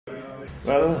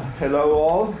Well, hello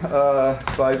all.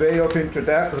 By way of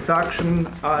introduction,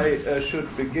 I should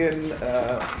begin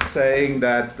saying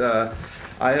that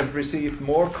I have received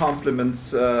more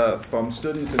compliments from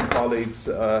students and colleagues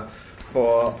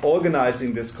for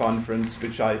organizing this conference,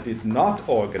 which I did not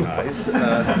organize,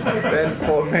 than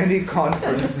for many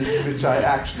conferences which I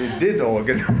actually did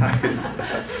organize.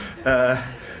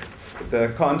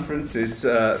 The conference is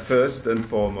first and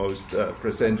foremost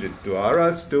Prasenjit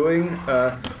Duara's doing,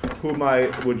 whom I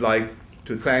would like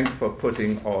to thank for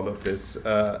putting all of this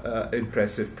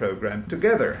impressive program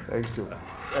together. Thank you.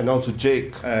 And also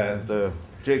Jake.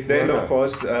 Jake then, of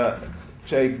course,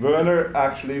 Jake Werner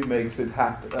actually makes it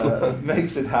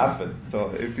happen.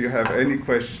 So if you have any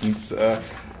questions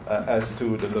as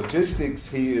to the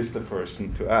logistics, he is the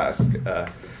person to ask.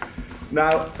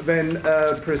 Now, when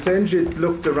Prasenjit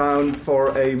looked around for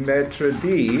a maître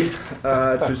d'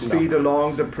 to speed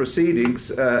along the proceedings,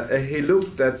 he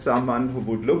looked at someone who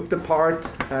would look the part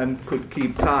and could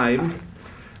keep time.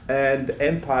 And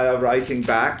Empire, writing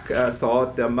back,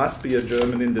 thought there must be a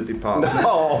German in the department.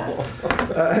 No.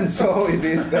 And so it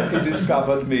is that he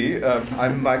discovered me.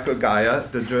 I'm Michael Geyer,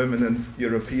 the German and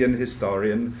European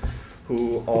historian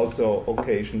who also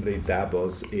occasionally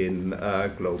dabbles in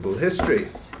global history.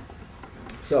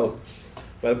 So,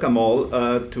 welcome all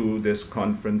to this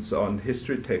conference on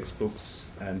history textbooks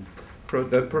and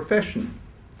the profession.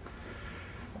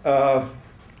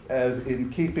 As in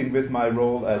keeping with my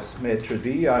role as maître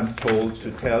d', I'm told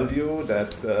to tell you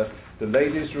that the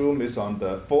ladies' room is on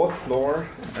the 4th floor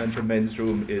and the men's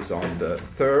room is on the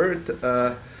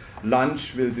 3rd.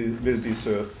 Lunch will be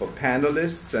served for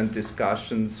panelists, and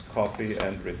discussions, coffee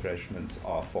and refreshments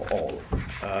are for all.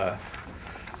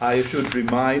 I should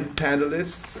remind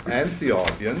panelists and the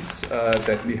audience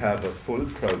that we have a full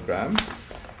program.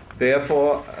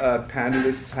 Therefore,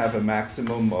 panelists have a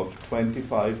maximum of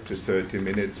 25 to 30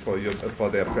 minutes for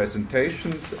their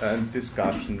presentations, and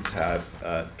discussions have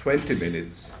 20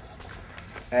 minutes.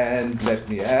 And let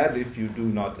me add, if you do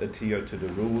not adhere to the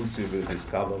rules, you will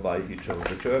discover why he chose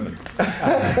a German.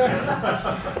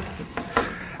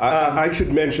 I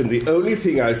should mention, the only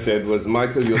thing I said was,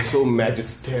 Michael, you're so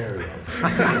magisterial.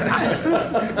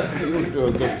 You do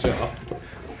a good job.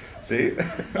 See?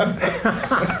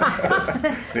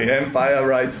 The Empire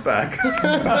writes back.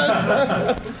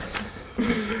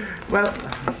 Well,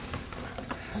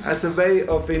 as a way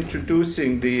of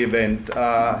introducing the event,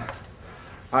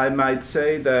 I might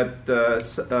say that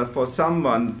for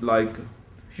someone like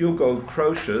Hugo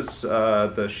Croesus,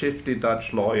 the shifty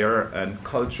Dutch lawyer and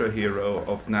culture hero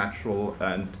of natural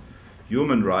and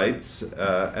human rights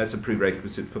as a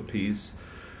prerequisite for peace,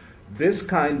 this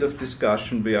kind of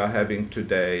discussion we are having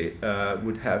today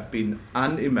would have been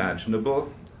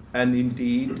unimaginable, and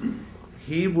indeed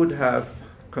he would have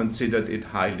considered it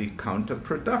highly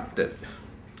counterproductive.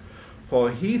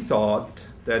 For he thought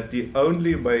that the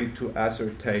only way to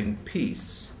ascertain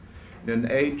peace in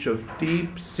an age of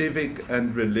deep civic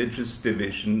and religious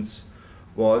divisions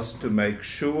was to make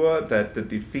sure that the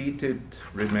defeated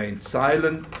remained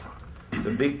silent, the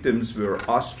victims were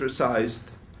ostracized,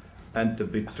 and the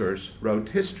victors wrote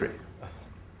history.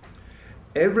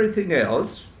 Everything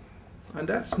else, and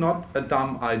that's not a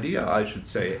dumb idea, I should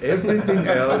say, everything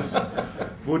else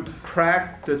would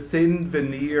crack the thin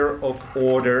veneer of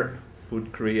order,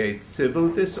 would create civil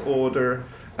disorder,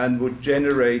 and would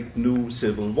generate new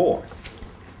civil war.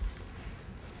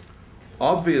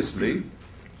 Obviously,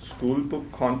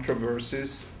 schoolbook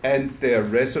controversies and their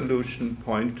resolution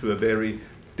point to a very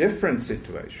different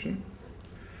situation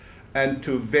and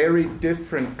to very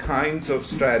different kinds of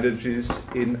strategies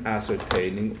in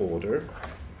ascertaining order,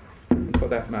 and for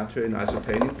that matter, in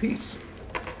ascertaining peace.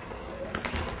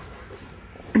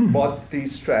 What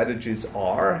these strategies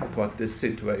are, what this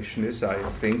situation is, I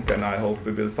think, and I hope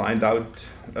we will find out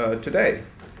today.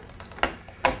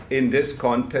 In this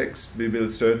context, we will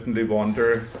certainly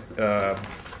wonder,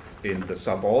 in the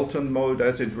subaltern mode,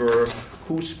 as it were,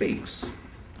 who speaks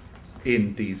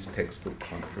in these textbook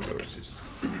controversies.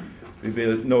 We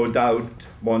will no doubt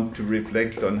want to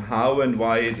reflect on how and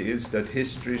why it is that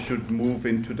history should move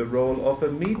into the role of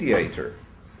a mediator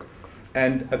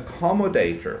and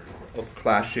accommodator of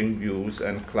clashing views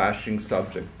and clashing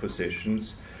subject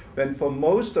positions, when for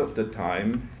most of the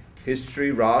time,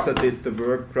 history rather did the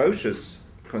work Croesus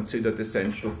considered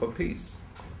essential for peace.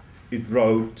 It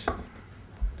wrote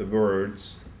the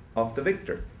words of the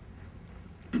victor.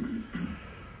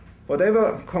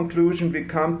 Whatever conclusion we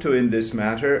come to in this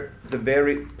matter, the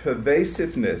very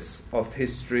pervasiveness of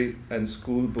history and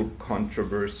schoolbook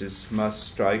controversies must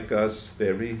strike us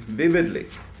very vividly.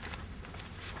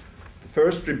 The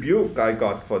first rebuke I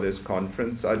got for this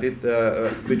conference,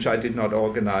 which I did not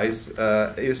organize,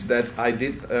 is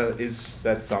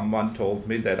that someone told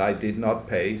me that I did not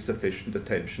pay sufficient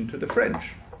attention to the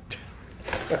French.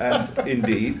 And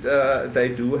indeed,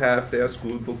 they do have their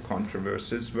school book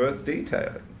controversies worth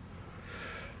detailing.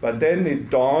 But then it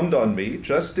dawned on me,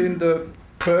 just in the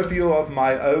purview of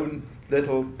my own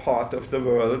little part of the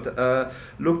world,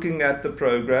 looking at the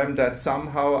program, that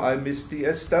somehow I missed the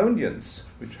Estonians,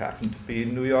 which happened to be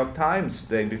in New York Times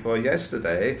the day before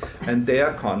yesterday, and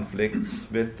their conflicts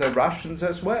with the Russians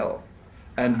as well.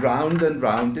 And round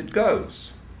it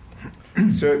goes.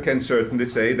 So can certainly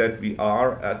say that we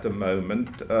are at the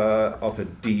moment of a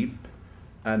deep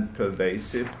and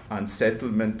pervasive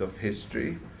unsettlement of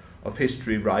history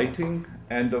writing,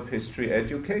 and of history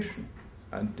education.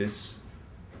 And this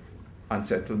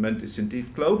unsettlement is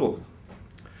indeed global.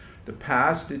 The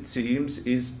past, it seems,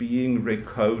 is being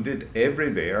recoded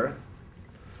everywhere,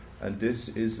 and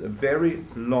this is a very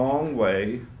long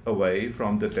way away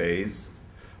from the days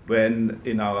when,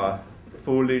 in our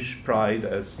foolish pride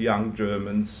as young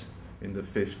Germans in the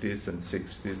 50s and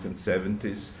 60s and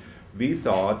 70s, we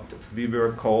thought we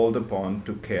were called upon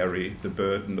to carry the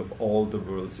burden of all the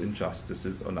world's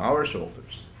injustices on our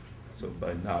shoulders. So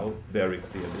by now, very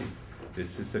clearly,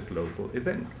 this is a global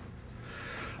event.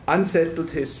 Unsettled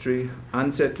history,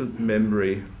 unsettled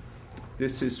memory,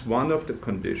 this is one of the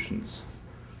conditions,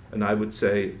 and I would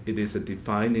say it is a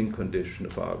defining condition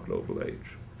of our global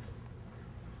age.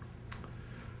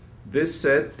 This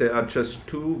said, there are just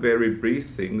two very brief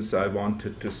things I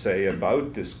wanted to say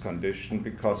about this condition,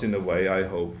 because in a way I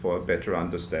hope for a better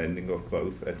understanding of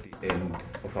both at the end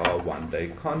of our one-day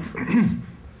conference.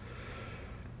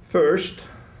 First,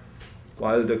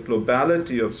 while the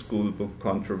globality of schoolbook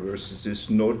controversies is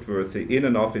noteworthy in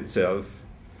and of itself,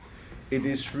 it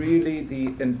is really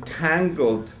the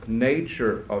entangled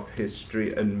nature of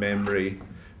history and memory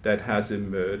that has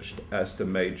emerged as the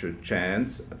major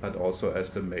chance, but also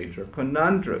as the major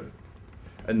conundrum,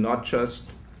 and not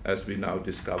just, as we now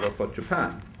discover, for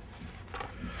Japan.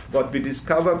 What we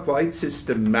discover quite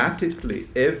systematically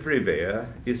everywhere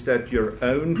is that your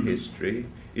own history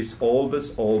is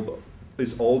always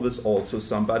also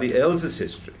somebody else's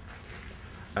history.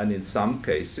 And in some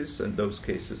cases, and those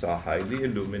cases are highly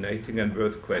illuminating and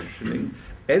worth questioning,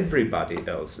 everybody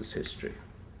else's history.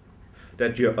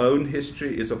 That your own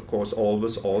history is, of course,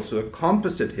 always also a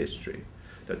composite history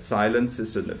that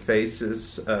silences and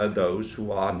effaces those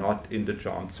who are not in the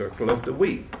charmed circle of the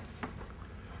we.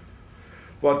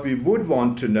 What we would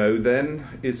want to know then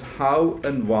is how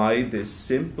and why this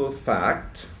simple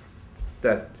fact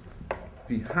that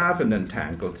we have an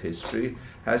entangled history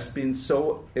has been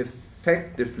so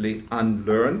effectively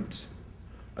unlearned,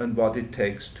 and what it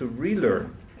takes to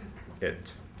relearn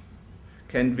it.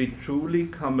 Can we truly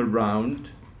come around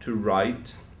to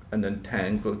write an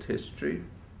entangled history,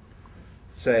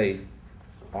 say,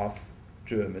 of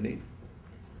Germany,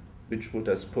 which would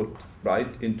us put right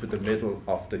into the middle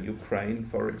of the Ukraine,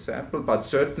 for example, but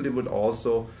certainly would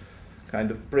also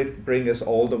kind of bring us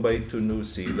all the way to New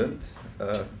Zealand,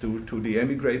 due to the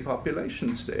emigre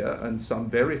populations there, and some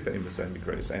very famous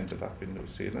emigres ended up in New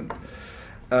Zealand.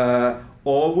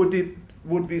 Or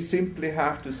would we simply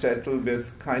have to settle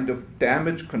with kind of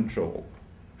damage control,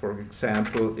 for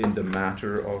example, in the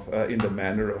manner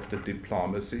of the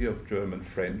diplomacy of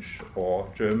German-French or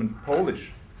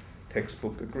German-Polish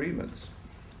textbook agreements?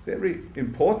 Very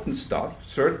important stuff,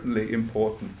 certainly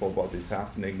important for what is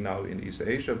happening now in East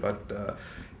Asia, but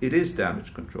it is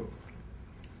damage control.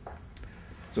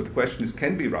 So the question is,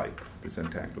 can we write this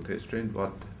entangled history,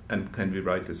 and can we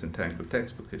write this entangled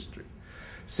textbook history?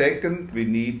 Second, we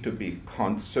need to be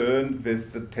concerned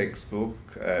with the textbook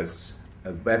as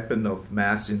a weapon of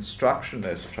mass instruction,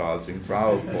 as Charles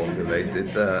Ingrao formulated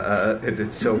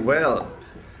it so well.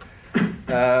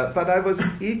 But I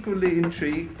was equally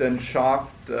intrigued and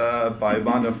shocked by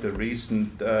one of the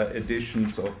recent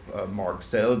editions of Mark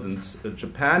Selden's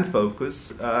Japan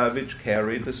Focus, which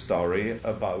carried a story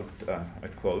about, I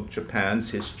quote,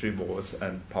 Japan's history, wars,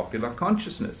 and popular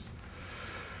consciousness,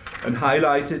 and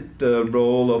highlighted the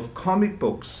role of comic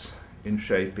books in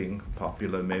shaping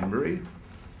popular memory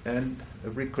and a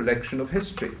recollection of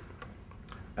history.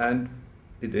 And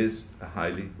it is a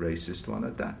highly racist one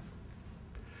at that.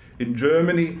 In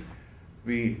Germany,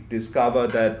 we discover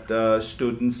that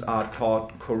students are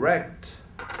taught correct,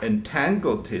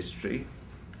 entangled history,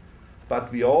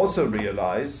 but we also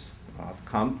realize, I've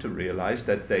come to realize,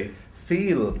 that they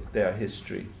feel their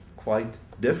history quite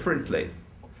differently.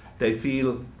 They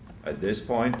feel, at this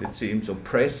point, it seems,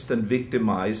 oppressed and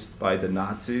victimized by the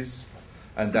Nazis,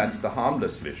 and that's the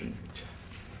harmless vision.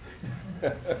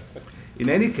 In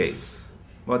any case,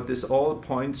 what this all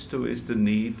points to is the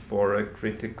need for a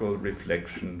critical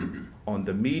reflection on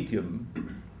the medium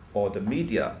or the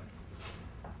media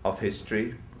of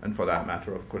history, and for that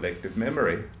matter of collective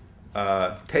memory.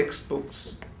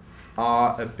 Textbooks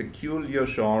are a peculiar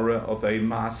genre of a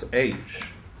mass age,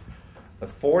 a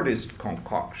Fordist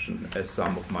concoction, as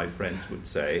some of my friends would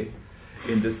say,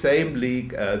 in the same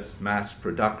league as mass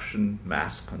production,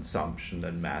 mass consumption,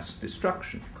 and mass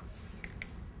destruction.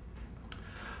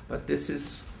 But this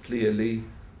is clearly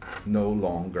no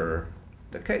longer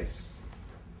the case.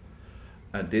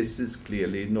 And this is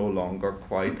clearly no longer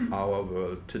quite our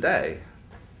world today.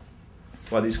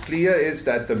 What is clear is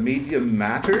that the medium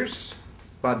matters,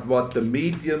 but what the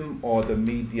medium or the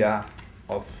media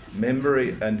of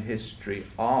memory and history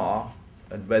are,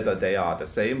 and whether they are the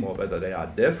same or whether they are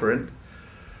different,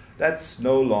 that's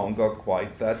no longer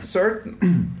quite that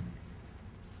certain.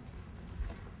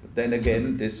 Then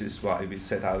again, this is why we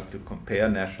set out to compare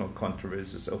national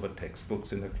controversies over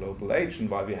textbooks in a global age, and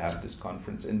why we have this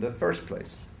conference in the first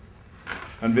place.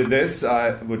 And with this,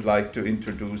 I would like to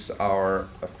introduce our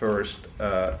first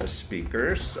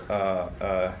speakers.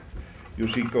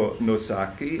 Yoshiko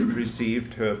Nozaki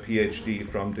received her PhD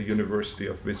from the University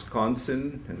of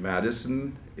Wisconsin in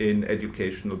Madison in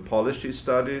Educational Policy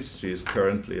Studies. She is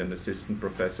currently an assistant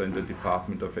professor in the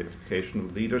Department of Educational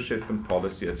Leadership and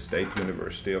Policy at State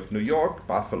University of New York,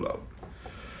 Buffalo.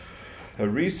 Her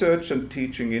research and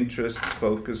teaching interests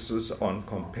focuses on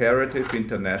comparative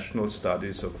international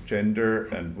studies of gender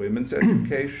and women's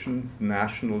education,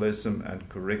 nationalism, and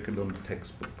curriculum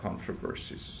textbook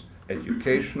controversies,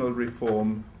 educational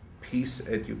reform, peace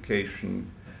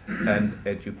education, and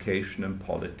education and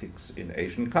politics in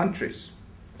Asian countries.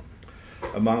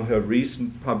 Among her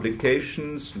recent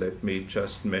publications, let me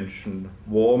just mention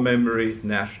War Memory,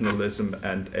 Nationalism,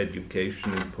 and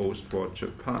Education in Post-War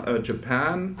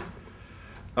Japan,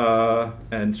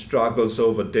 and Struggles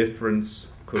Over Difference,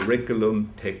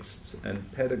 Curriculum, Texts,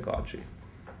 and Pedagogy.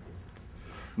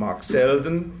 Mark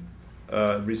Selden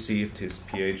received his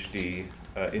PhD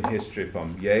in history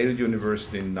from Yale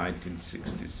University in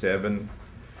 1967.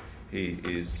 He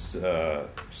is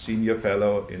senior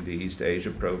fellow in the East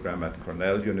Asia program at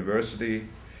Cornell University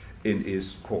and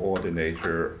is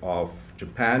coordinator of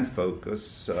Japan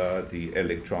Focus, the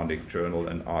electronic journal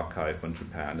and archive on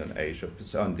Japan and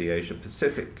the Asia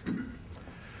Pacific.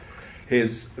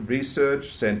 His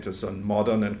research centers on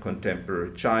modern and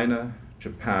contemporary China,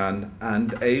 Japan,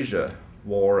 and Asia,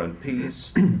 war and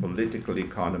peace, political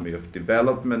economy of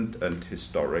development, and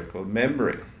historical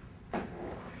memory.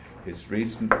 His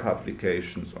recent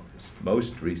publications, or his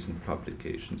most recent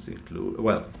publications include,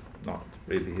 well, not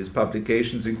really, his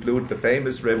publications include The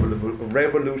Famous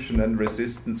Revolution and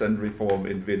Resistance and Reform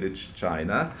in Village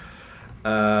China,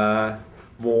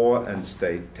 War and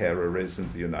State Terrorism,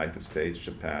 the United States,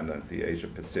 Japan, and the Asia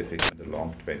Pacific in the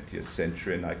long 20th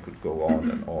century, and I could go on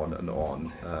and on and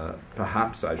on.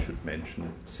 Perhaps I should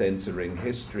mention Censoring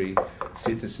History,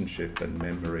 Citizenship and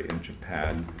Memory in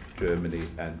Japan, Germany,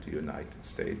 and the United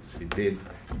States. He did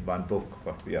in one book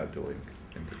what we are doing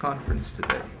in the conference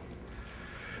today.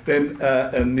 Then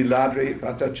Neeladri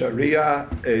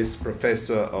Bhattacharya is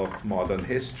professor of modern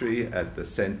history at the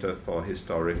Center for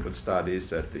Historical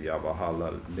Studies at the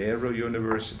Jawaharlal Nehru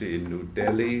University in New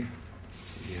Delhi.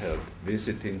 He held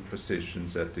visiting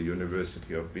positions at the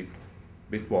University of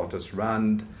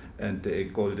Witwatersrand and the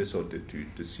École des Hautes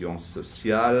Études de Sciences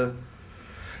Sociales.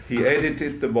 He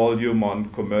edited the volume on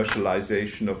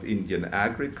commercialization of Indian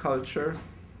agriculture,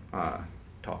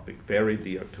 topic very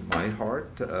dear to my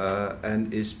heart,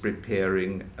 and is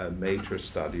preparing a major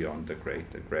study on the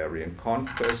Great Agrarian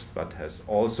Conquest, but has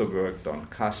also worked on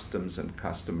customs and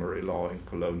customary law in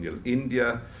colonial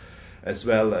India, as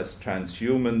well as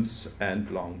transhumance and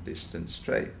long-distance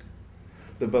trade.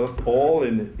 Above all,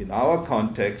 in our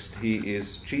context, he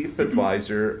is chief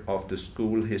advisor of the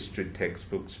school history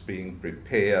textbooks being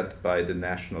prepared by the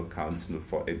National Council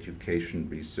for Education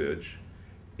Research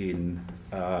in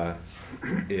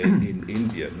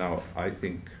India. Now, I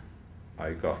think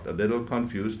I got a little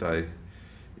confused. Where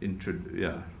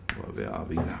are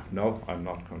we now? No, I'm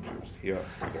not confused. Here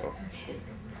we go.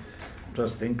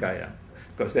 Just think I am.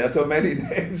 Because there are so many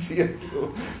names here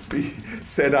to be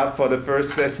set up for the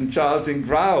first session. Charles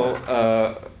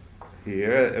Ingrao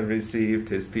here received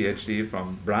his PhD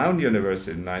from Brown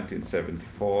University in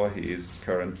 1974. He is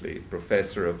currently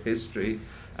professor of history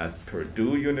at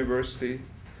Purdue University.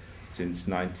 Since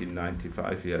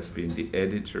 1995, he has been the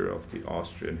editor of the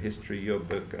Austrian History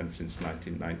Yearbook, and since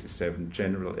 1997,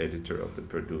 general editor of the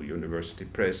Purdue University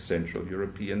Press Central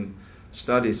European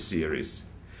Studies series.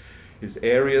 His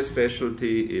area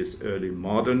specialty is early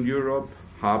modern Europe,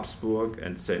 Habsburg,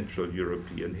 and Central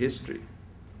European history.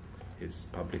 His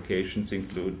publications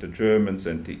include The Germans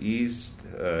and the East,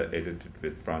 edited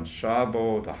with Franz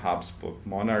Schabow, The Habsburg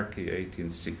Monarchy,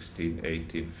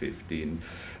 1816-1815,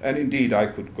 and indeed I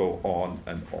could go on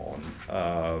and on.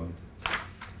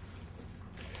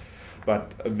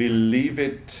 But we'll leave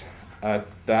it at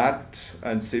that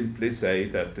and simply say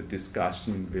that the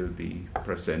discussant will be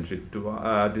Prasenjit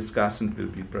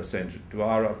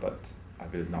Duara, but I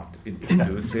will not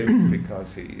introduce him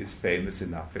because he is famous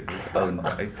enough in his own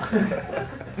right.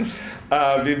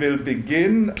 We will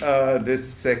begin this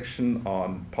section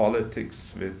on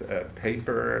politics with a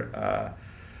paper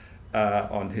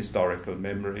on historical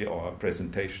memory, or a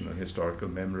presentation on historical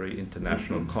memory,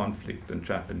 international conflict, and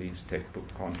Japanese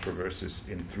textbook controversies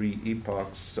in 3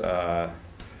 epochs.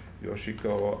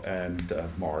 Yoshiko and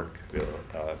Mark will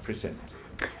present.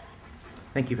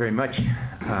 Thank you very much.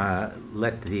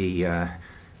 Let the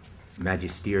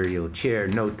magisterial chair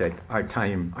note that our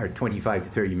time, our 25 to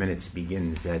 30 minutes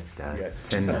begins at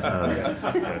 10 of,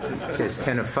 it says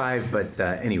 10 of 5, but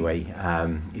anyway,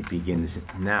 it begins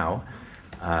now.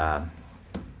 I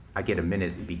get a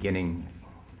minute at the beginning.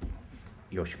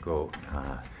 Yoshiko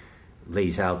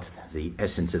lays out the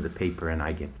essence of the paper, and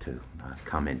I get to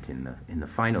comment in the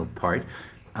final part.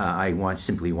 I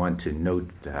simply want to note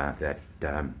that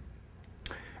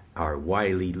our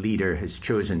wily leader has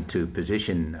chosen to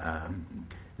position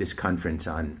this conference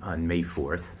on May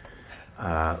 4th,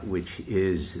 which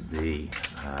is the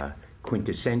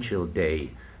quintessential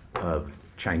day of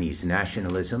Chinese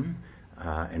nationalism,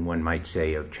 and one might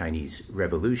say of Chinese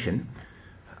revolution,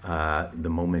 the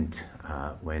moment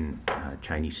when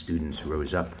Chinese students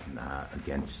rose up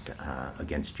against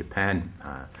Japan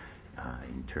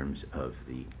in terms of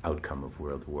the outcome of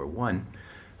World War I.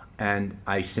 And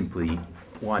I simply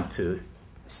want to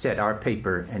set our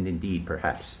paper, and indeed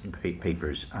perhaps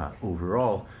papers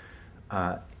overall,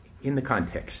 in the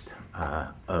context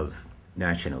of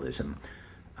nationalism.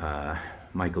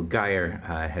 Michael Geyer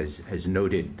has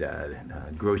noted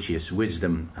Grotius'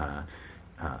 wisdom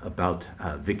about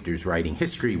victors writing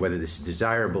history, whether this is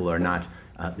desirable or not.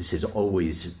 This has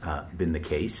always been the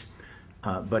case.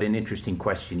 But an interesting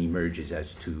question emerges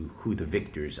as to who the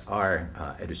victors are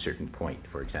at a certain point.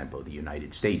 For example, the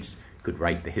United States could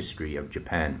write the history of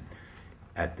Japan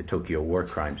at the Tokyo War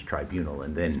Crimes Tribunal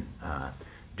and then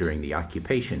during the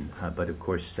occupation. But of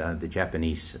course, the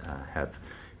Japanese have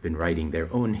been writing their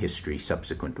own history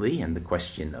subsequently, and the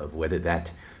question of whether that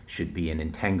should be an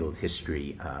entangled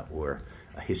history or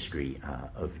a history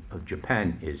of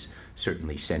Japan is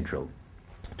certainly central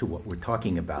to what we're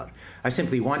talking about. I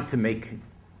simply want to make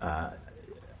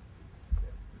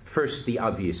first the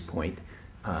obvious point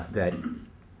that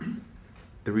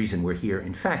the reason we're here,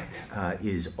 in fact,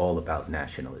 is all about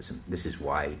nationalism. This is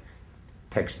why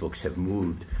textbooks have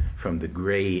moved from the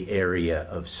gray area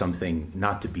of something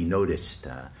not to be noticed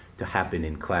to happen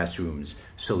in classrooms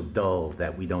so dull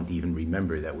that we don't even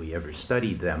remember that we ever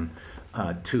studied them,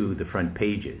 to the front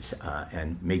pages.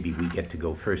 And maybe we get to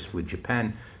go first with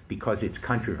Japan because its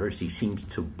controversy seems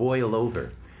to boil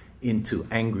over into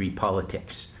angry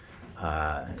politics,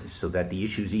 so that the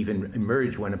issues even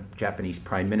emerge when a Japanese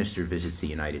prime minister visits the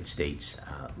United States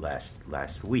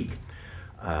last week.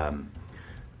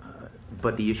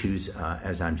 But the issues,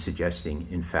 as I'm suggesting,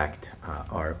 in fact,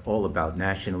 are all about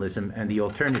nationalism and the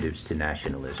alternatives to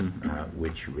nationalism,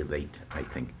 which relate, I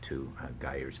think, to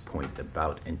Geyer's point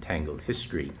about entangled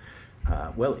history.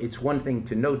 Well, it's one thing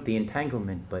to note the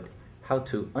entanglement, but how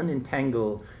to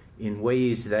unentangle in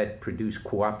ways that produce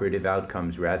cooperative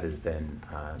outcomes rather than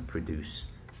produce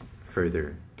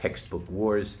further textbook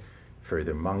wars,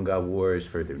 further manga wars,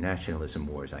 further nationalism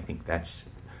wars. I think that's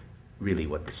really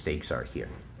what the stakes are here.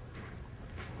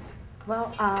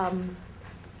 Well,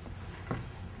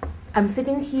 I'm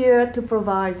sitting here to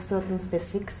provide certain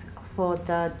specifics for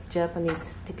the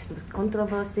Japanese textbook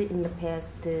controversy in the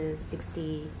past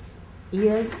 60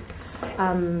 years.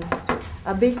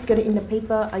 Basically, in the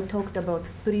paper, I talked about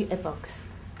 3 epochs.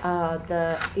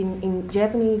 In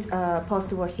Japanese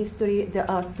post-war history, there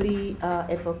are 3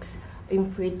 epochs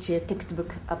in which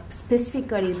textbook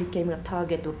specifically became a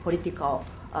target of political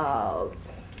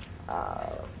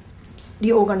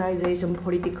reorganization,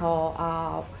 political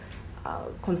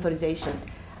consolidation.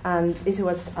 And it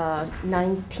was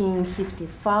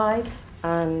 1955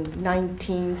 and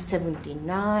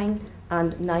 1979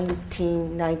 and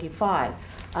 1995.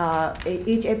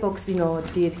 Each epoch,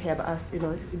 did have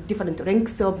different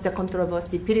lengths of the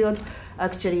controversy period.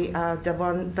 Actually,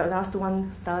 the last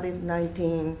one started in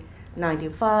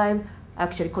 1995.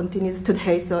 Actually, continues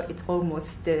today, so it's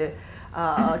almost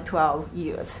 12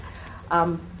 years.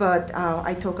 But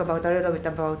I talk about a little bit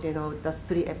about the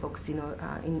three epochs in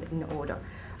order.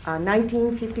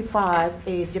 1955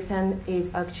 is Japan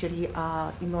is actually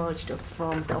emerged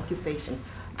from the occupation.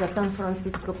 The San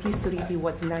Francisco Peace Treaty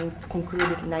was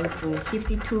concluded in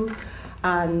 1952,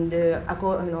 and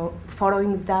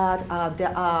following that,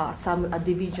 there are some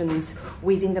divisions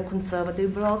within the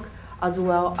conservative bloc, as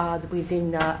well as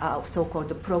within the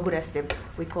so-called progressive,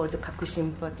 we call it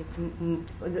kakushin, but it's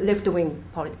left-wing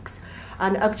politics.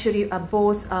 And actually,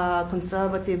 both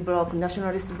conservative bloc,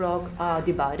 nationalist bloc are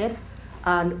divided,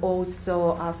 and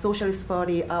also Socialist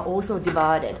Party are also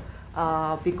divided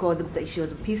because of the issue of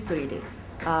the peace treaty,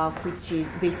 which is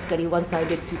basically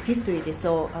one-sided to peace treaty.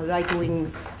 So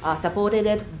right-wing supported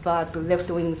it, but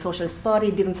left-wing Socialist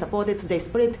Party didn't support it, so they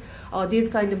split.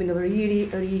 These kind of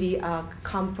really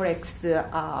complex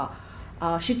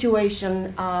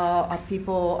situation.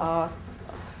 People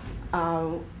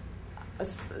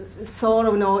sort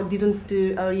of didn't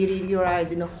really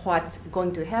realize what's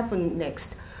going to happen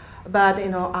next. But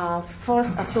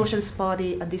first, a Socialist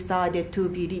Party decided to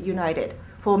be reunited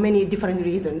for many different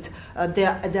reasons. The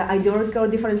ideological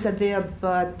differences are there,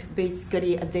 but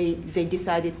basically they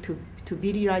decided to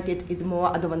be reunited is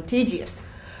more advantageous.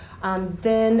 And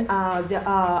then there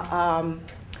are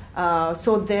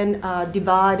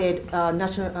divided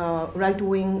national right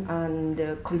wing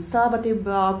and conservative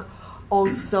bloc.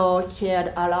 Also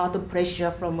had a lot of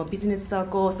pressure from a business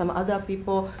circle, some other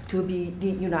people to be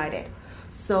reunited.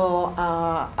 So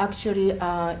actually,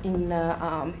 in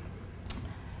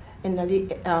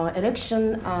the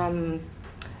election,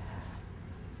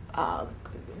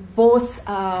 both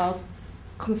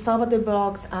conservative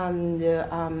blocs and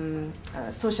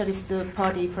Socialist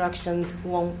Party fractions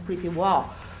won pretty well.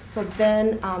 So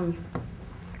then,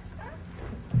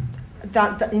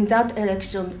 in that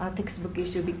election, textbook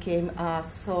issue became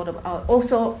sort of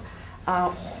also.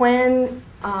 When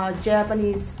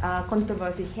Japanese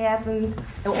controversy happens,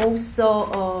 and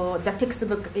also the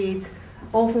textbook is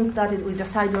often started with a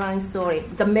sideline story.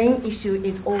 The main issue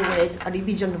is always a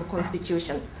revision of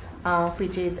Constitution,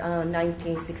 which is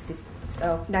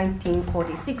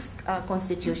 1946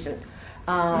 Constitution,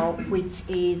 which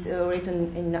is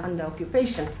written under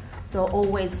occupation. So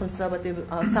always conservative,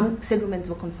 some segments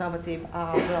of conservative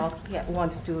bloc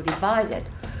want to revise it.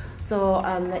 So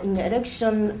in the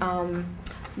election,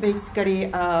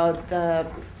 basically,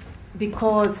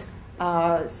 because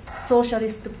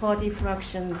Socialist Party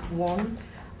fraction won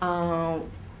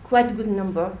quite a good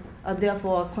number,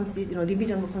 therefore,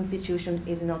 revision of Constitution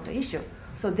is not the issue.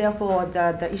 So therefore,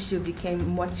 the issue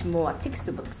became much more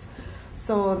textbooks.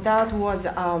 So that was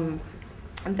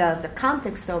the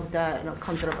context of the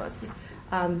controversy.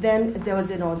 Then there was,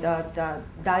 the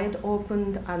diet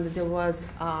opened, and there was,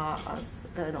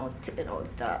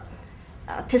 the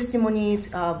testimonies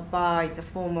by the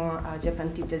former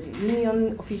Japan Teachers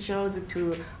Union officials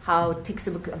to how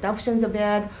textbook adoptions are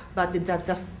bad, but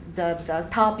the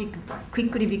topic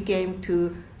quickly became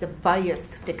to the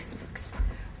biased textbooks.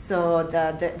 So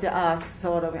there are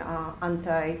sort of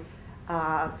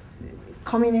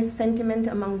anti-communist sentiment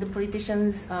among the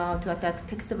politicians to attack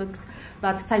textbooks,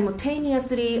 but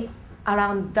simultaneously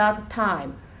around that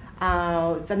time,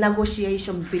 the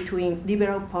negotiation between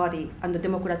Liberal Party and the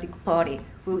Democratic Party,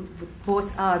 who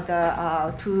both are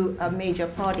the two major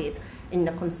parties in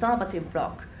the conservative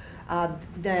bloc,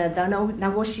 the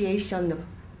negotiation,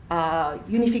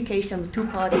 unification of two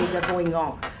parties are going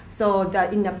on. So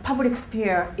in the public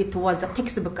sphere, it was a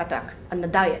textbook attack and a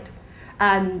diet.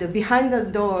 And behind the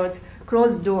doors,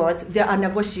 closed doors, there are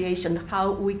negotiations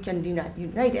how we can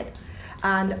unite it.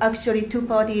 And actually, two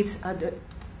parties, the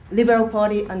Liberal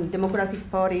Party and Democratic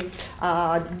Party,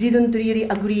 didn't really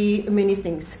agree many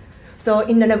things. So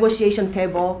in the negotiation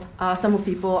table, some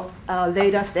people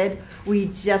later said, we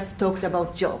just talked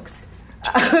about jokes.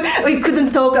 We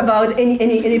couldn't talk about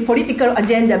any political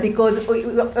agenda because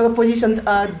our positions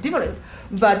are different,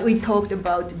 but we talked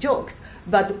about jokes.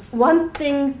 But one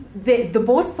thing, the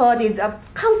both parties are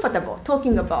comfortable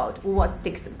talking about was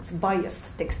textbooks,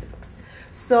 biased textbooks.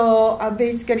 So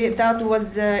basically, that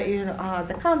was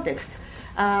the context.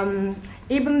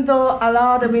 Even though a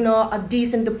lot of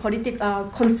decent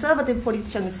conservative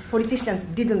politicians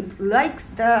didn't like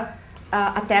the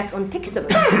attack on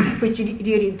textbooks, which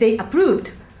really they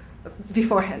approved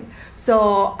beforehand.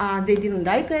 So they didn't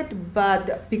like it,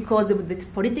 but because of this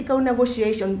political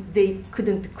negotiation, they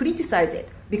couldn't criticize it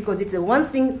because it's the one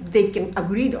thing they can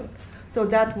agree on. So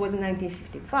that was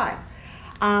 1955.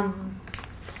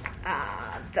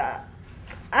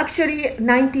 Actually,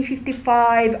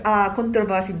 1955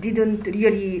 controversy didn't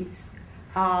really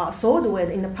sold well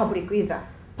in the public either.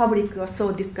 Public was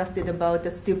so disgusted about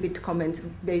the stupid comments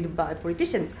made by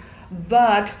politicians.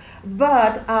 But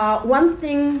one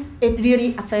thing it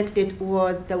really affected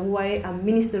was the way a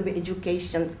Minister of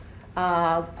Education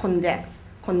conduct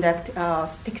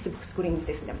textbook screening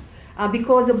system.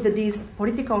 Because of this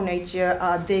political nature,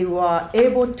 they were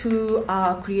able to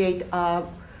create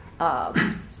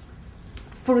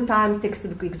full-time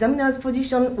textbook examiner's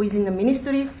position within the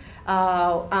ministry,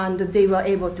 and they were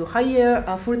able to hire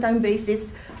a full-time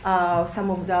basis some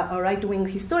of the right-wing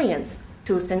historians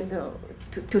to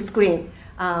screen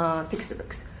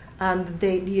textbooks. And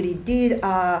they really did,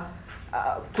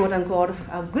 quote-unquote,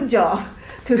 a good job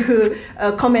to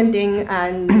commenting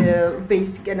and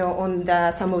on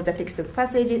some of the textbook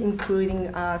passages,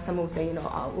 including some of the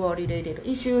war-related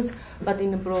issues, but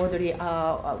in broadly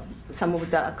some of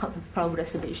the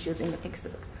progressive issues in the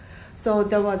textbooks. So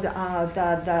there was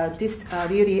this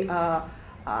really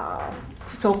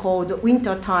so-called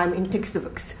winter time in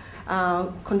textbooks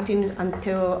continued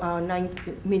until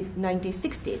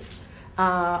mid-1960s.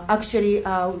 Actually,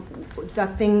 the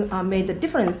thing made the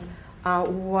difference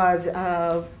was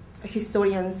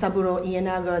historian Saburo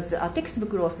Ienaga's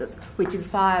textbook losses, which is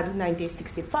filed in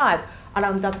 1965.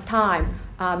 Around that time,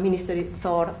 ministry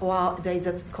thought, well, there is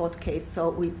a court case, so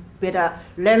we better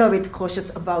a little bit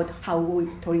cautious about how we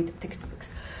treat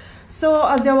textbooks.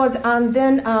 So there was, and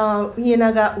then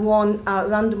Ienaga won a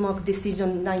landmark decision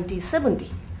in 1970,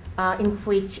 in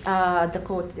which the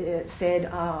court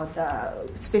said the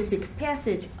specific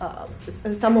passage,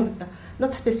 some of the,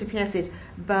 not specific passage,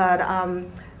 but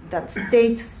that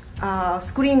state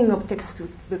screening of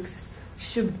textbooks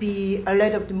should be a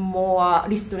little bit more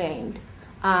restrained,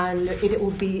 and it will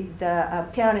be the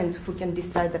parent who can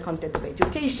decide the content of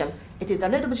education. It is a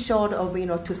little bit short of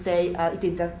to say it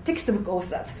is the textbook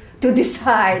authors to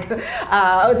decide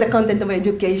the content of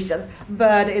education,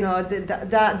 but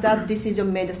that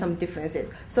decision made some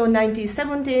differences. So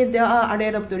 1970s there are a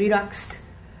little bit relaxed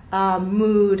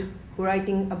mood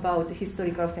writing about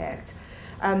historical facts,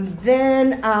 and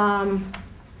then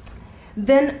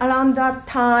around that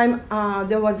time,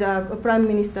 there was a prime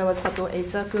minister was Sato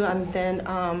Eisaku, and then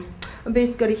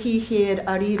basically he had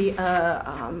a really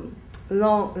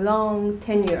long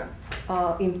tenure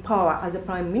in power as a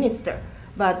prime minister.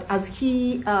 But as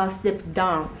he stepped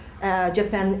down,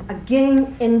 Japan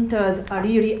again enters a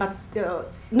really,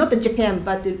 not Japan,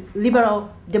 but the Liberal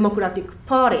Democratic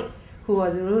Party, who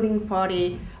was the ruling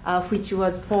party, which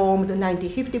was formed in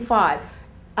 1955.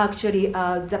 Actually,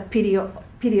 the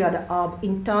period of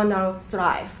internal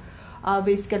strife.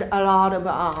 Basically, a lot of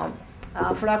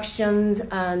fractions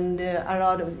and a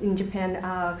lot of, in Japan,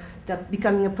 that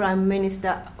becoming a prime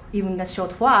minister, even a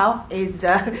short while, is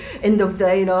end of the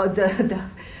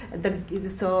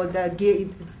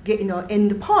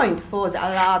end point for a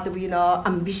lot of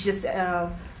ambitious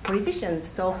politicians.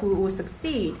 So who will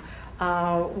succeed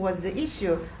was the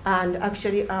issue, and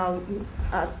actually.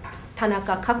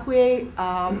 Tanaka Kakue,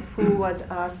 who was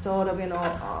sort of,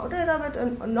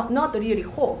 not really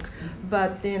hawk,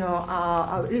 but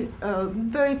a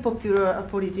very popular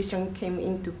politician came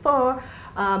into power.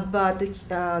 But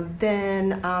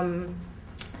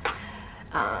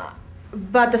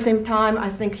at the same time, I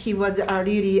think he was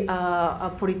really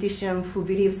a politician who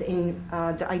believes in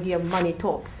the idea of money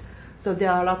talks. So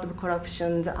there are a lot of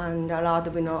corruptions and a lot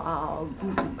of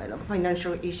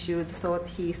financial issues. So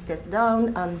he stepped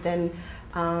down, and then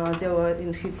there were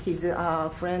his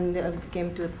friend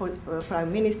came to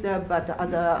prime minister, but the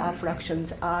other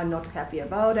fractions are not happy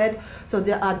about it. So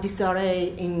there are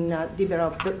disarray in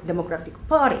Liberal Democratic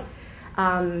Party.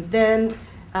 Then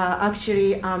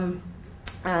actually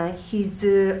his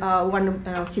one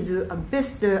of his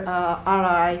best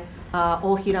ally.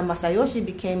 Ohira Masayoshi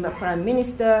became a prime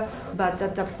minister, but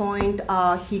at the point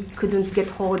he couldn't get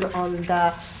hold on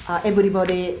the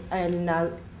everybody in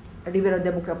Liberal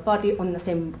Democrat Party on the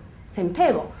same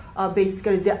table.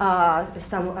 Basically, there are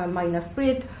some minor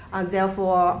split, and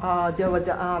therefore there was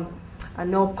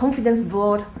no confidence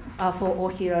vote for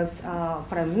Ohira's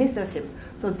prime ministership.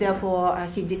 So therefore,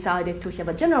 he decided to have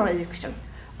a general election,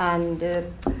 and.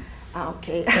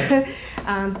 Okay,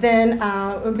 and then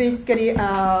basically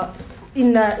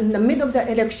in the middle of the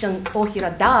election,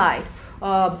 Ohira died.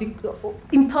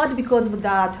 In part because of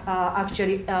that,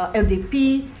 actually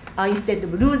LDP instead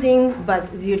of losing, but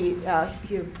really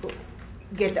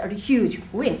get a huge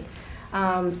win.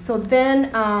 So then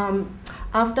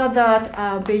after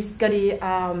that, basically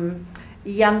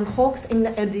young hawks in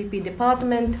the LDP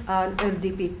department,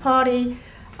 LDP party,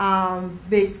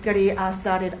 basically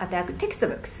started attacking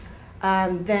textbooks.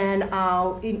 And then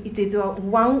it is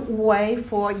one way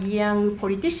for young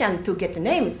politicians to get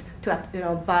names to,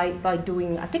 by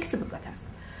doing a textbook test.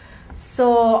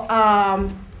 So,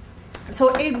 so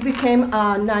it became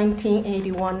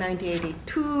 1981,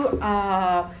 1982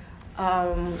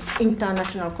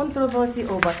 international controversy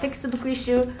over textbook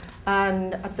issue.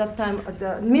 And at that time,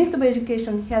 the Minister of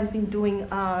Education has been doing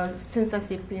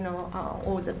censorship,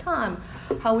 all the time.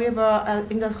 However,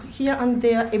 here and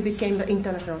there, it became the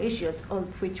international issues,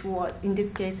 which was, in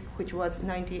this case, which was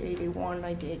 1981,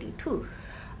 1982.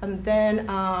 And then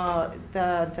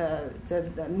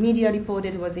the media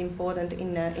reported was important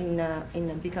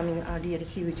in becoming a really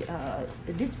huge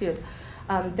dispute.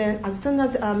 Then as soon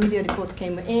as media report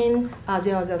came in,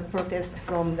 there was a protest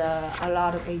from a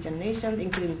lot of Asian nations,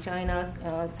 including China,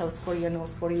 South Korea,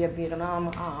 North Korea, Vietnam.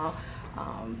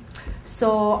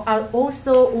 So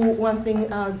also one thing,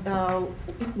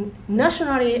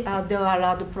 nationally, there are a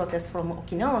lot of protests from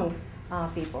Okinawan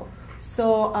people.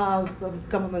 So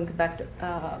government backed,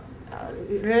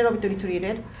 little bit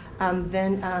retreated, and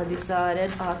then decided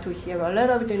to have a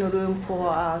little bit of room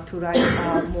for to write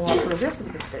more progressive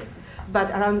history. But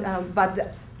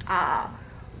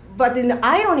the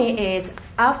irony is,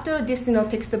 after this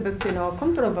textbook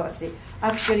controversy,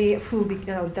 actually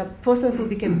the person who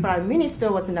became prime minister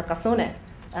was Nakasone,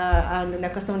 and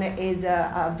Nakasone is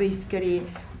basically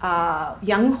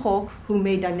young hawk who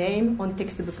made a name on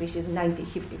textbook issues in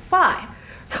 1955.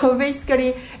 So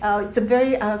basically, it's a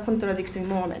very contradictory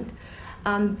moment.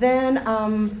 And then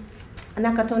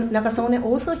Nakasone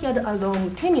also had a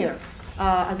long tenure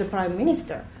as a prime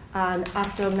minister. And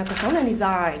after Nakasone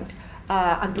resigned,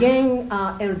 again,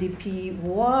 LDP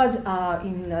was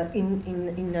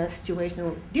in a situation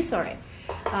of disarray.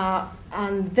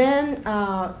 And then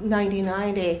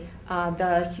 1990,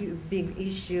 the big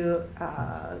issue,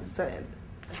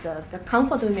 the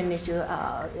comfort women issue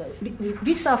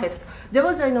resurfaced. There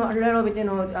was a little bit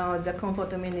the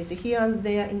comfort women issue here and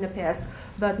there in the past,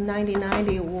 but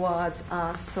 1990 was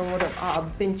sort of a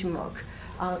benchmark.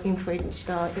 In which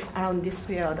around this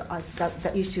period,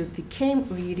 the issue became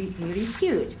really, really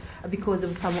huge because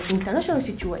of some international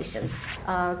situations.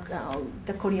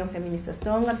 The Korean feminists are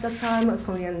strong at that time.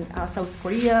 South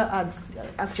Korea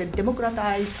actually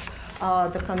democratized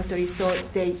the country, so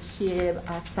they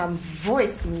have some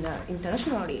voice in the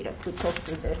international leader to talk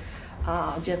to the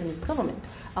Japanese government.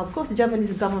 Of course, the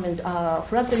Japanese government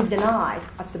flatly denied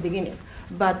at the beginning.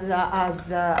 But as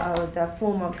the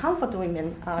former comfort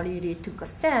women really took a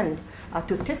stand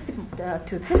to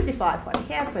testify what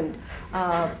happened,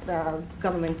 the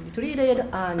government retreated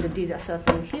and did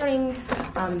certain hearings,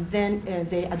 and then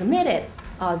they admitted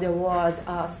there was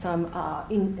some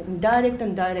indirect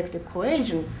and direct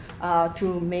coercion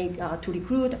to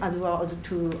recruit as well as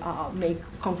to make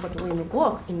comfort women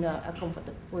work in the comfort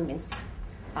women's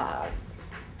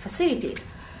facilities.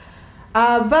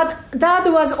 But that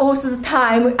was also the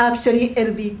time actually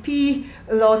LBP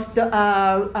lost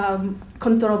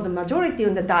control of the majority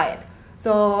on the diet.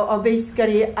 So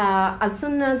basically, as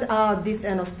soon as this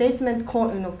statement,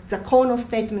 the Kono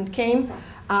statement came,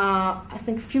 I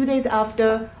think a few days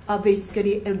after,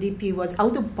 basically LDP was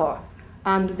out of power,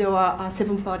 and there were a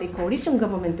seven-party coalition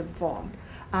government formed.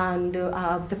 And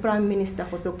the Prime Minister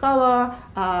Hosokawa,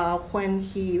 when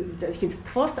his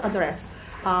first address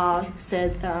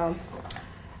said.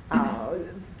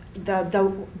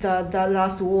 The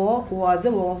last war was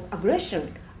a war of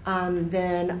aggression, and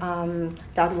then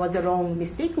that was a wrong,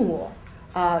 mistaken war.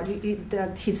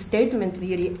 His statement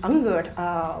really angered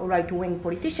right-wing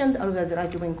politicians as well as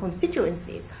right-wing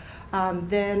constituencies.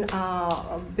 Then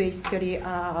basically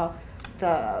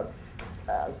the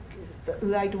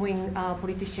right-wing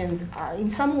politicians in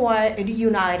some way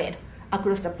reunited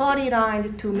across the party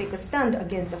line to make a stand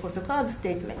against the Hosokawa's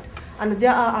statement. And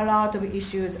there are a lot of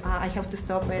issues. I have to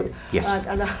stop it. Yes.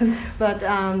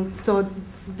 So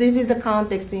this is the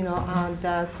context,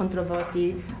 the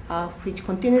controversy which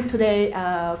continues today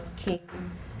came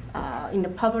in the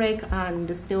public,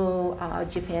 and still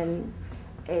Japan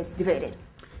is debated.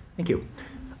 Thank you.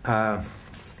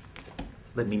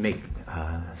 Let me make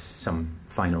some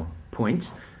final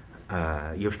points.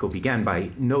 Yoshiko began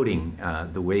by noting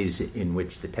the ways in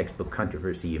which the textbook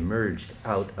controversy emerged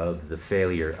out of the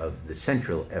failure of the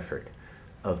central effort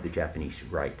of the Japanese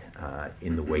right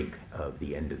in the wake of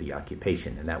the end of the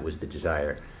occupation, and that was the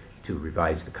desire to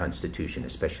revise the Constitution,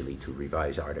 especially to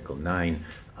revise Article 9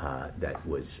 that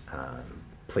was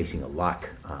placing a lock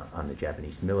on the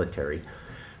Japanese military.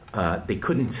 They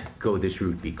couldn't go this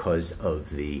route because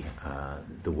of the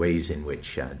ways in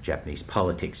which Japanese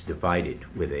politics divided,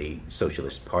 with a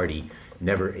socialist party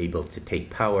never able to take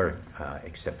power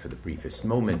except for the briefest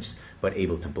moments, but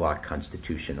able to block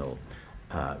constitutional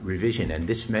revision. And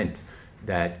this meant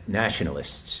that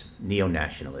nationalists,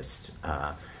 neo-nationalists,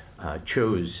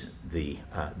 chose the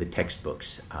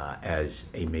textbooks as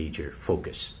a major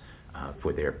focus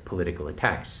for their political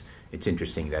attacks. It's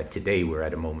interesting that today we're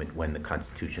at a moment when the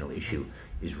constitutional issue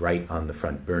is right on the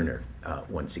front burner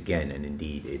once again, and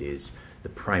indeed it is the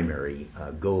primary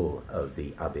goal of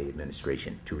the Abe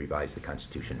administration to revise the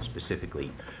Constitution,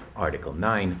 specifically Article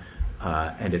 9,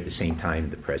 and at the same time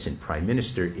the present Prime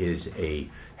Minister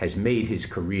has made his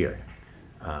career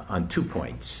on 2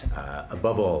 points.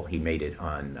 Above all, he made it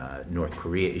on North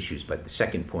Korea issues, but the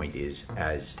second point is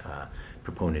as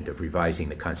proponent of revising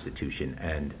the Constitution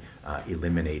and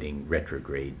eliminating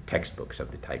retrograde textbooks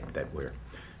of the type that we're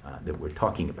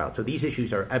talking about. So these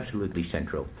issues are absolutely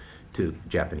central to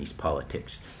Japanese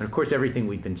politics. And of course, everything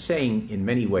we've been saying in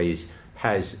many ways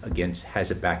has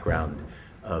a background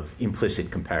of implicit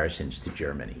comparisons to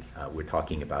Germany. We're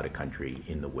talking about a country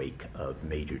in the wake of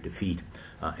major defeat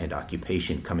and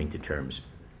occupation, coming to terms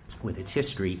with its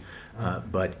history,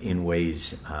 but in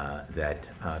ways that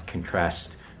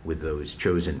contrast with those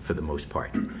chosen for the most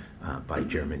part by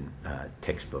German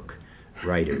textbook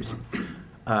writers.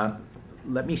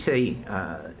 Let me say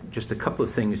just a couple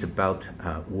of things about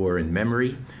war and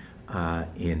memory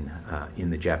in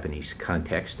the Japanese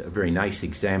context. A very nice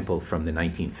example from the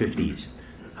 1950s.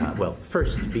 Well,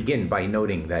 first, to begin by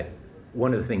noting that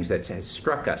one of the things that has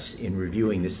struck us in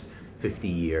reviewing this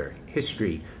 50-year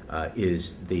history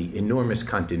is the enormous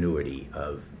continuity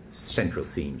of central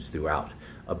themes throughout.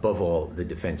 Above all, the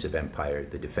defense of empire,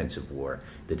 the defense of war,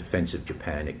 the defense of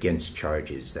Japan against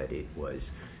charges that it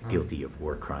was guilty of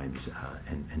war crimes,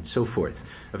 and so forth.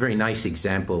 A very nice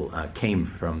example came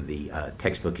from the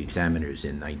textbook examiners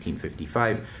in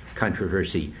 1955,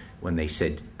 Controversy, when they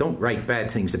said, don't write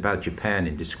bad things about Japan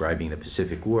in describing the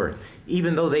Pacific War,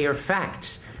 even though they are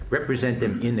facts. Represent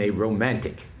them in a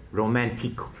romantic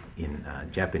in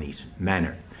Japanese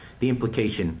manner. The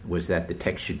implication was that the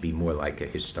text should be more like a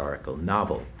historical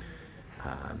novel.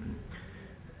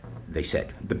 They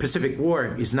said, the Pacific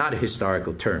War is not a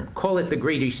historical term. Call it the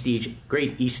Great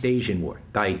East Asian War,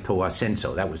 Dai Towa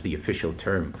Senso. That was the official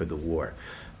term for the war.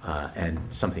 And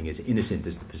something as innocent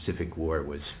as the Pacific War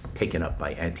was taken up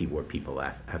by anti-war people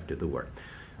after the war.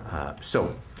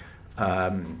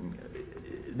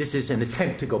 This is an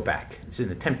attempt to go back. It's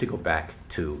an attempt to go back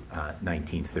to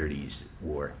 1930s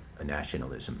war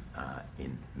nationalism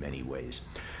in many ways.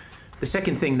 The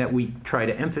second thing that we try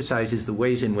to emphasize is the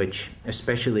ways in which,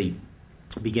 especially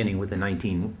beginning with the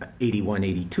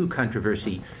 1981-82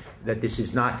 controversy, that this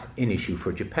is not an issue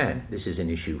for Japan. This is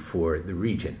an issue for the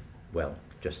region. Well,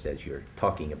 just as you're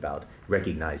talking about,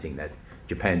 recognizing that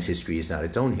Japan's history is not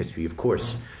its own history. Of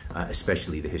course,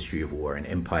 especially the history of war and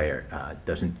empire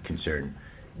doesn't concern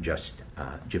just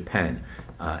Japan.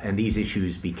 And these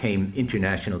issues became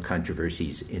international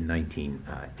controversies in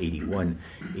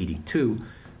 1981-82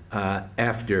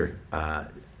 after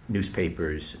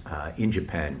newspapers in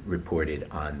Japan reported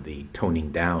on the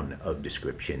toning down of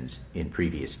descriptions in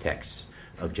previous texts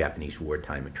of Japanese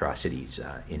wartime atrocities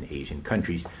in Asian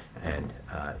countries. And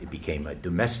it became a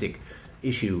domestic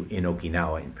issue in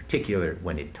Okinawa in particular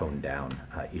when it toned down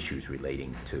issues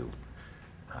relating to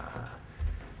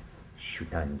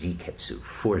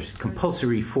shutanjiketsu,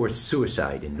 compulsory forced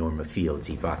suicide, in Norma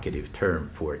Field's evocative term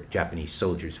for Japanese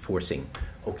soldiers forcing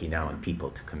Okinawan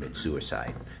people to commit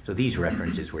suicide. So these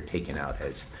references were taken out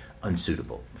as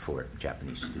unsuitable for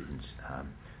Japanese students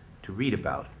to read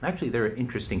about. Actually, there are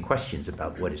interesting questions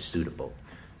about what is suitable,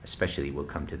 especially we'll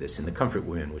come to this in the comfort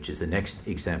women, which is the next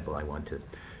example I want to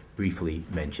briefly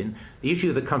mention. The issue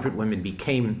of the comfort women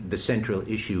became the central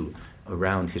issue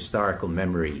around historical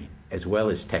memory as well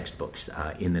as textbooks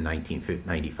in the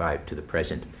 1995 to the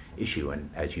present issue. And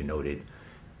as you noted,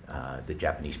 the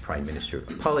Japanese Prime Minister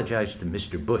apologized to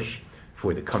Mr. Bush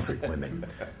for the comfort women.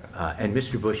 And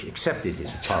Mr. Bush accepted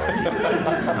his apology.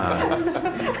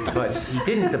 But he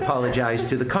didn't apologize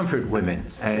to the comfort women,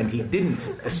 and he didn't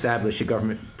establish a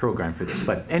government program for this.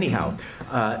 But anyhow,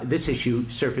 this issue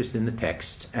surfaced in the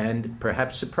text, and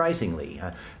perhaps surprisingly,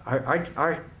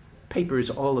 our paper is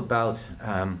all about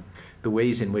the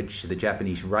ways in which the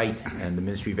Japanese right and the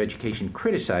Ministry of Education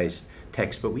criticized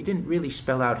text, but we didn't really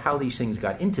spell out how these things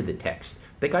got into the text.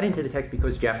 They got into the text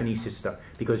because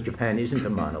because Japan isn't a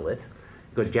monolith,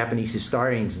 because Japanese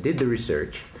historians did the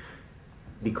research,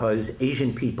 because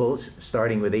Asian peoples,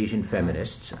 starting with Asian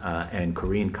feminists and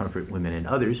Korean comfort women and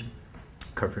others,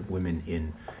 comfort women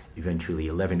in eventually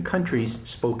 11 countries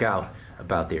spoke out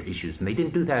about their issues. And they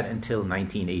didn't do that until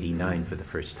 1989 for the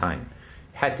first time.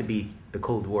 It had to be, the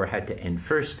Cold War had to end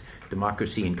first.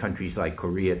 Democracy in countries like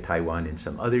Korea, Taiwan, and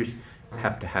some others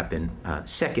have to happen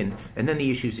second. And then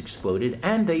the issues exploded,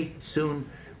 and they soon,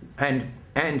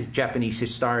 and Japanese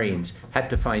historians had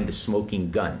to find the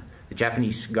smoking gun. The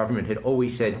Japanese government had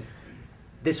always said,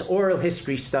 this oral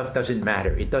history stuff doesn't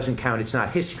matter. It doesn't count. It's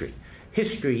not history.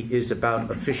 History is about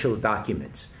official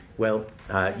documents. Well,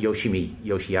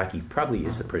 Yoshiaki probably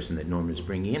is the person that Norman's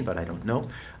bringing in, but I don't know,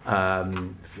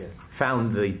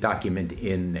 found the document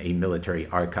in a military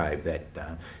archive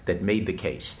that made the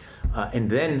case.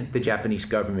 And then the Japanese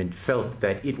government felt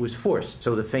that it was forced.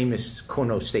 So the famous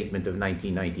Kono statement of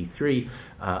 1993,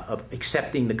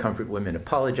 accepting the comfort women,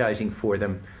 apologizing for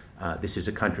them. This is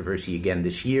a controversy again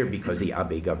this year because the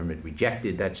Abe government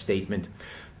rejected that statement.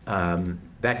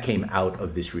 That came out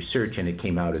of this research, and it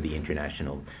came out of the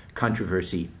international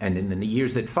controversy. And in the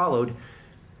years that followed,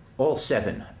 all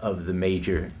 7 of the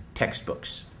major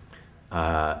textbooks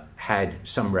had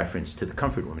some reference to the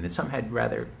comfort woman, and some had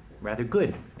rather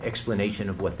good explanation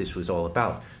of what this was all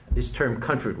about. This term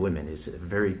comfort women is a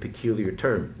very peculiar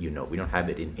term, we don't have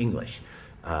it in English,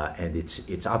 and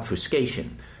it's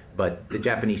obfuscation. But the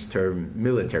Japanese term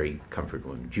military comfort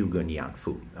woman, jugun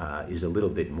yanfu, is a little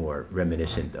bit more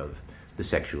reminiscent of the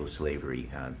sexual slavery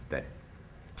that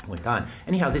went on.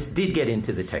 Anyhow, this did get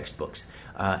into the textbooks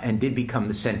and did become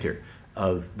the center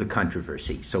of the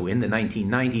controversy. So in the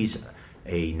 1990s,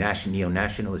 a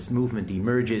neo-nationalist movement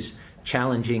emerges,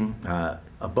 challenging,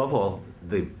 above all,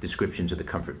 the descriptions of the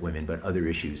comfort women, but other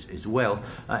issues as well.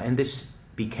 And this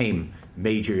became a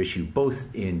major issue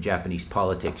both in Japanese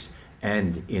politics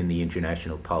and in the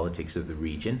international politics of the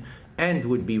region, and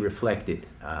would be reflected,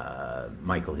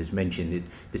 Michael has mentioned it,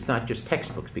 it's not just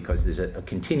textbooks, because there's a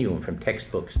continuum from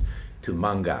textbooks to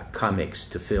manga, comics,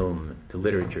 to film, to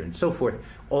literature, and so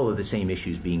forth, all of the same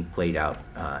issues being played out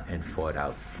and fought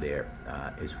out there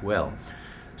as well.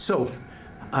 So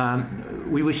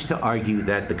we wish to argue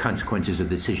that the consequences of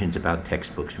decisions about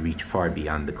textbooks reach far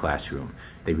beyond the classroom.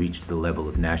 They reach to the level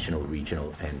of national,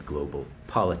 regional, and global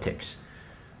politics.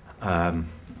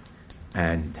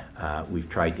 And we've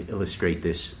tried to illustrate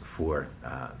this for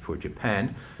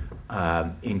Japan.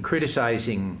 In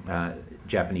criticizing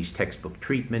Japanese textbook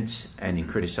treatments and in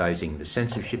criticizing the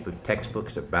censorship of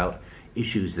textbooks about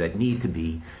issues that need to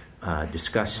be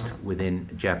discussed within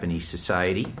Japanese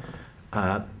society,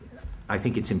 I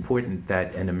think it's important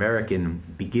that an American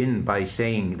begin by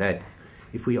saying that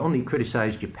if we only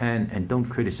criticize Japan and don't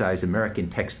criticize American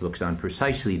textbooks on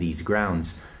precisely these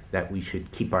grounds, that we should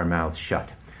keep our mouths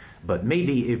shut. But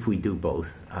maybe if we do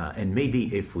both, and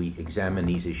maybe if we examine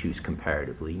these issues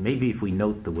comparatively, maybe if we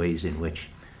note the ways in which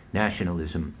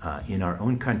nationalism in our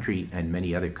own country and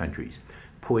many other countries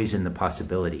poison the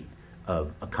possibility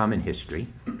of a common history,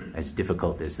 as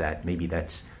difficult as that, maybe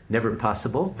that's never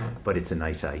possible, but it's a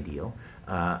nice ideal.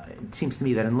 It seems to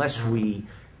me that unless we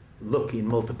look in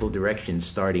multiple directions,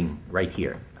 starting right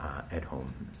here at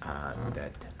home,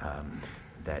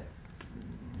 that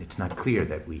it's not clear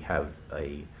that we have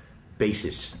a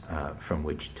basis from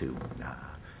which to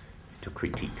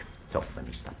critique. So let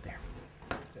me stop there.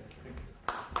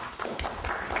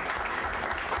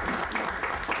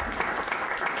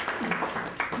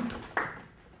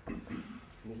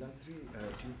 Neeladri,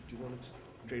 do you want to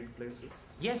trade places?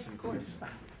 Yes, of course.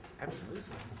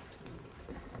 Absolutely.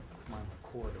 My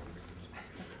cord over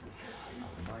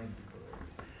Mine.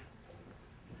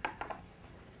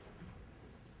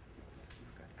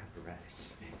 You've got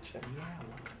apparatus. Yeah,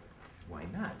 why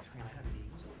not?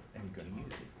 I'm going to use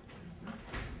it.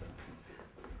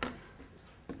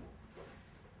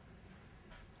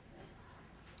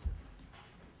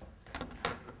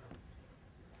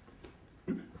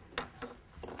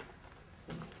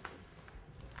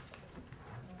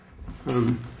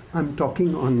 I'm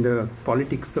talking on the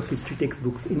politics of history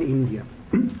textbooks in India.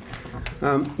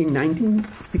 In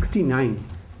 1969,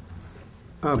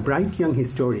 a bright young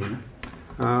historian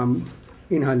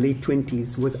in her late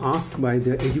 20s was asked by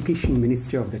the education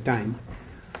minister of the time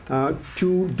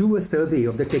to do a survey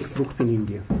of the textbooks in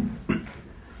India.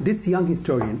 This young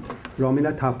historian,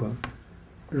 Romila Thapa,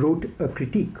 wrote a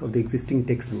critique of the existing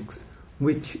textbooks,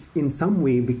 which in some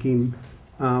way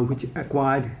which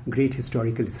acquired great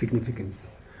historical significance.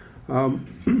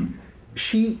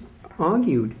 She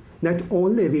argued that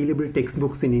all the available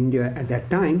textbooks in India at that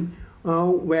time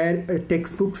were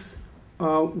textbooks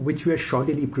which were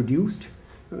shoddily produced,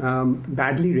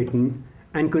 badly written,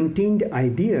 and contained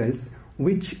ideas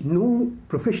which no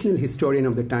professional historian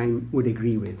of the time would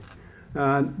agree with.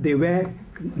 They were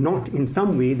not in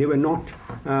some way, they were not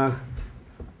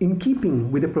in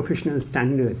keeping with the professional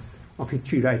standards of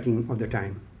history writing of the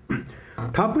time.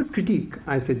 Thapa's critique,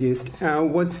 I suggest,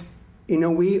 was in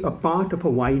a way a part of a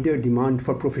wider demand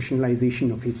for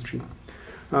professionalization of history.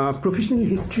 Professional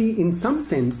history, in some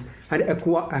sense,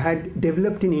 had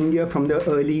developed in India from the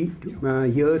early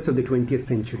years of the 20th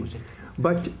century.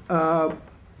 But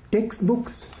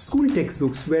school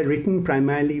textbooks were written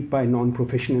primarily by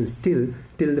non-professionals till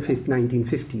the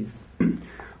 1950s.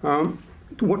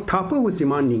 What Thapa was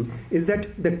demanding is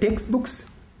that the textbooks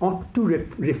ought to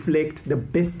reflect the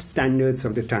best standards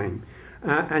of the time,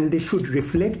 and they should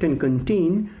reflect and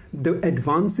contain the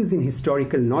advances in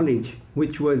historical knowledge,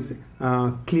 which was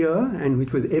clear and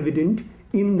which was evident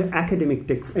in the academic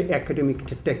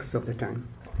texts of the time.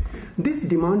 This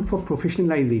demand for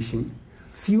professionalization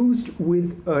fused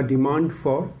with a demand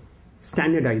for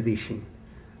standardization.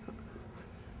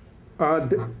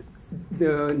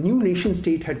 The new nation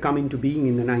state had come into being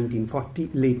in the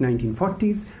late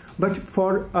 1940s, but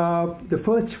for the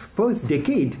first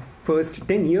decade, first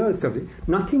 10 years of it,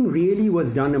 nothing really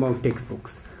was done about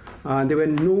textbooks. There were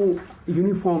no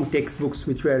uniform textbooks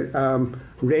which were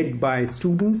read by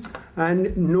students,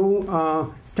 and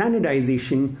no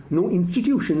standardization, no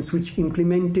institutions which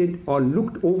implemented or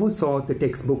oversaw the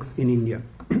textbooks in India.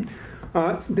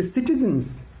 The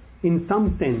citizens, in some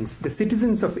sense, the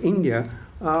citizens of India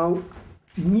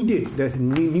needed, the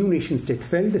new nation state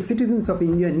felt, the citizens of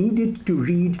India needed to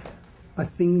read a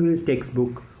single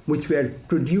textbook which were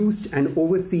produced and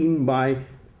overseen by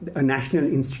a national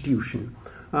institution.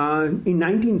 In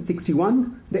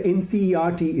 1961, the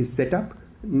NCERT is set up,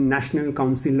 National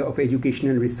Council of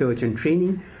Educational Research and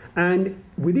Training, and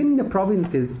within the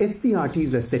provinces,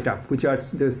 SCRTs are set up, which are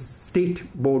the state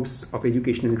boards of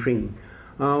educational training.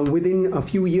 Within a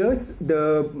few years,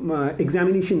 the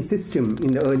examination system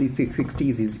in the early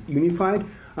 60s is unified.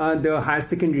 The higher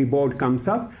secondary board comes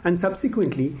up, and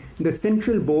subsequently the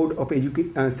Central Board of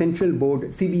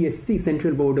CBSC,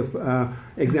 Central Board of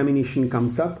Examination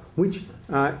comes up, which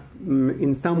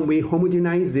in some way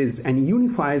homogenizes and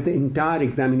unifies the entire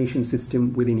examination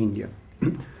system within India.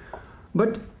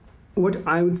 But what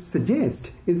I would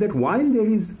suggest is that while there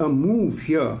is a move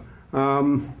here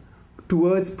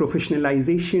towards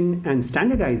professionalization and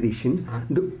standardization,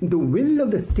 the will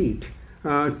of the state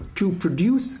to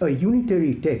produce a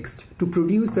unitary text, to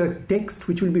produce a text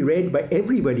which will be read by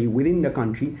everybody within the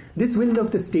country, this will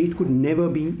of the state could never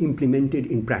be implemented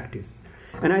in practice.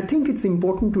 And I think it's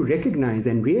important to recognize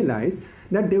and realize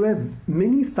that there were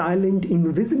many silent,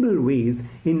 invisible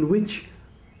ways in which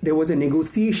there was a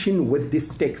negotiation with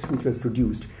this text which was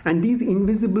produced. And these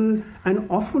invisible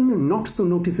and often not so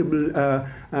noticeable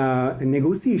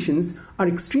negotiations are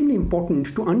extremely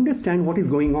important to understand what is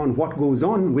going on, what goes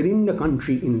on within the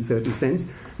country in a certain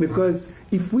sense. Because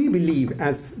if we believe,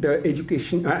 as the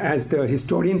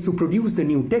historians who produce the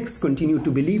new text continue to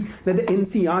believe, that the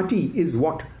NCERT is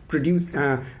what produced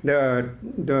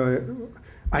the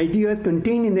ideas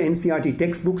contained in the NCERT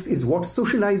textbooks is what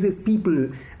socializes people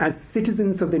as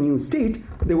citizens of the new state,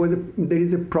 there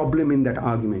is a problem in that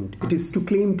argument. It is to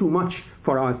claim too much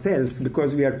for ourselves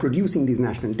because we are producing these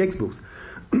national textbooks.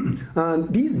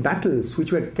 These battles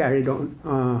which were carried on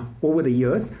over the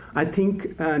years, I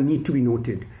think need to be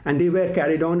noted. And they were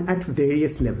carried on at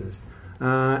various levels.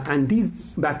 And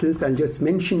these battles, I'll just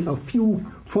mention a few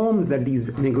forms that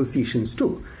these negotiations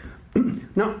took.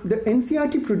 Now, the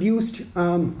NCERT produced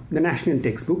the national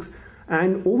textbooks,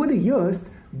 and over the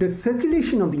years, the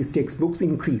circulation of these textbooks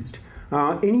increased.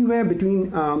 Anywhere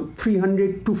between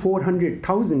 300 to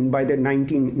 400,000 by the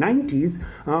 1990s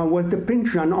was the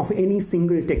print run of any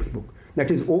single textbook.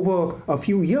 That is, over a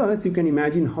few years, you can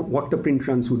imagine what the print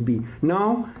runs would be.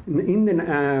 Now, in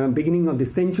the beginning of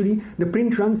this century, the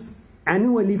print runs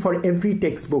annually for every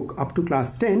textbook up to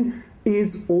class 10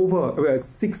 is over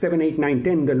 6, 7, 8, 9,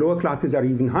 10, the lower classes are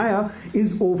even higher,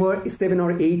 is over 7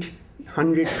 or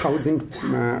 800,000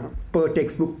 per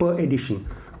textbook per edition.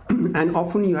 And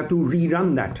often you have to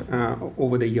rerun that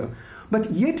over the year. But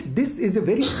yet this is a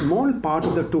very small part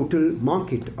of the total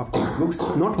market of textbooks.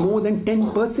 Not more than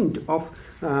 10% of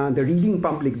the reading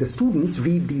public, the students,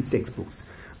 read these textbooks.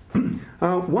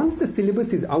 Once the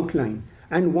syllabus is outlined,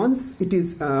 and once it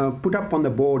is put up on the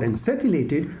board and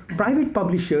circulated, private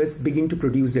publishers begin to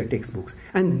produce their textbooks.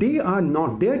 And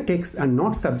their texts are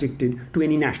not subjected to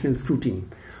any national scrutiny.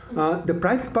 The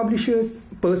private publishers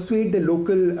persuade the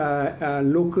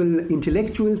local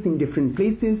intellectuals in different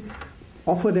places,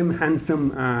 offer them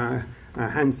handsome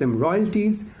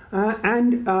royalties,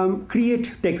 and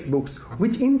create textbooks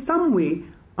which in some way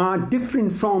are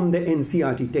different from the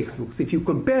NCERT textbooks. If you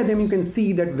compare them, you can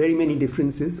see that very many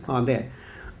differences are there.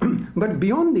 But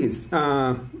beyond this,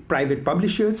 private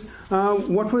publishers,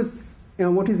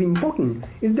 what is important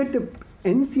is that the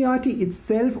NCERT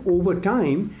itself over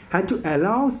time had to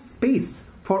allow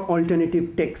space for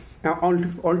alternative texts,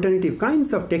 alternative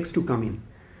kinds of text to come in.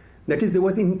 That is, there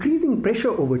was increasing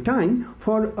pressure over time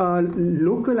for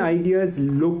local ideas,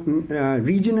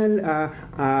 regional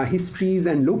histories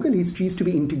and local histories to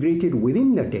be integrated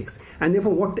within the text. And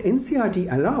therefore, what the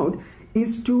NCERT allowed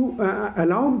is to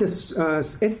allow the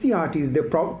SCRTs, the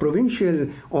provincial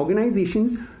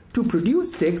organizations, to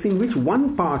produce texts in which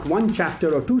one part, one chapter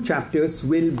or two chapters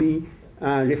will be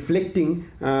reflecting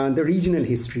the regional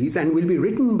histories and will be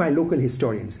written by local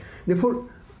historians. Therefore,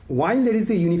 while there is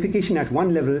a unification at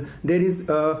one level, there is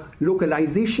a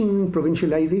localization,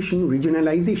 provincialization,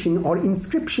 regionalization, or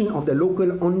inscription of the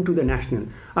local onto the national.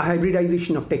 A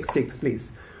hybridization of text takes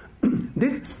place.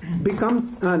 This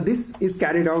is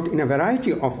carried out in a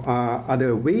variety of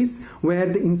other ways, where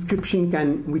the inscription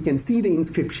we can see the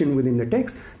inscription within the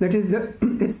text. That is, the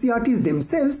SCRTs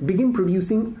themselves begin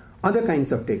producing other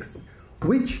kinds of texts,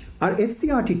 which are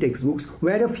SCRT textbooks,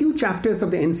 where a few chapters of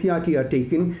the NCERT are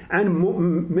taken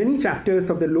and many chapters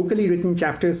of the locally written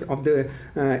chapters of the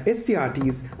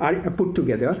SCRTs are put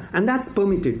together, and that's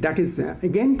permitted. That is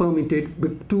again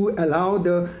permitted to allow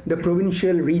the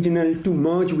provincial, regional to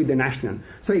merge with the national.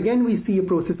 So again we see a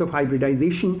process of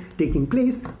hybridization taking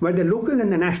place, where the local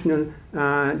and the national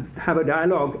have a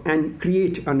dialogue and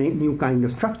create a new kind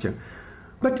of structure.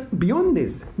 But beyond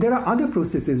this, there are other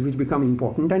processes which become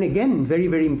important, and again, very,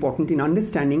 very important in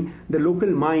understanding the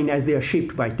local mind as they are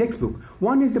shaped by textbook.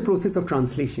 One is the process of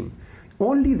translation.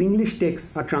 All these English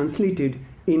texts are translated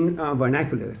in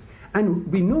vernaculars.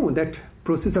 And we know that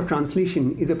process of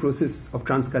translation is a process of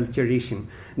transculturation.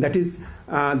 That is,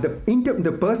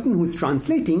 the person who's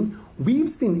translating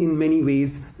weaves in many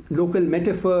ways local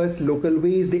metaphors, local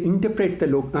ways they interpret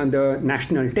the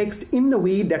national text in the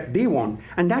way that they want.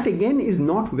 And that again is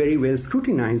not very well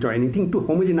scrutinized or anything to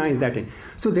homogenize that.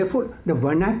 So therefore, the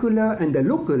vernacular and the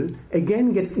local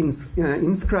again gets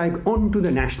inscribed onto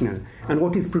the national. And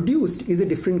what is produced is a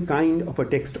different kind of a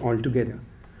text altogether.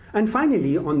 And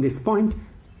finally, on this point,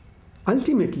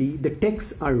 ultimately, the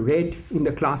texts are read in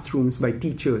the classrooms by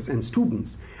teachers and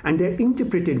students, and they're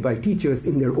interpreted by teachers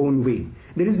in their own way.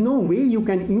 There is no way you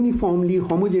can uniformly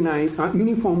homogenize or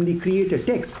uniformly create a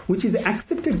text which is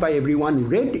accepted by everyone,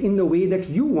 read in the way that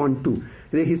you want to.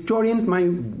 The historians might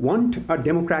want a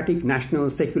democratic, national,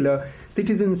 secular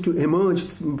citizens to emerge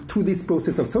through this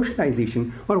process of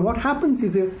socialization, but what happens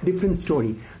is a different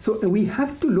story. So we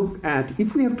have to look at,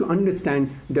 if we have to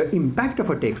understand the impact of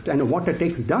a text and what a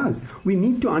text does, we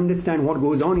need to understand what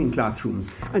goes on in classrooms.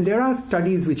 And there are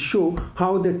studies which show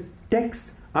how the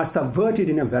texts are subverted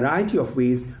in a variety of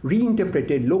ways,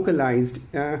 reinterpreted, localized,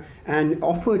 and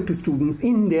offered to students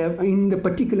in the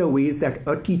particular ways that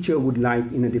a teacher would like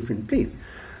in a different place.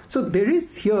 So there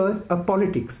is here a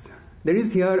politics. There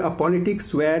is here a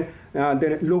politics where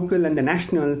the local and the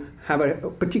national have a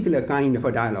particular kind of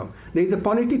a dialogue. There is a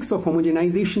politics of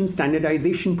homogenization,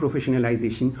 standardization,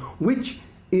 professionalization,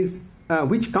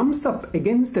 which comes up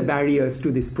against the barriers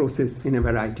to this process in a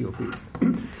variety of ways.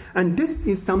 And this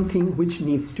is something which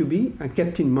needs to be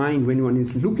kept in mind when one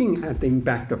is looking at the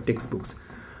impact of textbooks.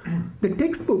 The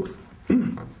textbooks,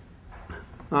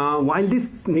 while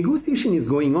this negotiation is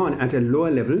going on at a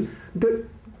lower level, the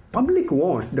public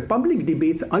wars, the public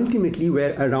debates ultimately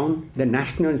were around the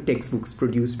national textbooks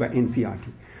produced by NCERT.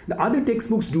 The other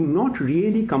textbooks do not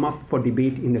really come up for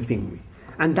debate in the same way.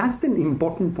 And that's an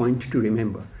important point to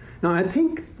remember. Now, I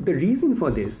think the reason for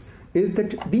this is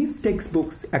that these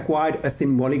textbooks acquired a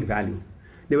symbolic value.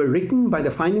 They were written by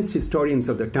the finest historians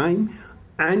of the time,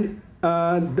 and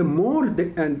the more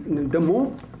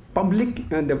public,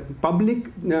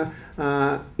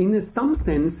 in some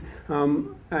sense,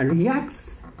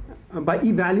 reacts by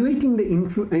evaluating the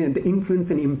influence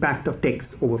and impact of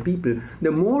texts over people.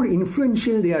 The more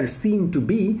influential they are seen to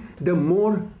be, the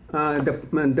more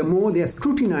they are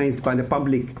scrutinized by the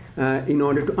public in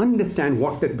order to understand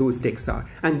what those texts are.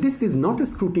 And this is not a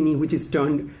scrutiny which is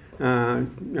turned,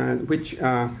 which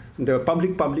the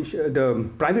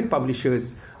private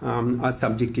publishers are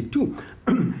subjected to.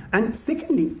 And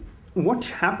secondly, what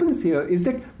happens here is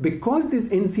that because this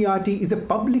NCERT is a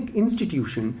public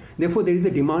institution, therefore there is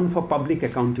a demand for public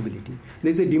accountability. There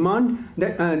is a demand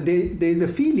that there is a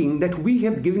feeling that we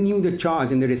have given you the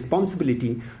charge and the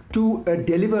responsibility to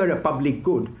deliver a public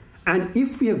good. And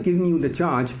if we have given you the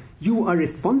charge, you are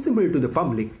responsible to the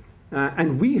public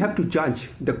and we have to judge.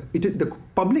 The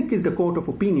public is the court of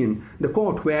opinion, the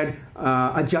court where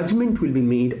a judgment will be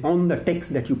made on the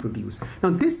text that you produce. Now,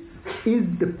 this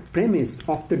is the premise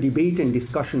of the debate and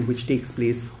discussion which takes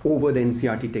place over the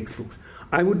NCERT textbooks.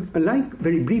 I would like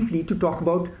very briefly to talk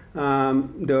about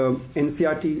the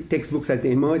NCERT textbooks as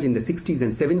they emerge in the 60s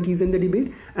and 70s in the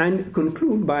debate, and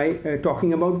conclude by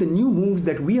talking about the new moves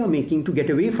that we are making to get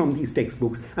away from these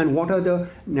textbooks and what are the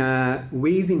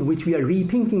ways in which we are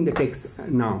rethinking the text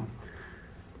now.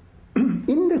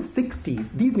 In the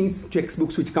 60s, these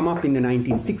textbooks which come up in the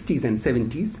 1960s and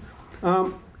 70s,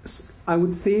 I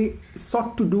would say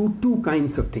sought to do two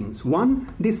kinds of things. One,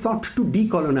 they sought to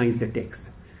decolonize the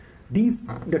text.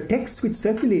 The texts which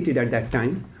circulated at that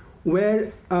time were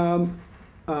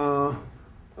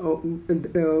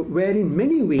in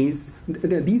many ways,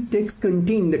 these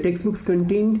textbooks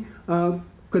contained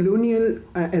colonial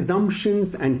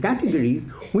assumptions and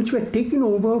categories which were taken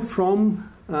over from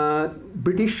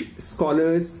British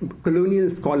scholars, colonial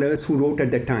scholars who wrote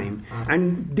at the time.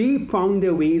 And they found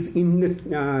their ways in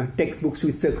the textbooks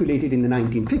which circulated in the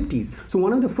 1950s. So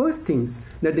one of the first things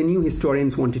that the new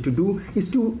historians wanted to do is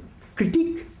to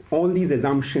critique all these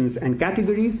assumptions and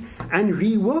categories and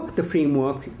rework the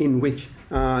framework in which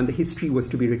the history was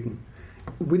to be written.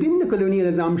 Within the colonial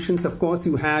assumptions, of course,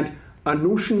 you had a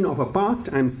notion of a past.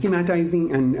 I'm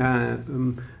schematizing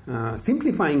and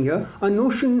simplifying here. A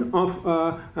notion of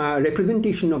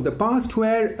representation of the past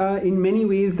where in many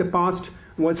ways the past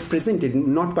was presented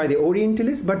not by the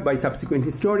Orientalists but by subsequent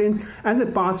historians as a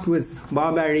past was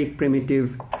barbaric,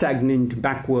 primitive, stagnant,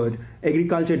 backward.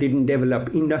 Agriculture didn't develop,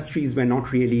 industries were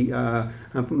not really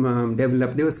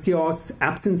developed. There was chaos,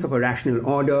 absence of a rational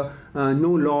order,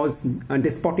 no laws,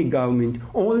 despotic government,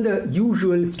 all the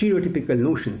usual stereotypical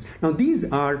notions. Now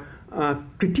these are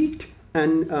critiqued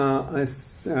and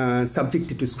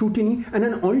subjected to scrutiny, and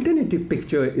an alternative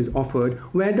picture is offered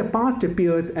where the past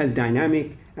appears as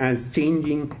dynamic, as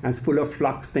changing, as full of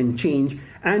flux and change,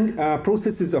 and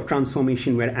processes of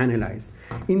transformation were analyzed.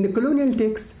 In the colonial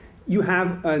texts, you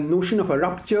have a notion of a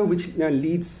rupture which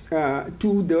leads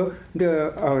to the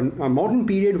modern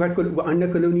period where under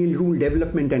colonial rule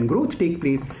development and growth take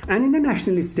place, and in the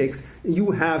nationalist texts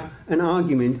you have an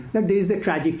argument that there is a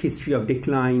tragic history of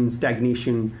decline,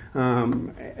 stagnation,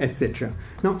 etc.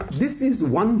 Now this is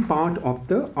one part of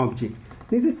the object.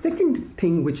 There's a second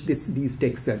thing which these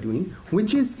texts are doing,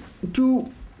 which is to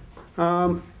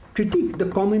critique the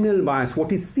communal bias,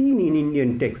 what is seen in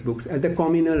Indian textbooks as the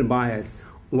communal bias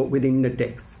within the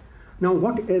text. Now,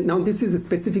 this is a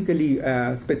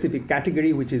specific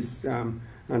category, which is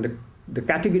the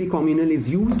category communal is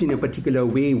used in a particular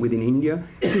way within India.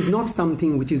 It is not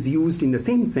something which is used in the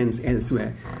same sense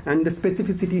elsewhere, and the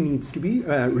specificity needs to be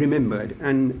remembered,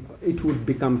 and it would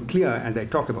become clear as I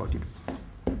talk about it.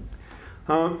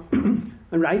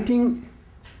 Writing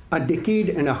a decade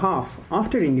and a half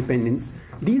after independence,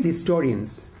 these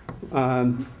historians,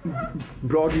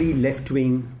 broadly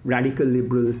left-wing, radical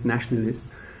liberals,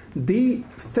 nationalists, they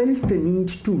felt the need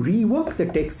to rework the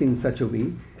text in such a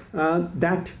way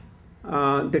that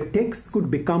the text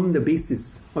could become the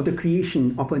basis of the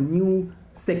creation of a new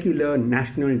secular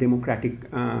national democratic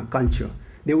culture.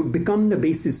 They would become the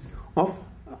basis of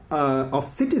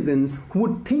citizens who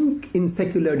would think in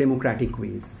secular democratic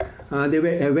ways. They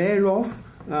were aware of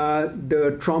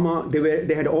the trauma.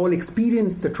 They had all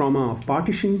experienced the trauma of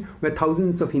partition, where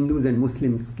thousands of Hindus and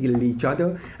Muslims killed each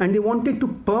other, and they wanted to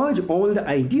purge all the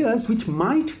ideas which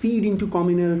might feed into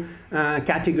communal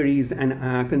categories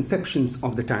and conceptions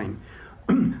of the time.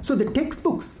 So the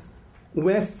textbooks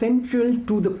were central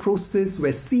to the process,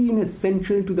 were seen as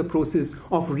central to the process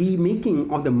of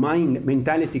remaking of the mind,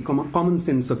 mentality, common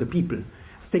sense of the people.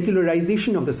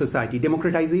 Secularization of the society,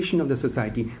 democratization of the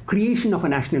society, creation of a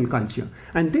national culture.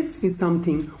 And this is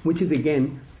something which is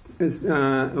again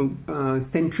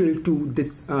central to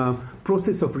this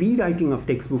process of rewriting of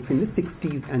textbooks in the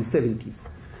 60s and 70s.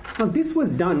 Now this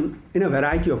was done in a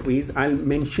variety of ways. I'll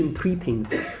mention three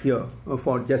things here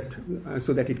for just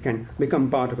so that it can become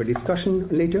part of a discussion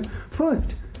later.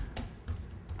 First,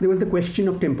 there was the question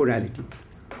of temporality,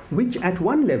 which at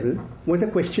one level was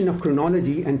a question of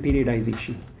chronology and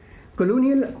periodization.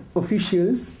 Colonial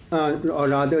officials, or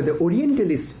rather the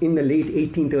Orientalists in the late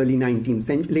 18th, early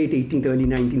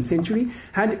 19th century,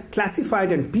 had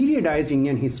classified and periodized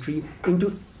Indian history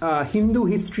into Hindu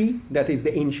history, that is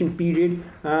the ancient period,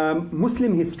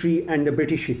 Muslim history, and the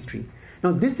British history.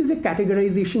 Now this is a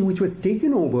categorization which was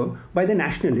taken over by the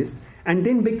nationalists and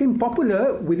then became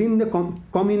popular within the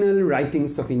communal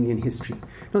writings of Indian history.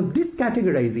 Now this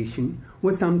categorization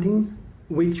was something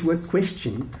which was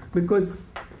questioned because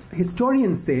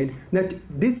historians said that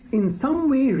this in some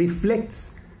way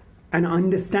reflects an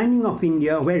understanding of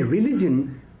India where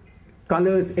religion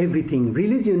colors everything.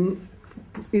 Religion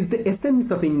is the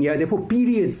essence of India. Therefore,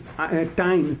 periods,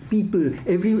 times, people,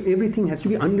 everything has to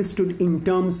be understood in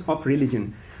terms of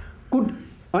religion. Could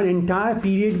an entire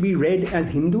period be read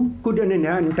as Hindu? Could an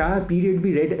entire period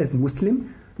be read as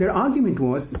Muslim? Their argument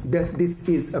was that this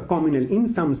is a communal, in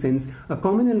some sense, a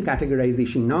communal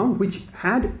categorization now, which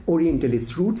had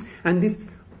Orientalist roots, and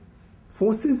this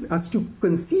forces us to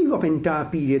conceive of entire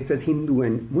periods as Hindu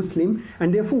and Muslim,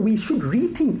 and therefore we should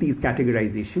rethink these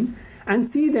categorization and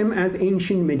see them as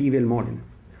ancient, medieval, modern.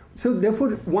 So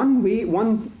therefore one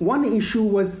issue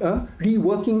was a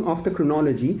reworking of the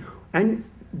chronology and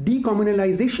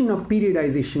decommunalization of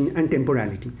periodization and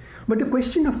temporality. But the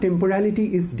question of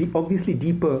temporality is obviously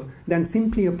deeper than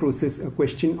simply a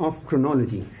question of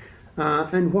chronology.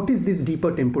 And what is this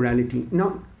deeper temporality?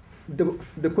 Now,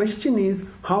 the question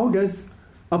is, how does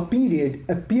a period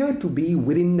appear to be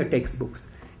within the textbooks?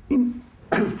 In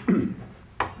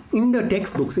the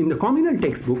textbooks, in the communal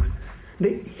textbooks, the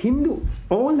Hindu,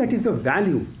 all that is of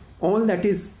value, all that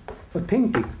is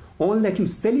authentic, all that you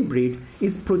celebrate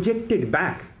is projected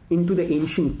back into the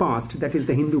ancient past, that is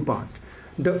the Hindu past.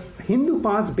 The Hindu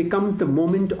past becomes the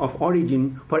moment of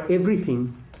origin for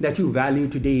everything that you value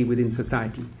today within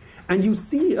society. And you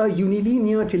see a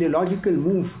unilinear teleological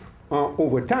move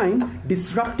over time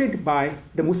disrupted by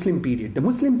the Muslim period. The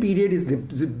Muslim period is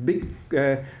the big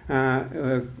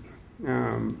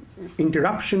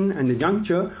interruption and the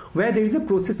juncture where there is a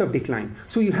process of decline.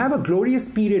 So you have a glorious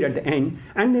period at the end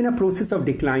and then a process of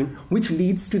decline which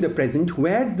leads to the present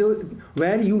where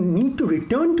you need to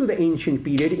return to the ancient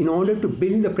period in order to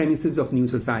build the premises of new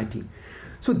society.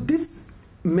 So this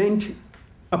meant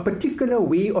a particular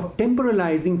way of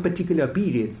temporalizing particular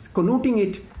periods, connoting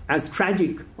it as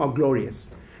tragic or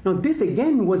glorious. Now this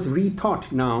again was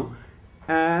rethought now,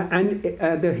 and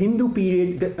the Hindu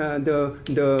period,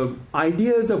 the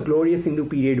ideas of glorious Hindu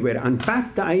period were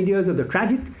unpacked. The ideas of the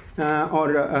tragic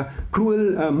or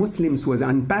cruel Muslims was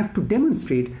unpacked to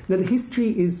demonstrate that the history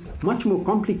is much more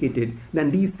complicated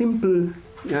than these simple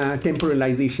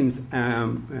temporalizations,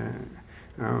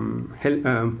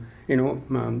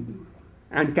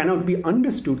 and cannot be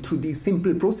understood through these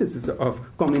simple processes of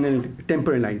communal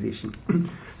temporalization.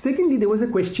 Secondly, there was a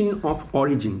question of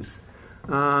origins,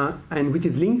 and which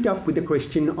is linked up with the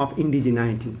question of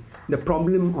indigeneity, the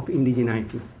problem of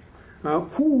indigeneity.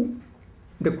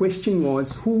 The question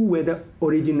was, who were the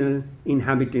original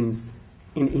inhabitants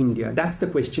in India? That's the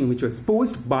question which was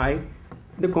posed by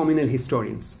the communal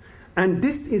historians. And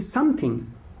this is something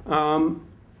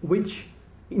which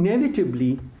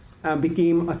inevitably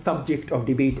became a subject of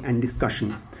debate and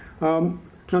discussion.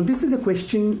 Now, this is a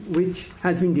question which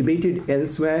has been debated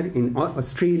elsewhere in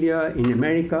Australia, in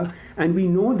America, and we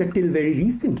know that till very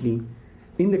recently,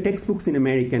 in the textbooks in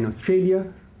America and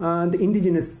Australia, the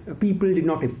indigenous people did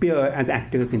not appear as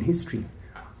actors in history.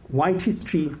 White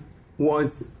history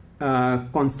was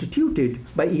constituted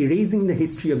by erasing the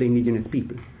history of the indigenous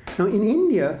people. Now, in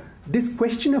India, this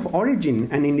question of origin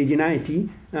and indigeneity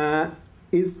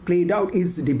is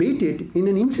debated in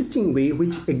an interesting way,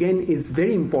 which again is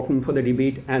very important for the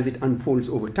debate as it unfolds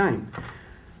over time.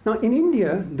 Now, in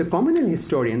India, the communal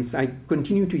historians, I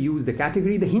continue to use the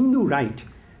category, the Hindu right.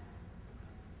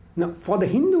 Now, for the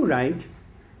Hindu right,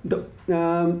 the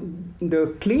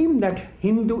claim that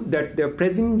the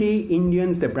present-day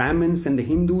Indians, the Brahmins and the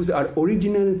Hindus are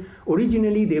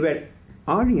originally they were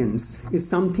Aryans, is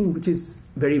something which is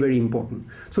very, very important.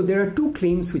 So there are two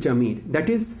claims which are made. That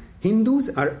is, Hindus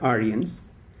are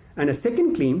Aryans, and a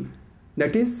second claim,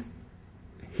 that is,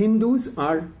 Hindus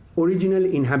are original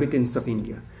inhabitants of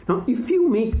India. Now, if you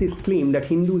make this claim that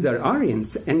Hindus are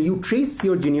Aryans, and you trace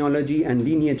your genealogy and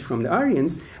lineage from the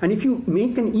Aryans, and if you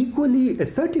make an equally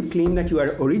assertive claim that you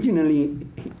are originally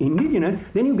indigenous,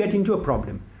 then you get into a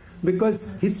problem.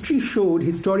 Because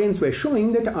historians were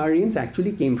showing that Aryans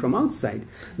actually came from outside.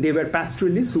 They were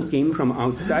pastoralists who came from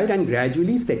outside and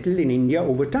gradually settled in India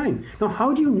over time. Now,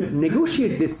 how do you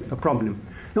negotiate this problem?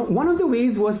 Now, one of the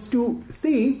ways was to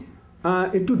say,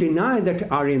 to deny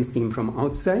that Aryans came from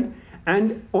outside,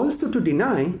 and also to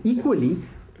deny equally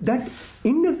that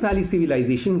Indus Valley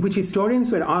civilization, which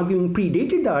historians were arguing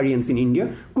predated the Aryans in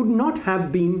India, could not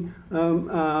have been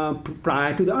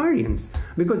prior to the Aryans.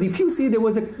 Because if you say there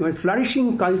was a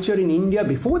flourishing culture in India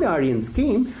before the Aryans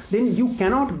came, then you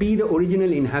cannot be the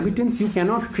original inhabitants, you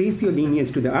cannot trace your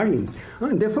lineage to the Aryans.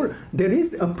 Therefore, there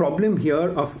is a problem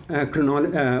here of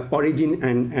origin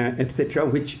and etc.,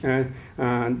 which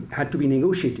had to be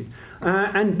negotiated.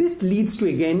 And this leads to,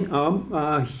 again,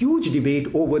 a huge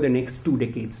debate over the next 2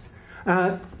 decades.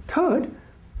 Third,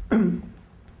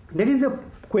 there is a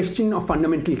question of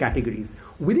fundamental categories.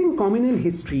 Within communal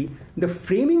history, the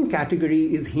framing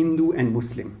category is Hindu and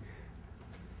Muslim.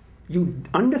 You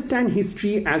understand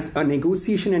history as a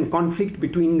negotiation and conflict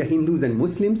between the Hindus and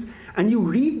Muslims, and you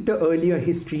read the earlier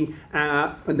history,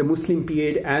 the Muslim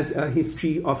period, as a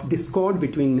history of discord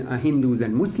between Hindus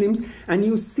and Muslims, and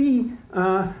you see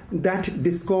that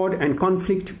discord and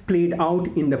conflict played out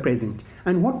in the present.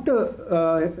 And what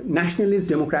the nationalist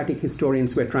democratic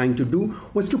historians were trying to do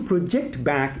was to project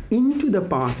back into the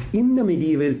past, in the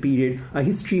medieval period, a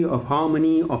history of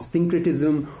harmony, of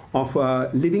syncretism, of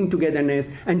living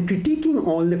togetherness, and critiquing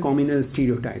all the communal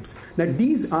stereotypes. That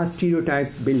these are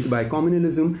stereotypes built by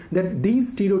communalism, that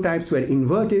these stereotypes were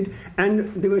inverted, and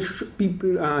there were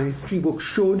history books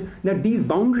showed that these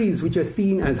boundaries, which are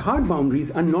seen as hard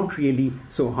boundaries, are not really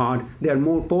so hard. They are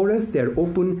more porous, they are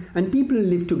open, and people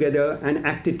live together and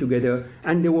acted together,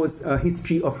 and there was a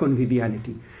history of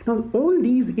conviviality. Now, all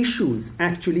these issues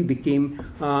actually became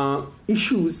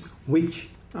issues which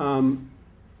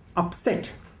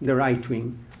upset the right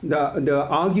wing, the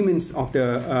arguments of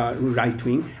the right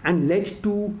wing, and led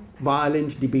to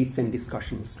violent debates and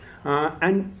discussions.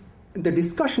 And the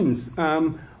discussions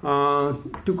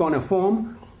took on a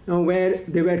form where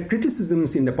there were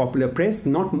criticisms in the popular press.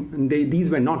 These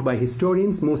were not by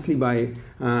historians, mostly by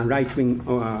right-wing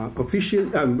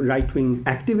right-wing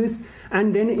activists.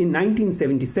 And then in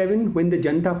 1977, when the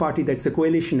Janata Party, that's a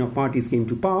coalition of parties, came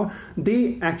to power,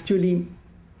 they actually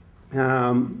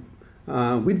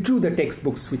withdrew the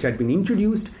textbooks which had been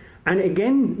introduced,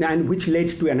 and which led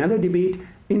to another debate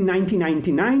in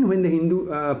 1999 when the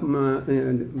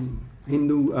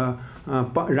Hindu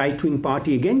right-wing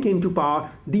party again came to power.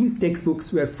 These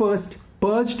textbooks were first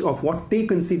purged of what they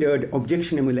considered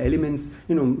objectionable elements,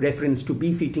 reference to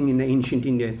beef eating in the ancient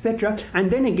India, etc. And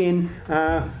then again,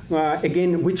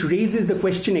 which raises the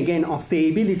question again of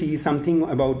sayability, something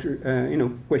about,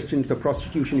 questions of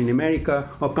prostitution in America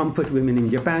or comfort women in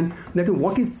Japan, that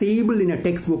what is sayable in a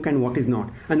textbook and what is not.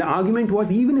 And the argument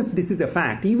was, even if this is a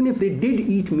fact, even if they did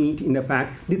eat meat in the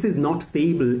fact, this is not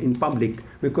sayable in public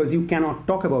because you cannot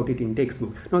talk about it in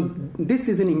textbook. Now, this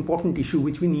is an important issue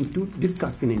which we need to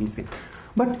discuss in any sense.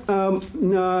 But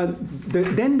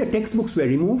then the textbooks were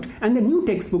removed, and the new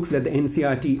textbooks that the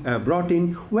NCERT brought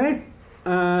in were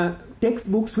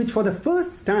textbooks which for the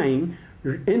first time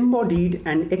embodied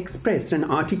and expressed and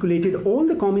articulated all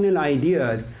the communal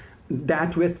ideas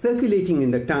that were circulating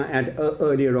in the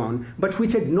earlier on, but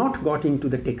which had not got into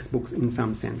the textbooks in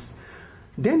some sense.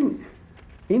 Then,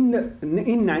 in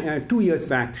 3 years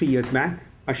back,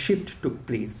 a shift took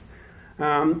place.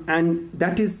 And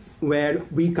that is where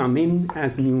we come in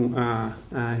as new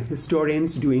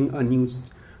historians doing a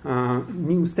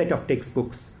new set of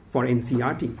textbooks for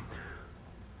NCERT.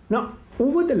 Now,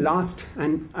 over the last,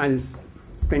 and I'll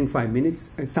spend 5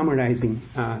 minutes summarizing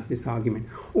this argument.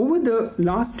 Over the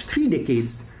last 3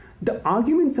 decades, the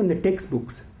arguments on the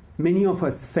textbooks, many of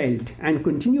us felt and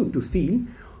continue to feel,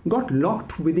 got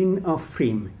locked within a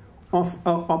frame of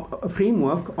a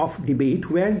framework of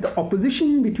debate where the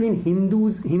opposition between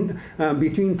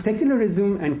between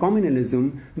secularism and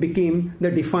communalism became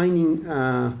the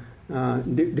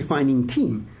defining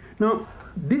theme. Now,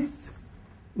 this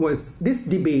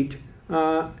debate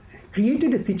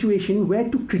created a situation where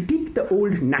to critique the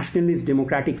old nationalist,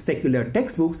 democratic, secular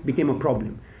textbooks became a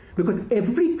problem, because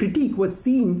every critique was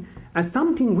seen as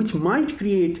something which might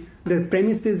create the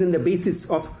premises and the basis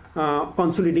of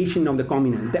consolidation of the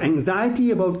communal. The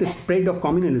anxiety about the spread of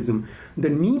communalism, the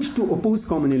need to oppose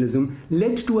communalism,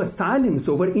 led to a silence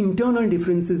over internal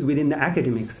differences within the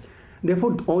academics.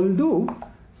 Therefore, although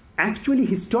actually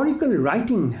historical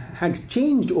writing had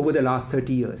changed over the last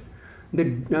 30 years, the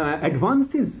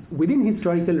advances within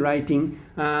historical writing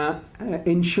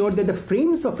ensured that the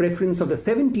frames of reference of the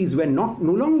 70s were no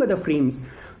longer the frames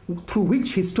through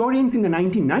which historians in the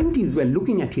 1990s were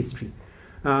looking at history.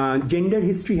 Gender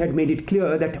history had made it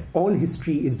clear that all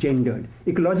history is gendered.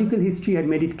 Ecological history had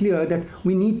made it clear that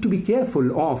we need to be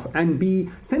careful of and be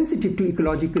sensitive to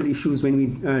ecological issues when we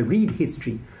read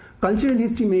history. Cultural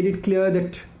history made it clear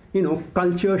that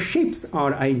culture shapes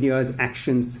our ideas,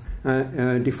 actions,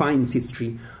 defines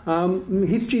history.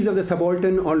 Histories of the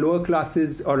subaltern or lower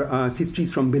classes or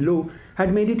histories from below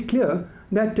had made it clear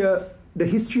that the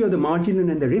history of the marginal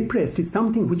and the repressed is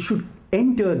something which should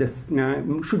enter this,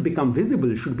 should become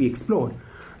visible, should be explored.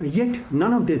 Yet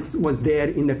none of this was there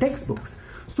in the textbooks.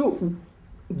 So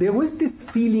there was this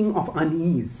feeling of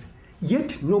unease,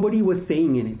 yet nobody was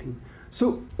saying anything.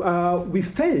 So we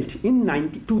felt in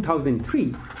 2003,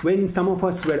 when some of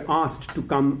us were asked to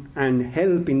come and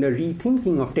help in the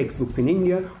rethinking of textbooks in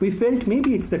India, we felt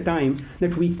maybe it's a time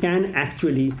that we can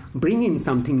actually bring in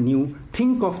something new,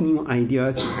 think of new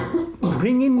ideas,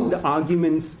 bring in the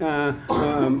arguments,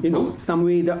 some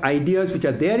way the ideas which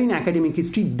are there in academic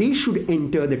history, they should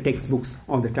enter the textbooks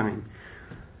all the time.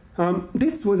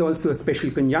 This was also a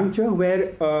special conjuncture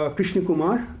where Krishna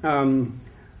Kumar,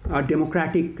 a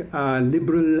democratic,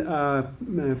 liberal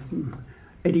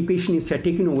educationist, had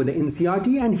taken over the NCERT,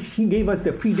 and he gave us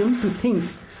the freedom to think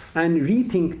and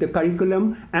rethink the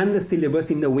curriculum and the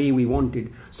syllabus in the way we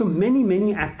wanted. So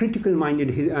many critical-minded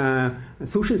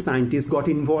social scientists got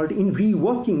involved in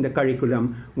reworking the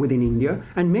curriculum within India,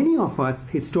 and many of us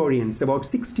historians, about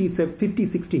 50,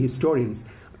 60 historians,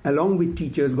 along with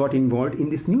teachers, got involved in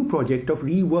this new project of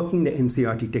reworking the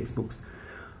NCERT textbooks.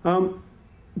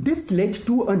 This led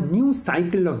to a new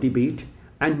cycle of debate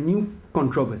and new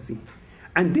controversy.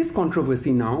 And this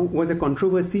controversy now was a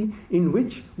controversy in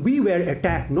which we were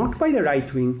attacked not by the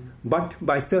right wing, but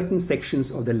by certain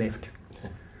sections of the left.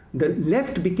 The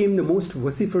left became the most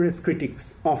vociferous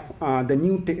critics of the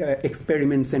new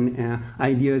experiments and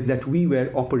ideas that we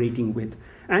were operating with.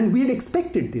 And we had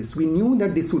expected this. We knew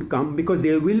that this would come because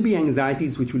there will be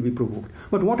anxieties which will be provoked.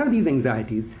 But what are these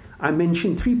anxieties? I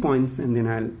mentioned 3 points and then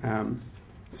I'll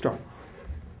stop.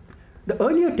 The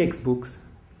earlier textbooks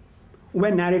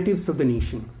were narratives of the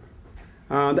nation.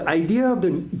 The idea of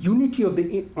the unity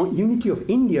of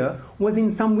India was in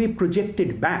some way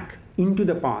projected back into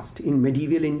the past, in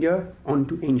medieval India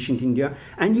onto ancient India,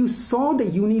 and you saw the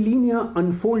unilinear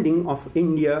unfolding of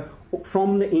India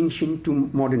from the ancient to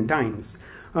modern times.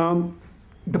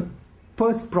 The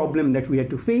first problem that we had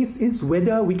to face is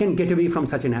whether we can get away from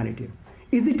such a narrative.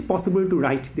 Is it possible to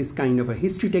write this kind of a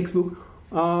history textbook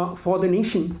for the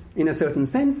nation in a certain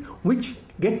sense, which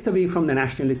gets away from the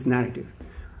nationalist narrative?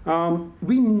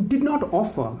 We did not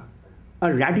offer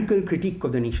a radical critique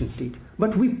of the nation state,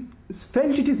 but we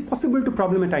felt it is possible to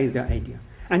problematize the idea.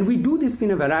 And we do this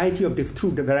in a variety of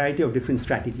through the variety of different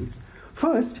strategies.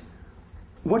 First,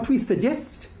 what we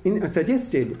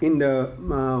suggested in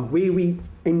the way we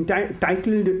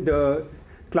titled the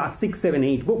class 6, 7,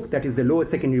 8 book, that is the lower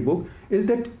secondary book, is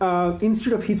that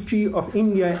instead of history of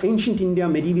India, ancient India,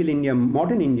 medieval India,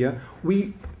 modern India,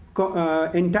 we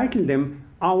entitled them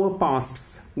Our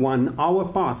Pasts 1, Our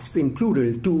Pasts in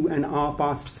plural 2, and Our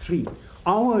Pasts 3.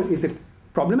 Our is a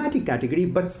problematic category,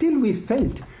 but still we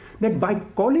felt that by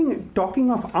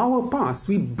talking of our past,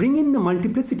 we bring in the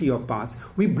multiplicity of past,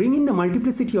 we bring in the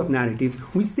multiplicity of narratives,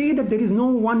 we say that there is no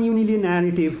one unilinear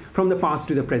narrative from the past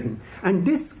to the present. And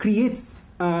this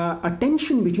creates a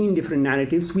tension between different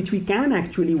narratives, which we can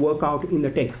actually work out in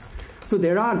the text. So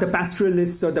there are the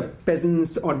pastoralists or the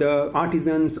peasants or the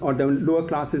artisans or the lower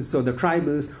classes or the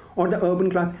tribals or the urban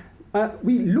class.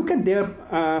 We look at their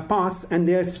past and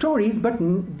their stories, but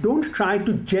don't try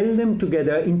to gel them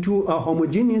together into a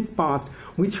homogeneous past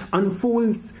which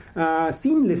unfolds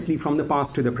seamlessly from the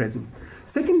past to the present.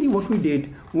 Secondly, what we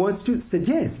did was to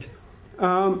suggest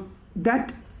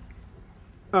that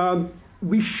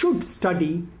we should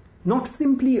study not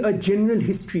simply a general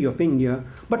history of India,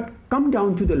 but come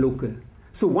down to the local.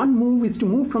 So one move is to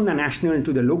move from the national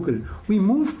to the local. We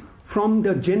move from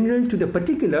the general to the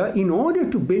particular in order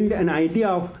to build an idea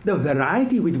of the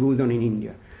variety which goes on in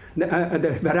India,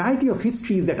 the variety of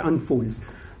histories that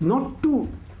unfolds, not to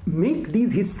make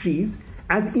these histories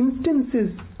as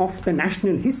instances of the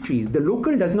national histories. The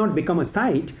local does not become a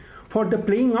site for the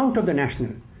playing out of the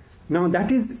national. Now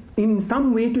that is in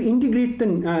some way to integrate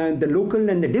the local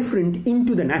and the different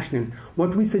into the national.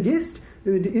 What we suggest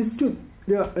is to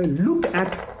look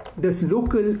at this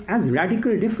local as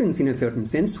radical difference in a certain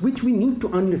sense, which we need to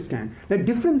understand. The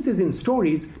differences in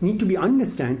stories need to be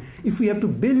understood if we have to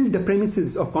build the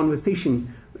premises of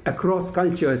conversation across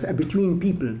cultures between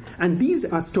people. And these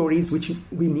are stories which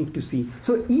we need to see.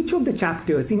 So each of the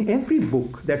chapters in every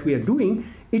book that we are doing,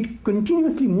 it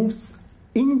continuously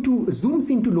zooms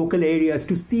into local areas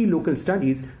to see local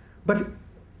studies, but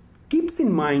keeps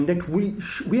in mind that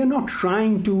we are not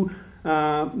trying to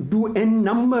do n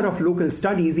number of local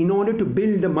studies in order to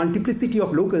build the multiplicity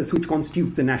of locals which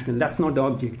constitutes the national. That's not the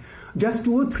object. Just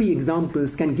 2 or 3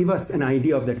 examples can give us an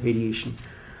idea of that variation.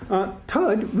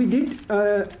 Third, we did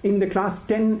in the class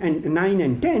 10 and 9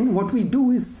 and 10, what we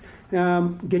do is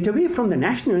get away from the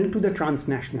national to the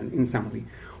transnational in some way.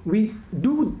 We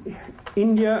do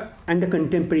India and the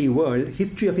contemporary world,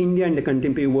 history of India and the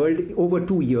contemporary world over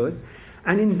 2 years.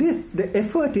 And in this, the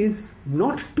effort is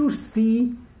not to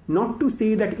say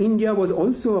that India was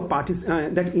also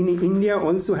that in India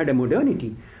also had a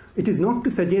modernity. It is not to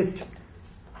suggest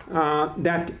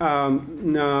that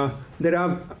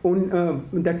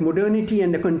that modernity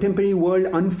and the contemporary world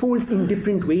unfolds in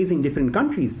different ways in different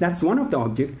countries. That's one of the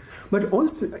objects. But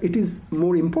also, it is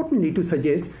more importantly to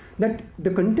suggest that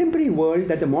the contemporary world,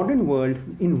 that the modern world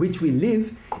in which we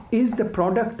live, is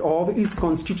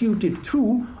constituted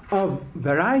through a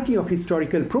variety of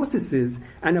historical processes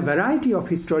and a variety of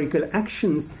historical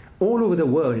actions all over the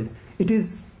world. It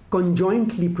is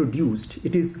conjointly produced.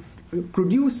 It is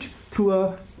produced through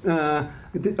a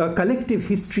collective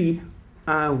history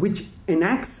which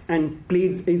enacts and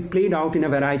is played out in a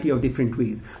variety of different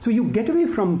ways. So you get away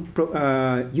from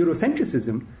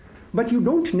Eurocentrism, but you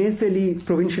don't necessarily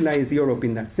provincialize Europe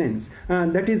in that sense.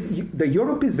 That is, the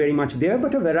Europe is very much there,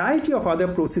 but a variety of other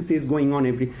processes going on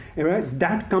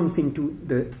that comes into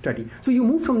the study. So you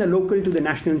move from the local to the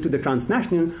national to the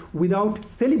transnational without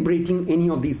celebrating any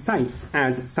of these sites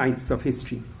as sites of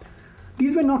history.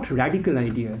 These were not radical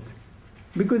ideas,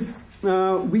 because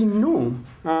we know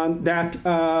that,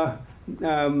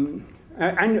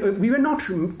 and we were not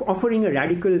offering a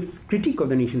radical critique of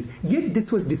the nations. Yet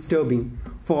this was disturbing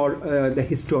for the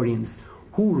historians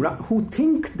who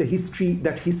think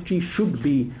that history should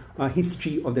be a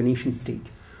history of the nation state.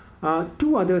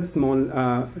 Two other small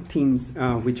themes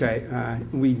which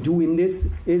we do in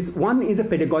this is, one is a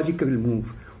pedagogical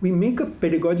move. We make a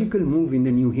pedagogical move in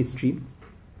the new history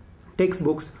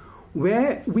textbooks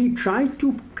where we try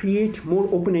to create more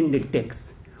open-ended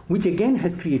texts, which again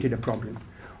has created a problem.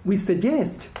 We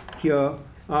suggest here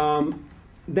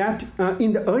that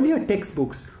in the earlier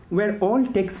textbooks were all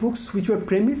textbooks which were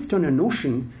premised on a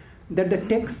notion that the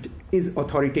text is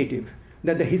authoritative,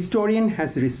 that the historian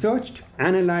has researched,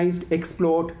 analyzed,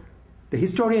 explored, the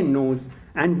historian knows,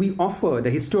 and the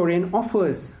historian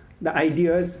offers the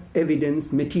ideas,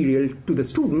 evidence, material to the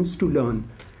students to learn.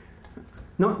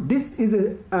 Now, this is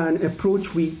an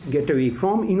approach we get away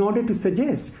from in order to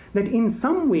suggest that in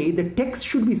some way the text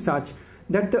should be such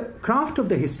that the craft of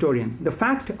the historian, the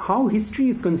fact how history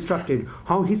is constructed,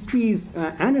 how history is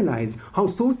analyzed, how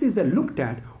sources are looked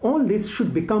at, all this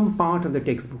should become part of the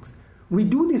textbooks. We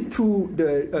do this through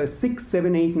the 6,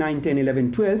 7, 8, 9, 10,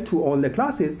 11, 12, through all the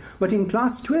classes, but in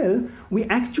class 12, we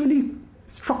actually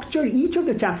structure each of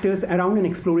the chapters around an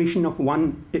exploration of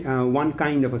one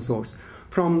kind of a source.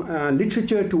 From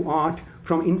literature to art,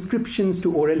 from inscriptions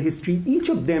to oral history, each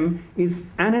of them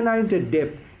is analyzed at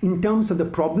depth in terms of the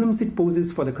problems it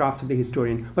poses for the crafts of the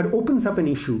historian, but opens up an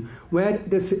issue where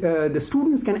the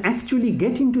students can actually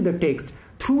get into the text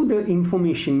through the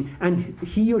information, and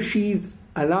he or she is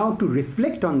allowed to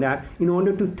reflect on that in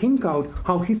order to think out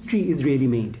how history is really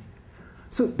made.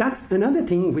 So that's another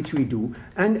thing which we do.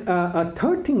 And a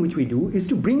third thing which we do is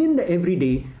to bring in the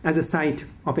everyday as a site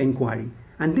of inquiry.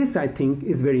 And this, I think,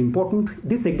 is very important.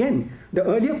 This, again, the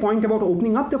earlier point about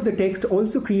opening up of the text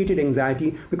also created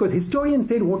anxiety, because historians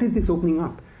said, what is this opening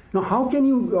up? Now, how can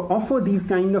you offer these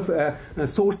kind of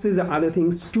sources or other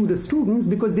things to the students,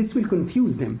 because this will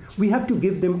confuse them? We have to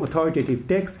give them authoritative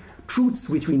texts, truths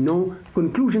which we know,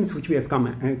 conclusions which we have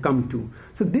come to.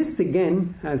 So this,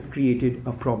 again, has created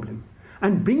a problem.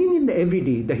 And bringing in the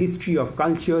everyday, the history of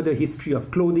culture, the history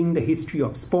of clothing, the history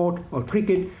of sport or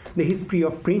cricket, the history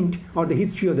of print, or the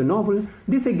history of the novel,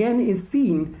 this again is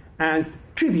seen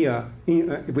as trivia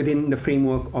within the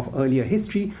framework of earlier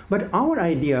history. But our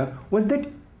idea was that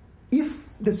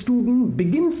if the student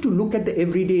begins to look at the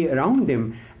everyday around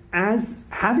them as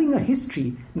having a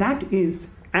history, that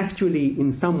is actually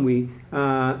in some way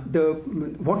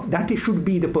that should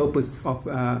be the purpose of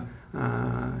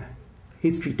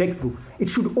history textbook. It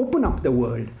should open up the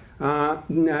world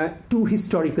to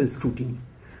historical scrutiny.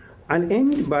 I'll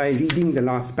end by reading the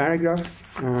last paragraph,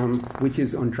 which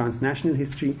is on transnational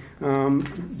history,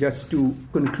 just to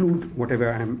conclude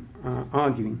whatever I'm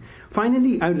arguing.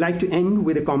 Finally, I would like to end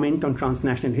with a comment on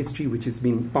transnational history, which has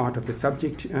been part of the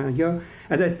subject here.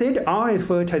 As I said, our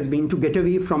effort has been to get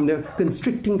away from the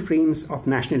constricting frames of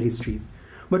national histories.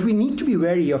 But we need to be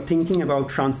wary of thinking about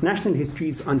transnational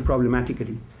histories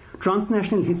unproblematically.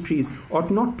 Transnational histories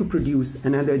ought not to produce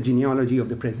another genealogy of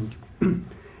the present.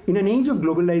 In an age of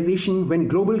globalization, when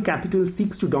global capital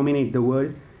seeks to dominate the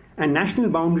world and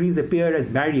national boundaries appear as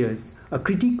barriers, a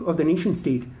critique of the nation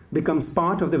state becomes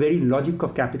part of the very logic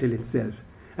of capital itself.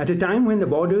 At a time when the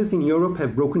borders in Europe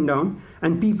have broken down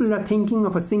and people are thinking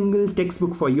of a single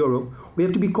textbook for Europe, we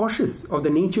have to be cautious of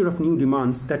the nature of new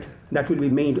demands that will be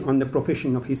made on the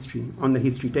profession of history, on the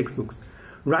history textbooks.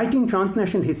 Writing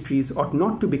transnational histories ought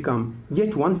not to become,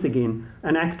 yet once again,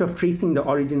 an act of tracing the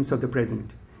origins of the present.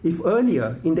 If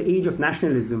earlier, in the age of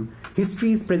nationalism,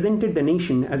 histories presented the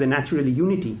nation as a natural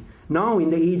unity, now in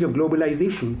the age of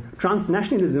globalization,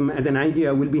 transnationalism as an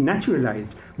idea will be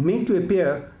naturalized, made to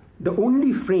appear the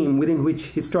only frame within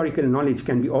which historical knowledge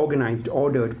can be organized,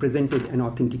 ordered, presented, and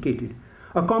authenticated.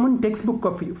 A common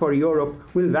textbook for Europe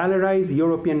will valorize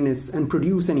Europeanness and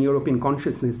produce an European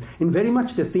consciousness in very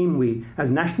much the same way as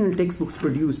national textbooks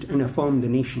produced and affirmed the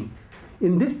nation.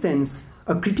 In this sense,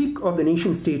 a critique of the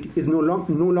nation-state is no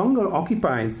longer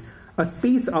occupies a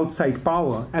space outside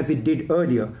power, as it did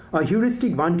earlier, a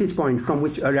heuristic vantage point from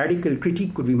which a radical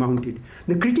critique could be mounted.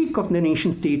 The critique of the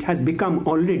nation-state has become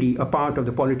already a part of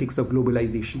the politics of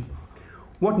globalization.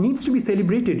 What needs to be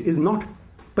celebrated is not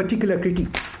particular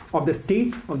critiques of the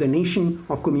state, of the nation,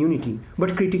 of community,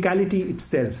 but criticality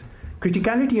itself.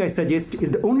 Criticality, I suggest,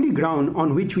 is the only ground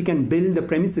on which we can build the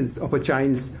premises of a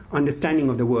child's understanding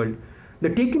of the world.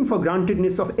 The taken for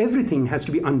grantedness of everything has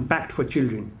to be unpacked for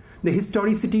children. The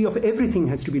historicity of everything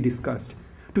has to be discussed.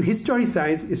 To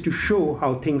historicize is to show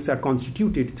how things are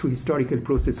constituted through historical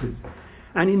processes.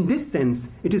 And in this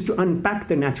sense, it is to unpack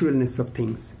the naturalness of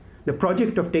things. The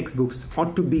project of textbooks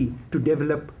ought to be to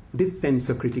develop this sense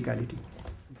of criticality.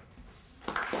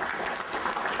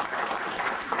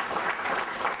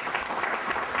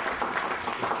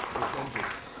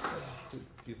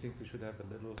 Do you think we should have a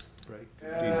little break?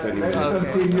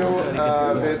 Let's continue with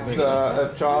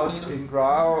Charles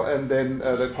Ingrao and then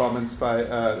the comments by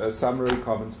summary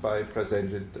comments by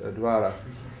Prasenjit Duara.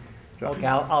 Okay,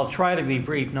 I'll try to be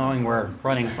brief, knowing we're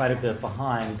running quite a bit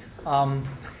behind.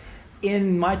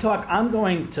 In my talk, I'm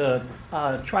going to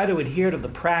try to adhere to the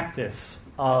practice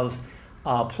of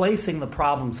placing the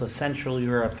problems of Central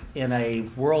Europe in a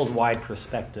worldwide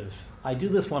perspective. I do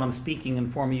this when I'm speaking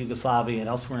in former Yugoslavia and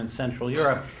elsewhere in Central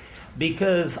Europe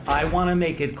because I want to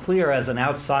make it clear as an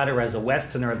outsider, as a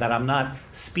Westerner, that I'm not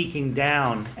speaking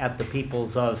down at the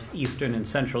peoples of Eastern and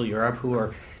Central Europe who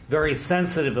are very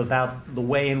sensitive about the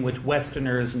way in which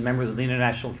Westerners and members of the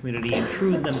international community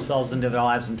intrude themselves into their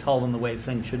lives and tell them the way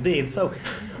things should be. And so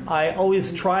I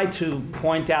always try to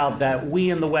point out that we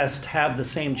in the West have the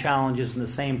same challenges and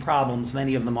the same problems,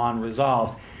 many of them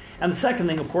unresolved. And the second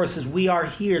thing, of course, is we are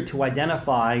here to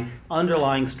identify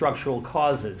underlying structural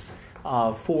causes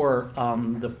for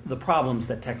the problems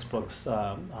that textbooks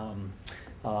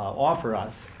offer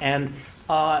us. And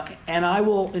I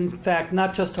will, in fact,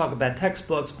 not just talk about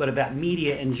textbooks, but about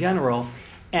media in general.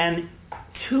 And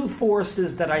two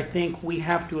forces that I think we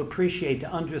have to appreciate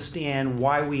to understand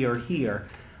why we are here.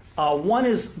 One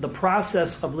is the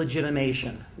process of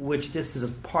legitimation, which this is a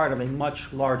part of a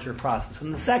much larger process.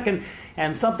 And the second,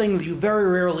 and something you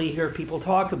very rarely hear people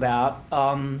talk about,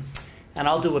 and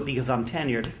I'll do it because I'm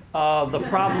tenured,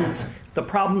 the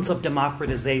problems of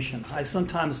democratization. I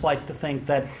sometimes like to think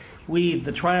that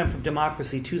the triumph of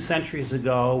democracy 2 centuries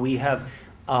ago, we have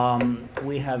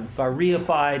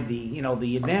reified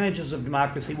the advantages of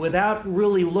democracy without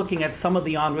really looking at some of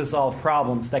the unresolved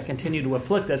problems that continue to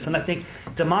afflict us. And I think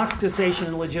democratization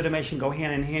and legitimation go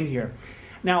hand in hand here.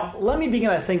 Now, let me begin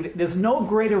by saying that there's no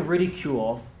greater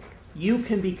ridicule you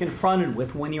can be confronted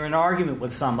with when you're in an argument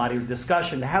with somebody or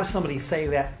discussion to have somebody say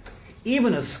that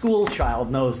even a school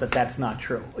child knows that that's not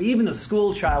true. Even a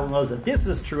school child knows that this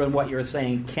is true and what you're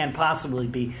saying can't possibly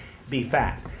be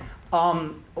fact.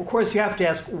 Of course, you have to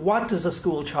ask, what does a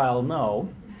school child know?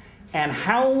 And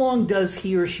how long does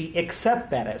he or she accept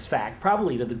that as fact?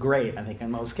 Probably to the grade, I think,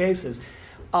 in most cases.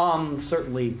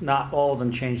 Certainly not all of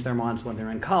them change their minds when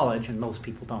they're in college, and most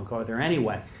people don't go there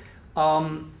anyway.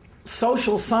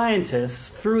 Social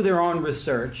scientists, through their own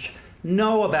research,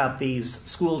 know about these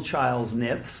school child's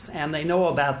myths, and they know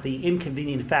about the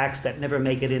inconvenient facts that never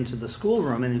make it into the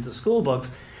schoolroom and into school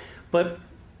books. But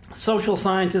social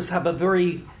scientists have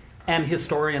and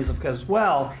historians as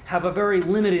well, have a very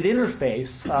limited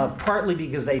interface, partly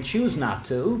because they choose not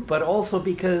to, but also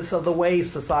because of the way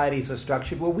societies are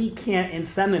structured, where we can't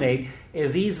inseminate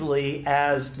as easily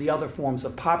as the other forms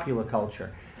of popular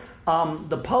culture.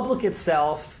 The public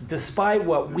itself, despite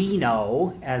what we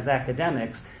know as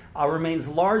academics, remains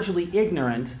largely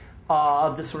ignorant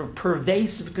of the sort of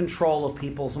pervasive control of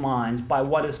people's minds by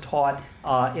what is taught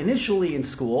initially in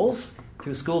schools,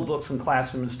 through school books and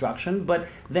classroom instruction, but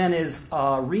then is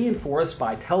reinforced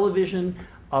by television,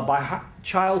 by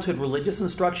childhood religious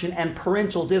instruction, and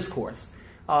parental discourse.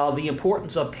 the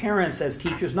importance of parents as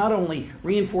teachers, not only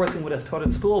reinforcing what is taught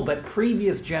in school, but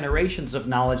previous generations of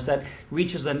knowledge that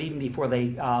reaches them even before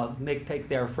they take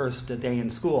their first day in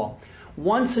school.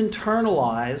 Once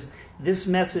internalized, this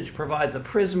message provides a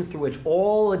prism through which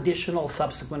all additional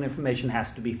subsequent information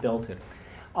has to be filtered.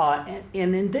 And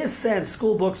in this sense,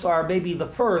 school books are maybe the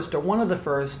first, or one of the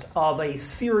first, of a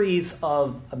series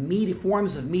of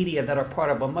forms of media that are part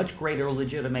of a much greater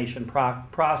legitimation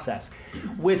process,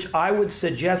 which I would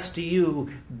suggest to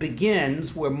you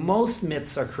begins where most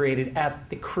myths are created, at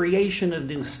the creation of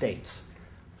new states.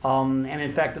 And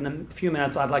in fact, in a few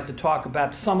minutes, I'd like to talk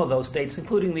about some of those states,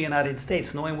 including the United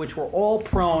States, knowing which we're all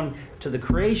prone to the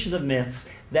creation of myths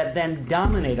that then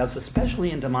dominate us,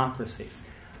 especially in democracies.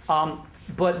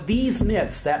 But these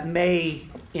myths that may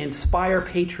inspire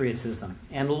patriotism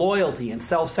and loyalty and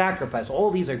self-sacrifice, all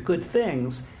these are good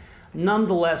things.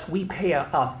 Nonetheless, we pay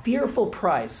a fearful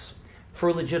price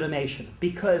for legitimation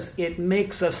because it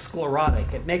makes us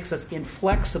sclerotic. It makes us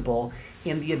inflexible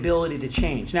in the ability to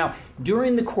change. Now,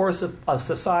 during the course of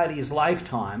society's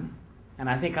lifetime, and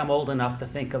I think I'm old enough to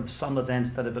think of some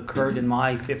events that have occurred in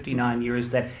my 59 years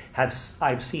that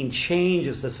I've seen change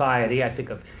a society. I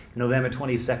think of November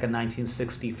 22nd,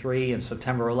 1963, and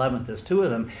September 11th as two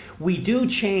of them. We do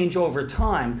change over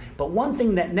time, but one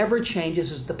thing that never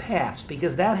changes is the past,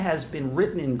 because that has been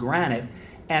written in granite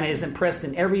and is impressed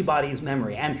in everybody's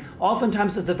memory. And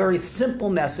oftentimes it's a very simple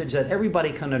message that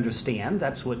everybody can understand.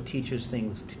 That's what teaches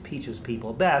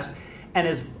people best, and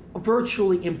is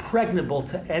virtually impregnable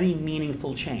to any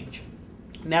meaningful change.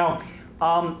 Now,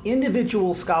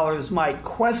 individual scholars might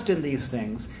question these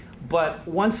things, but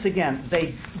once again,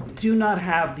 they do not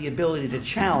have the ability to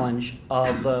challenge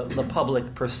the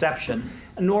public perception,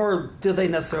 nor do they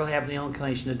necessarily have the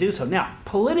inclination to do so. Now,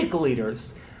 political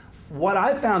leaders, what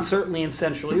I found certainly in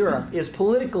Central Europe is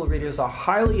political leaders are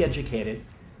highly educated,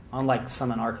 unlike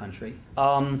some in our country,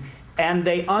 and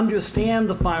they understand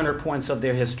the finer points of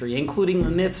their history, including the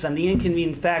myths and the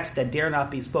inconvenient facts that dare not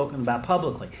be spoken about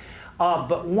publicly.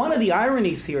 But one of the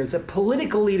ironies here is that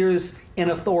political leaders in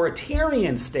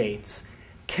authoritarian states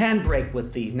can break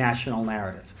with the national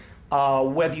narrative.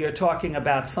 Whether you're talking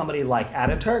about somebody like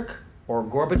Ataturk or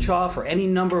Gorbachev or any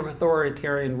number of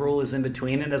authoritarian rulers in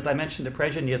between, and as I mentioned to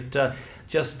Prasenjit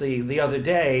just the other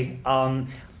day,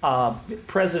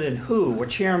 President Hu or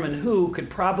Chairman Hu could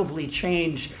probably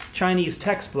change Chinese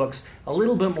textbooks a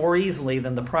little bit more easily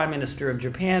than the Prime Minister of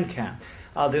Japan can.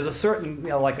 There's a certain,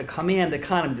 like a command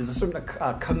economy, there's a certain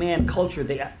command culture.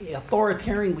 The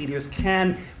authoritarian leaders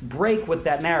can break with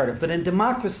that narrative. But in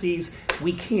democracies,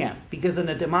 we can't, because in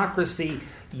a democracy,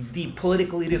 the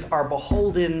political leaders are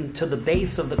beholden to the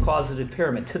base of the causative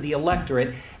pyramid, to the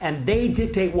electorate, and they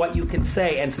dictate what you can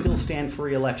say and still stand for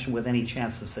re-election with any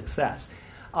chance of success.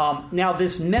 Now,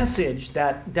 this message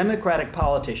that democratic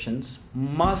politicians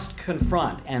must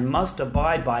confront and must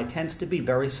abide by tends to be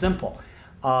very simple.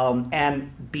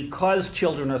 And because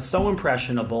children are so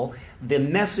impressionable, the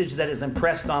message that is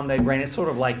impressed on their brain is sort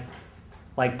of like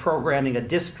programming a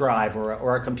disk drive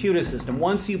or a computer system.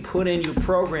 Once you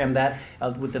program that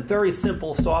with a very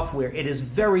simple software, it is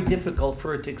very difficult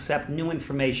for it to accept new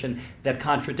information that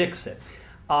contradicts it.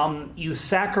 You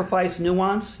sacrifice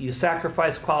nuance, you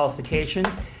sacrifice qualification,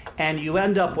 and you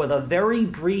end up with a very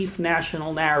brief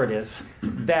national narrative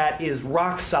that is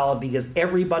rock solid because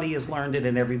everybody has learned it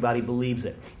and everybody believes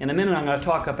it. In a minute, I'm going to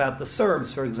talk about the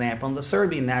Serbs, for example, and the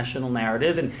Serbian national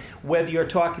narrative, and whether you're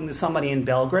talking to somebody in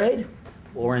Belgrade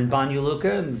or in Banja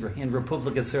Luka, in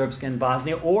Republika Srpska in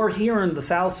Bosnia, or here in the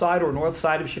south side or north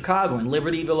side of Chicago, in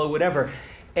Libertyville or whatever,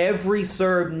 every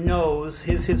Serb knows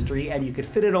his history, and you could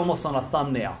fit it almost on a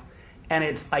thumbnail, and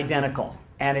it's identical.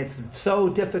 And it's so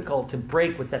difficult to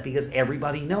break with that because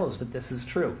everybody knows that this is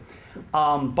true.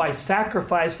 By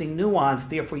sacrificing nuance,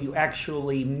 therefore, you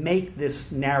actually make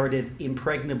this narrative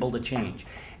impregnable to change.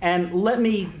 And let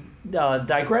me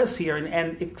digress here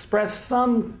and express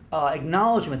some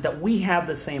acknowledgement that we have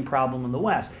the same problem in the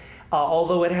West,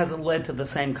 although it hasn't led to the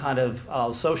same kind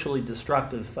of socially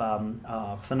destructive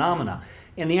phenomena.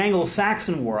 In the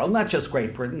Anglo-Saxon world, not just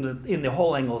Great Britain, in the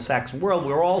whole Anglo-Saxon world,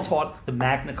 we're all taught the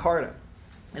Magna Carta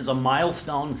is a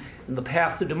milestone in the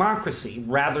path to democracy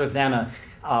rather than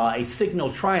a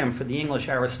signal triumph for the English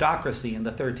aristocracy in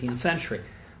the 13th century.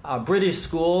 British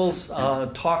schools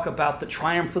talk about the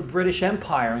triumph of the British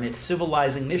Empire and its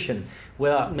civilizing mission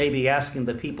without maybe asking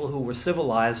the people who were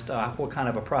civilized what kind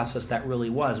of a process that really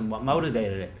was and what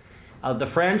motivated it. The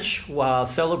French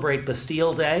celebrate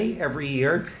Bastille Day every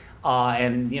year.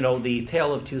 And, the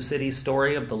Tale of Two Cities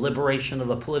story of the liberation of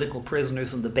the political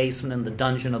prisoners in the basement and the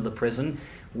dungeon of the prison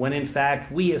when in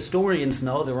fact we historians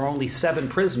know there were only 7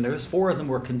 prisoners. 4 of them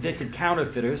were convicted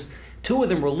counterfeiters, 2 of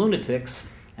them were lunatics,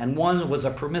 and 1 was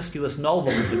a promiscuous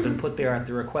nobleman who had been put there at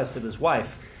the request of his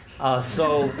wife. We're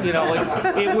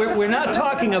not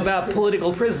talking about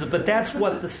political prisoners, but that's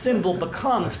what the symbol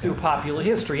becomes through popular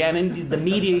history, and in the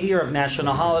media here of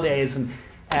national holidays and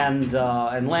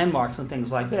landmarks and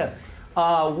things like this.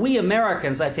 We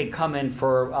Americans, I think, come in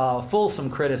for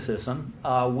fulsome criticism.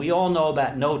 We all know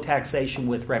about no taxation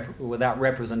without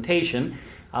representation.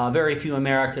 Very few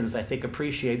Americans, I think,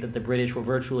 appreciate that the British were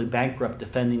virtually bankrupt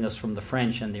defending us from the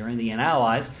French and their Indian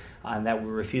allies, and that we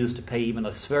refused to pay even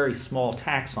a very small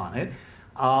tax on it.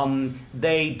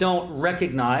 They don't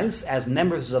recognize, as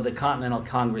members of the Continental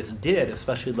Congress did,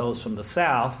 especially those from the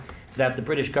South, that the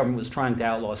British government was trying to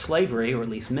outlaw slavery, or at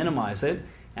least minimize it,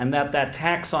 and that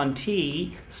tax on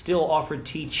tea still offered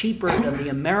tea cheaper than the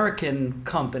American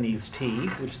company's tea,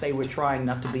 which they were trying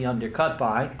not to be undercut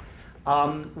by.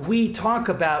 We talk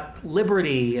about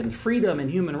liberty and freedom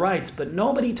and human rights, but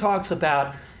nobody talks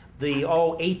about the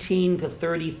 18 to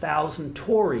 30,000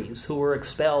 Tories who were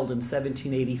expelled in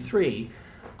 1783.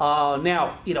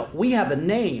 Now, we have a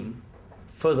name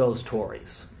for those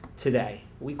Tories today.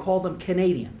 We call them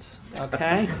Canadians,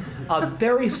 okay? A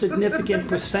very significant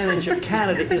percentage of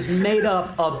Canada is made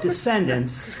up of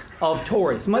descendants of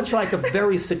Tories, much like a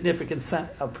very significant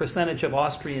percentage of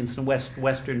Austrians and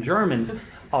Western Germans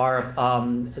are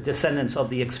descendants of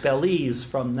the expellees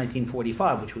from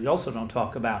 1945, which we also don't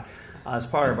talk about as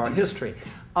part of our history.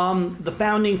 The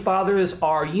Founding Fathers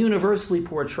are universally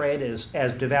portrayed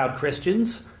as devout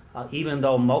Christians, even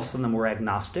though most of them were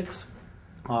agnostics,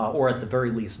 or at the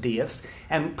very least deists.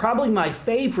 And probably my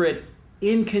favorite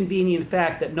inconvenient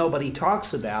fact that nobody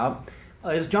talks about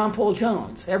is John Paul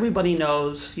Jones. Everybody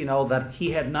knows, that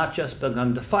he had not just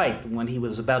begun to fight when he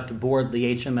was about to board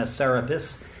the HMS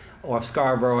Serapis off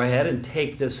Scarborough Head and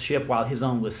take this ship while his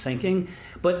own was sinking.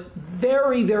 But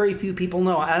very, very few people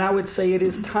know, and I would say it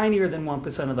is tinier than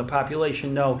 1% of the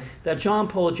population know, that John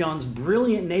Paul Jones'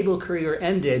 brilliant naval career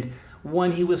ended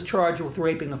when he was charged with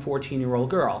raping a 14-year-old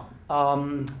girl.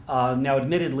 Now,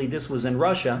 admittedly, this was in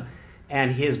Russia,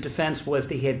 and his defense was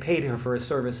that he had paid her for his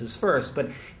services first. But,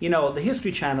 the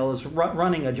History Channel is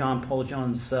running a John Paul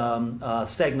Jones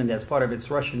segment as part of its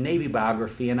Russian Navy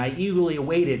biography, and I eagerly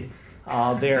awaited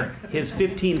his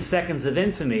 15 seconds of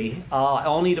infamy,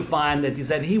 only to find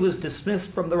that he was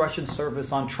dismissed from the Russian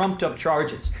service on trumped-up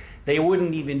charges. They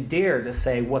wouldn't even dare to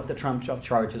say what the trumped-up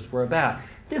charges were about.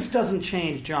 This doesn't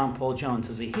change John Paul Jones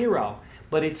as a hero,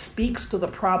 but it speaks to the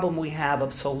problem we have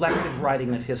of selective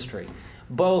writing of history,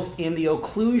 both in the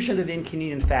occlusion of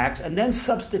inconvenient facts and then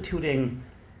substituting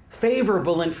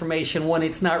favorable information when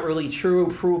it's not really true,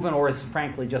 proven, or is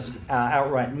frankly just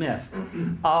outright myth.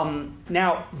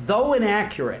 Now, though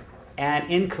inaccurate and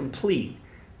incomplete,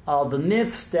 the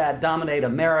myths that dominate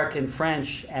American,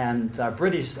 French, and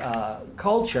British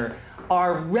culture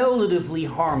are relatively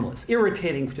harmless,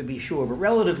 irritating to be sure, but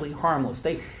relatively harmless.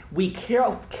 We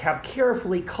have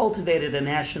carefully cultivated a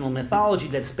national mythology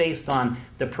that's based on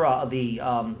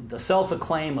the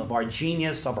self-acclaim of our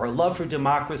genius, of our love for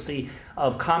democracy,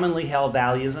 of commonly held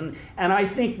values, and I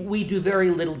think we do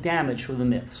very little damage with the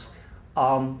myths,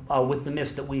 with the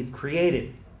myths that we've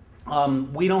created.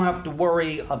 We don't have to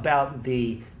worry about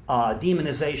the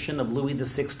demonization of Louis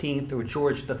XVI or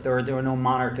George III. There are no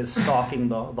monarchists stalking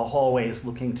the hallways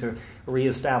looking to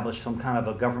reestablish some kind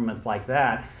of a government like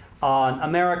that.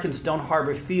 Americans don't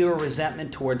harbor fear or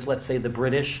resentment towards, let's say, the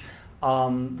British.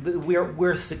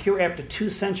 We're secure after 2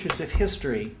 centuries of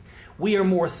history. We are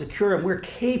more secure, and we're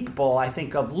capable, I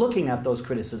think, of looking at those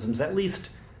criticisms. At least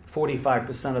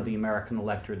 45% of the American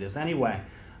electorate is anyway.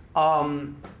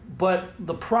 But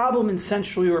the problem in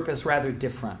Central Europe is rather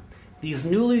different. These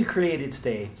newly created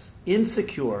states,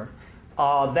 insecure,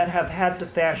 that have had to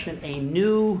fashion a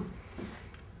new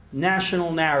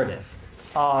national narrative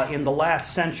in the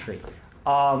last century,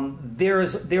 there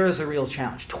is a real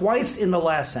challenge. Twice in the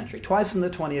last century, twice in the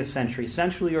 20th century,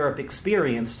 Central Europe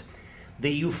experienced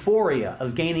the euphoria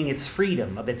of gaining its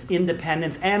freedom, of its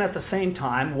independence, and at the same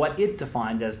time what it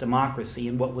defined as democracy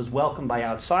and what was welcomed by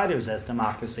outsiders as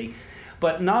democracy.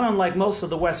 But not unlike most of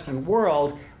the Western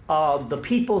world, the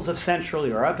peoples of Central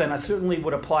Europe, and I certainly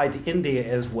would apply to India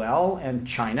as well, and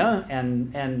China,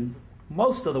 and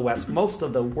most of the West, most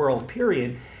of the world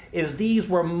period, is these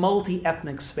were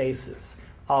multi-ethnic spaces,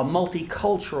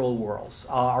 multicultural worlds,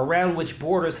 around which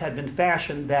borders had been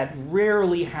fashioned that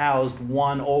rarely housed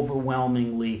one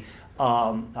overwhelmingly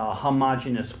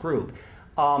homogeneous group.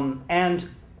 And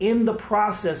in the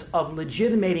process of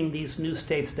legitimating these new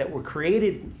states that were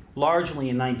created largely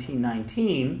in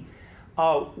 1919,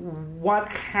 what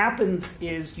happens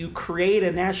is you create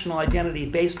a national identity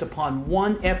based upon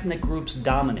one ethnic group's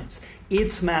dominance,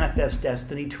 its manifest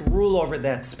destiny to rule over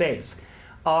that space.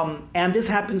 And this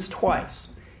happens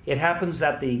twice. It happens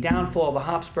at the downfall of the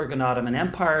Habsburg and Ottoman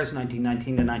empires,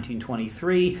 1919 to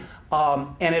 1923,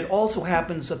 and it also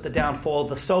happens at the downfall of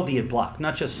the Soviet bloc,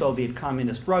 not just Soviet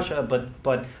Communist Russia,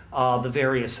 but the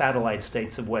various satellite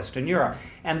states of Western Europe.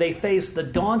 And they face the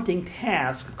daunting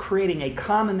task of creating a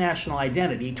common national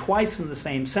identity twice in the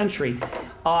same century,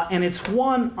 and it's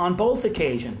one on both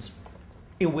occasions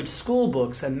in which school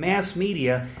books and mass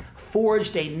media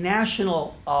forged a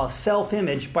national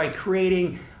self-image by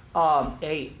creating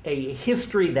a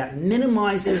history that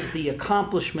minimizes the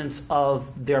accomplishments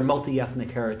of their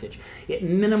multi-ethnic heritage. It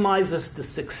minimizes the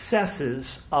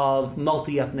successes of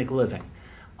multi-ethnic living.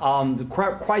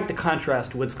 Quite the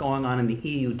contrast to what's going on in the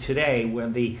EU today, where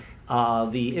the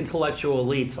intellectual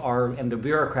elites and the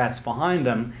bureaucrats behind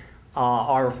them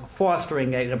are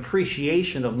fostering an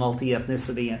appreciation of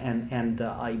multi-ethnicity and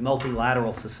a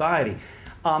multilateral society.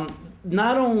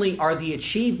 Not only are the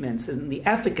achievements and the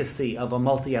efficacy of a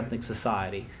multi-ethnic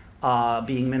society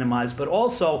being minimized, but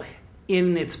also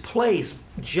in its place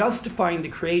justifying the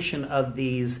creation of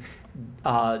these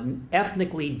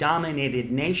ethnically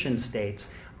dominated nation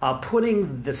states,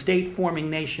 putting the state-forming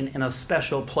nation in a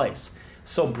special place.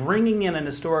 So bringing in an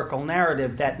historical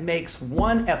narrative that makes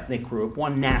one ethnic group,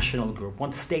 one national group,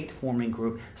 one state-forming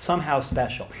group somehow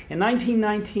special. In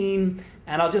 1919,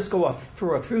 and I'll just go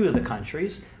through a few of the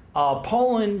countries,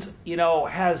 Poland,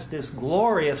 has this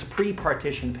glorious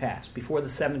pre-partition past before the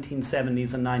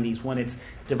 1770s and 90s when it's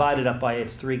divided up by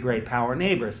its three great power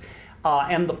neighbors.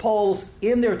 And the Poles,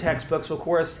 in their textbooks, of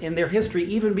course, in their history,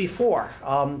 even before,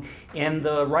 in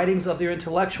the writings of their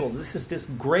intellectuals, this is this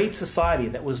great society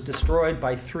that was destroyed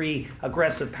by three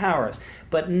aggressive powers.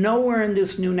 But nowhere in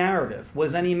this new narrative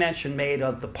was any mention made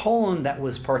of the Poland that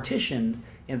was partitioned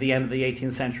in the end of the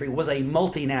 18th century was a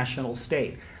multinational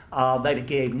state. That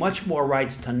gave much more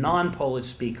rights to non-Polish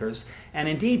speakers and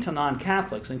indeed to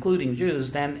non-Catholics, including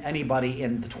Jews, than anybody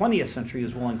in the 20th century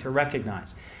is willing to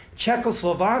recognize.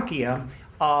 Czechoslovakia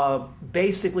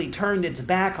basically turned its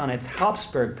back on its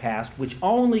Habsburg past, which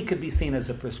only could be seen as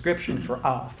a prescription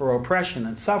for oppression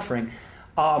and suffering.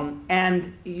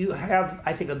 And you have,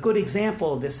 I think, a good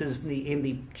example of this is in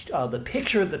the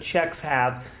picture the Czechs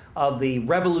have of the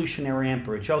revolutionary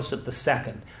emperor, Joseph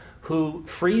II, who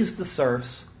frees the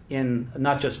serfs in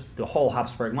not just the whole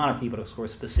Habsburg monarchy, but of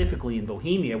course specifically in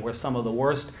Bohemia, where some of the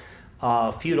worst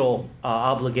feudal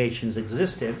obligations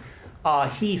existed.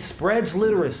 He spreads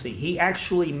literacy. He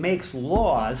actually makes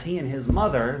laws, he and his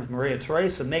mother, Maria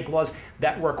Theresa, make laws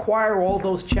that require all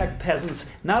those Czech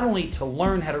peasants not only to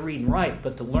learn how to read and write,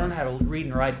 but to learn how to read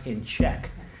and write in Czech.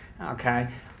 Okay?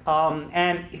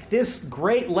 And this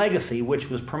great legacy, which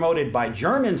was promoted by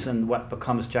Germans in what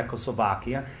becomes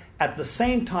Czechoslovakia, at the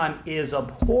same time is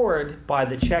abhorred by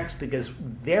the Czechs because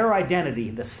their identity,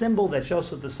 the symbol that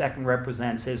Joseph II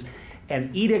represents, is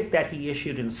an edict that he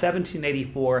issued in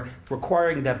 1784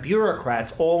 requiring that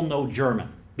bureaucrats all know German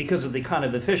because of the kind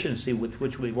of efficiency with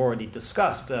which we've already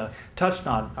touched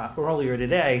on earlier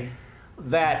today,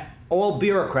 that all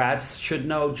bureaucrats should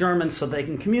know German so they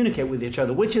can communicate with each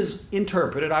other, which is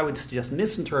interpreted, I would suggest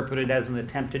misinterpreted, as an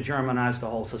attempt to Germanize the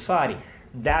whole society.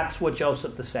 That's what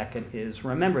Joseph II is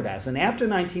remembered as. And after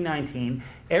 1919,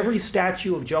 every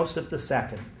statue of Joseph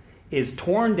II is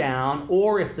torn down,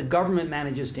 or if the government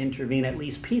manages to intervene, at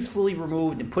least peacefully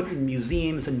removed and put in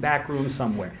museums and back rooms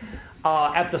somewhere.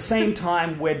 At the same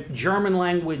time, where German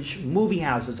language movie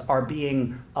houses are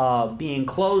being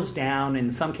closed down,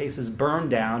 in some cases burned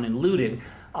down and looted,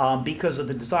 because of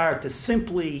the desire to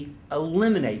simply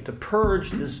eliminate, to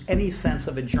purge any sense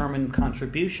of a German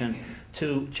contribution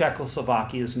to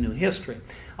Czechoslovakia's new history.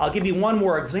 I'll give you one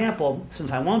more example,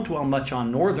 since I won't dwell much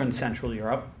on northern Central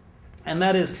Europe, and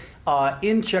that is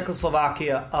in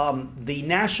Czechoslovakia, the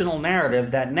national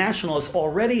narrative that nationalists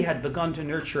already had begun to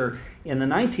nurture in the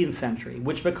 19th century,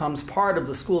 which becomes part of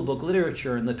the school book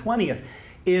literature in the 20th,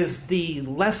 is the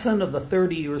lesson of the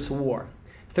 30 Years' War.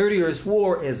 30 Years'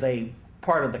 War is a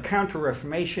part of the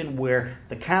Counter-Reformation where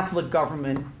the Catholic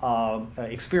government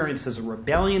experiences a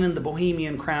rebellion in the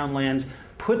Bohemian crown lands,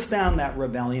 puts down that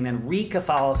rebellion, and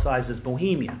re-Catholicizes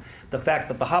Bohemia. The fact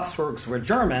that the Habsburgs were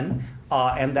German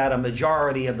and that a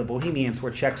majority of the Bohemians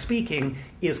were Czech-speaking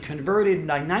is converted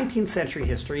by 19th century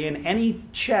history, and any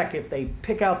Czech, if they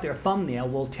pick out their thumbnail,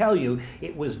 will tell you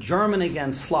it was German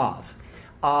against Slav.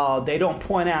 They don't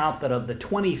point out that of the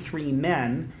 23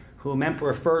 men whom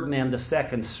Emperor Ferdinand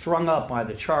II strung up by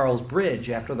the Charles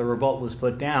Bridge after the revolt was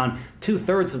put down,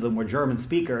 2/3 of them were German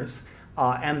speakers.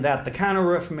 and that the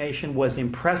Counter-Reformation was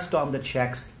impressed on the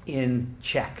Czechs in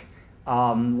Czech,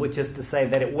 which is to say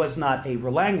that it was not a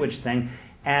language thing,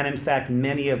 and in fact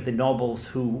many of the nobles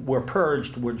who were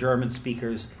purged were German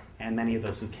speakers, and many of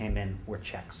those who came in were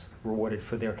Czechs, rewarded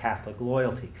for their Catholic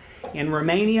loyalty. In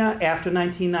Romania, after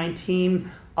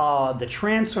 1919, the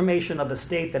transformation of a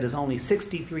state that is only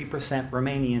 63%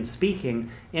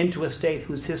 Romanian-speaking into a state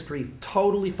whose history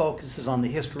totally focuses on the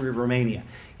history of Romania.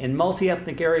 In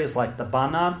multi-ethnic areas like the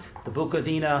Banat, the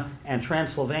Bukovina, and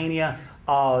Transylvania,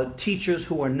 teachers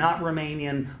who are not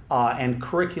Romanian and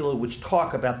curricula which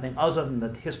talk about things other than the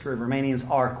history of Romanians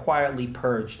are quietly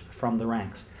purged from the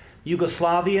ranks.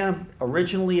 Yugoslavia,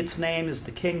 originally its name is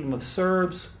the Kingdom of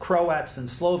Serbs, Croats, and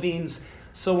Slovenes,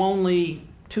 so only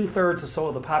 2/3 or so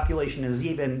of the population is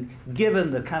even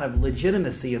given the kind of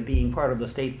legitimacy of being part of the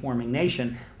state-forming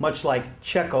nation, much like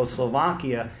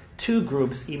Czechoslovakia, two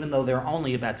groups, even though they're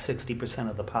only about 60%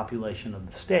 of the population of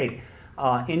the state.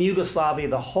 In Yugoslavia,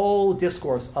 the whole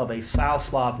discourse of a South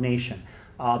Slav nation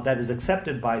that is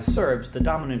accepted by Serbs, the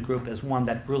dominant group, as one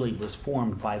that really was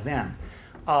formed by them.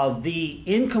 The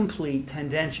incomplete,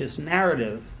 tendentious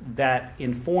narrative that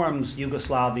informs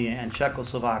Yugoslavia and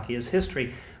Czechoslovakia's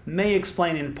history may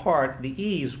explain in part the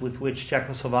ease with which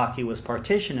Czechoslovakia was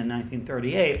partitioned in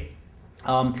 1938,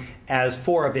 as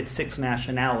 4 of its 6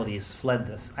 nationalities fled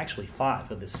this. Actually, 5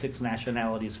 of the 6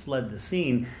 nationalities fled the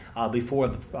scene before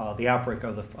the outbreak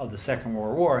of the Second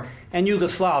World War. And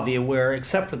Yugoslavia, where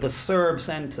except for the Serbs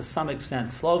and to some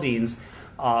extent Slovenes,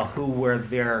 who were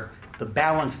the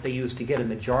balance they used to get a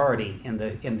majority in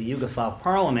the Yugoslav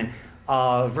parliament,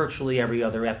 virtually every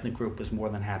other ethnic group was more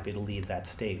than happy to leave that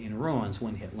state in ruins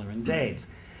when Hitler invades.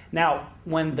 Now,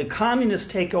 when the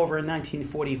communists take over in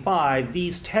 1945,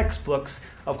 these textbooks,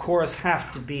 of course,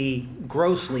 have to be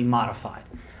grossly modified.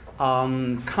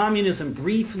 Communism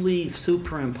briefly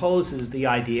superimposes the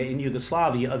idea in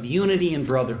Yugoslavia of unity and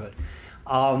brotherhood.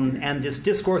 And this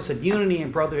discourse of unity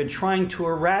and brotherhood trying to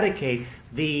eradicate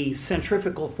the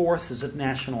centrifugal forces of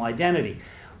national identity.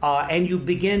 And you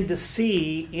begin to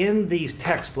see in these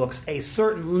textbooks a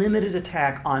certain limited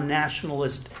attack on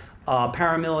nationalist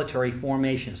paramilitary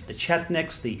formations. The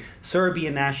Chetniks, the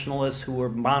Serbian nationalists who were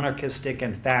monarchistic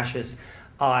and fascist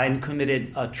and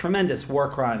committed tremendous war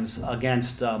crimes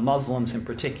against Muslims in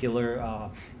particular,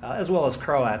 as well as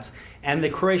Croats. And the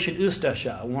Croatian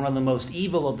Ustasha, one of the most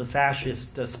evil of the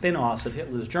fascist spin-offs of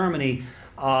Hitler's Germany,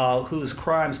 whose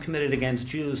crimes committed against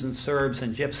Jews and Serbs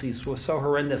and Gypsies were so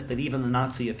horrendous that even the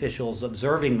Nazi officials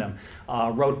observing them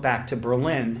wrote back to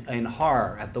Berlin in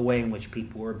horror at the way in which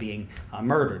people were being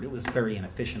murdered. It was very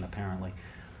inefficient, apparently.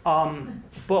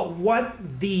 But what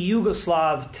the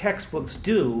Yugoslav textbooks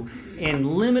do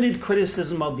in limited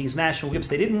criticism of these national groups,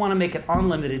 they didn't want to make it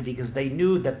unlimited because they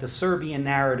knew that the Serbian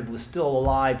narrative was still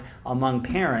alive among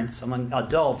parents, among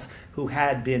adults who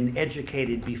had been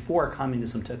educated before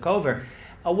communism took over.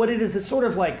 What it is, it's sort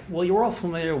of like, well, you're all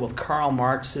familiar with Karl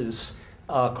Marx's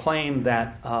claim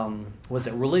that,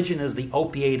 religion is the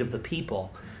opiate of the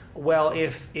people. Well,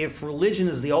 if religion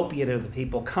is the opiate of the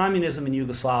people, communism in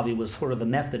Yugoslavia was sort of the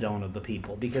methadone of the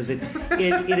people because it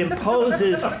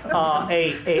imposes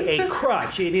a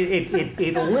crutch. It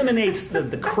eliminates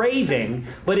the craving,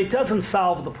 but it doesn't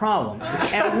solve the problem.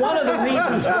 And one of the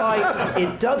reasons why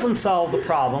it doesn't solve the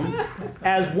problem,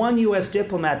 as one U.S.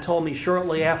 diplomat told me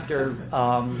shortly after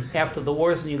the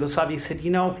wars in Yugoslavia, he said,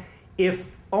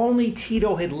 if only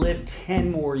Tito had lived 10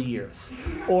 more years,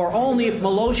 or only if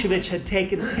Milosevic had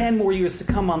taken 10 more years to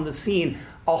come on the scene,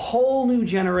 a whole new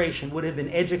generation would have been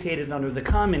educated under the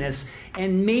communists,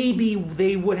 and maybe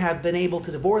they would have been able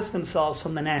to divorce themselves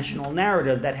from the national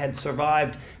narrative that had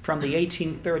survived from the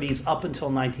 1830s up until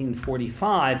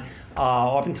 1945,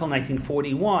 up until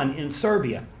 1941 in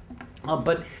Serbia.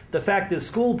 But the fact is,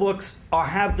 school books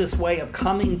have this way of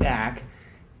coming back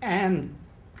and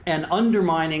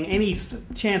undermining any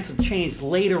chance of change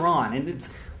later on. And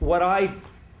it's what I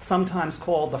sometimes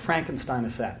call the Frankenstein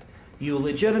effect. You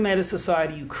legitimate a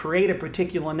society, you create a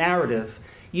particular narrative.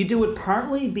 You do it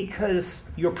partly because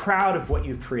you're proud of what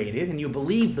you've created and you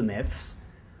believe the myths,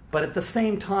 but at the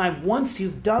same time, once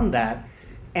you've done that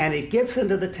and it gets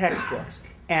into the textbooks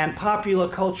and popular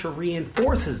culture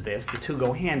reinforces this, the two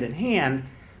go hand in hand,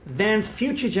 then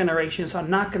future generations are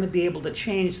not going to be able to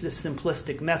change this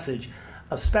simplistic message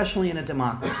especially in a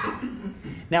democracy.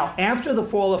 Now, after the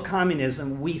fall of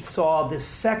communism, we saw this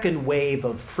second wave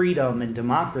of freedom and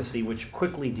democracy, which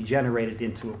quickly degenerated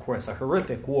into, of course, a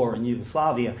horrific war in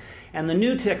Yugoslavia. And the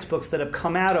new textbooks that have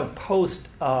come out of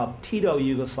post-Tito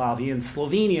Yugoslavia, in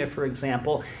Slovenia, for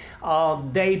example,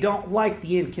 they don't like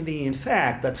the inconvenient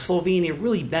fact that Slovenia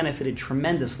really benefited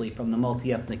tremendously from the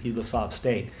multi-ethnic Yugoslav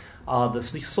state. The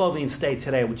Slovene state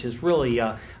today, which is really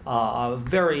a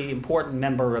very important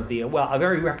member of a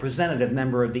very representative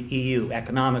member of the EU,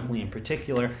 economically in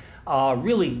particular,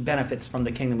 really benefits from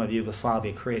the Kingdom of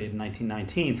Yugoslavia created in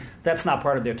 1919. That's not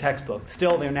part of their textbook.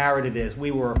 Still, their narrative is,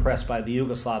 we were oppressed by the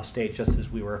Yugoslav state just as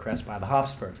we were oppressed by the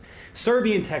Habsburgs.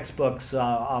 Serbian textbooks,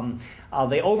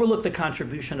 they overlook the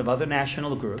contribution of other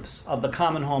national groups, of the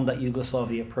common home that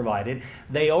Yugoslavia provided.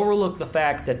 They overlook the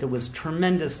fact that there was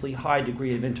tremendously high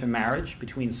degree of intermarriage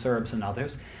between Serbs and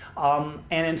others. And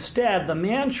instead, the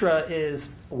mantra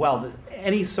is, well,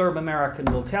 any Serb American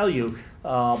will tell you,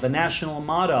 the national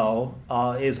motto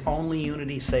is only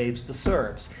unity saves the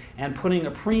Serbs, and putting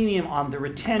a premium on the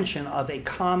retention of a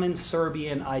common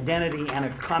Serbian identity and a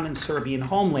common Serbian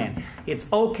homeland.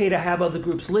 It's okay to have other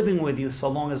groups living with you so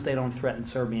long as they don't threaten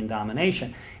Serbian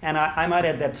domination. And I might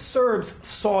add that Serbs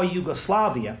saw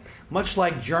Yugoslavia, much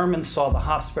like Germans saw the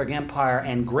Habsburg Empire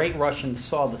and Great Russians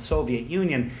saw the Soviet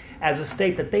Union, as a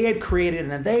state that they had created,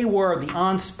 and they were the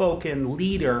unspoken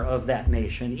leader of that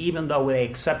nation, even though they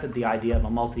accepted the idea of a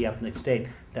multi-ethnic state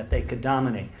that they could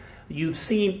dominate. You've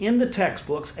seen in the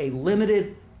textbooks a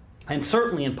limited, and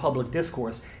certainly in public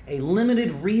discourse, a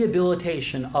limited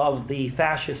rehabilitation of the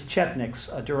fascist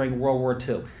Chetniks during World War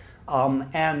II.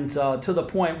 To the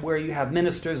point where you have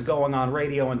ministers going on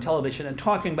radio and television and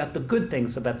talking about the good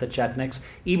things about the Chetniks,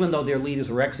 even though their leaders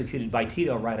were executed by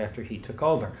Tito right after he took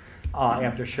over.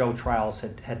 After show trials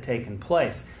had taken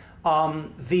place.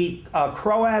 The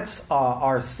Croats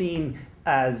are seen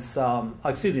as,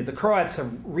 the Croats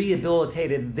have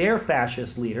rehabilitated their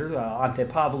fascist leader, Ante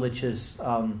Pavelić's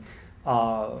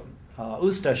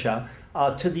Ustasha,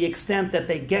 to the extent that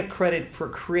they get credit for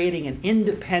creating an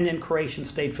independent Croatian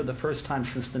state for the first time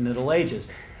since the Middle Ages.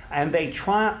 And they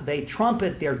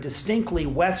trumpet their distinctly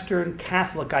Western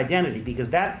Catholic identity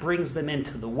because that brings them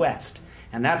into the West.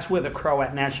 And that's where the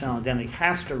Croat national identity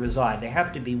has to reside. They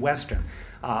have to be Western.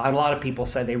 A lot of people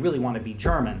say they really want to be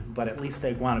German, but at least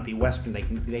they want to be Western.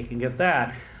 They can get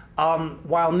that.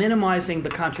 While minimizing the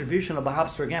contribution of the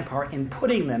Habsburg Empire in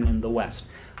putting them in the West.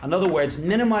 In other words,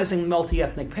 minimizing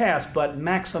multi-ethnic past, but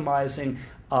maximizing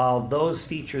those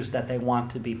features that they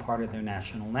want to be part of their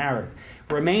national narrative.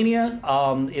 Romania,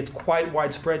 it's quite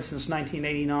widespread since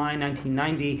 1989,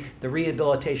 1990, the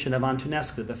rehabilitation of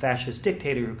Antonescu, the fascist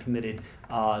dictator who committed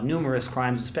numerous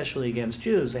crimes, especially against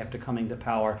Jews, after coming to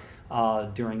power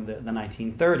during the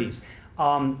 1930s.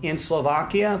 In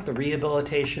Slovakia, the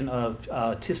rehabilitation of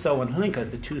Tiso and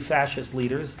Hlinka, the two fascist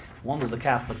leaders, one was a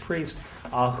Catholic priest,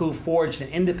 who forged an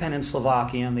independent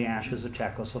Slovakia in the ashes of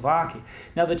Czechoslovakia.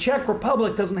 Now, the Czech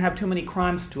Republic doesn't have too many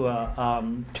crimes to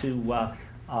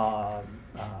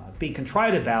be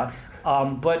contrite about,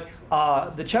 but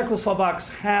the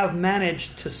Czechoslovaks have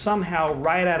managed to somehow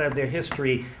write out of their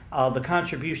history the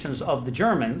contributions of the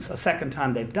Germans, a second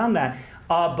time they've done that,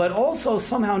 but also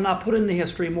somehow not put in the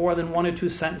history more than one or two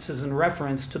sentences in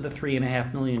reference to the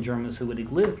 3.5 million Germans who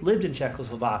had lived in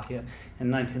Czechoslovakia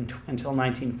until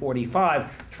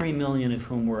 1945, 3 million of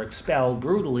whom were expelled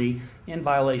brutally in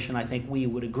violation, I think we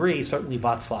would agree, certainly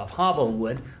Václav Havel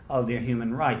would, of their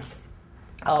human rights.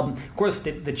 Of course,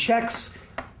 the Czechs,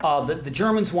 the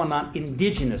Germans were not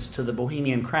indigenous to the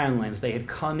Bohemian Crown lands. They had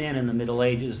come in the Middle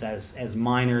Ages as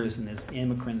miners and as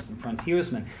immigrants and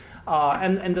frontiersmen.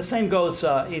 And the same goes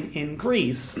in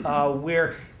Greece,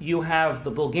 where you have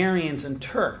the Bulgarians and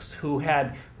Turks who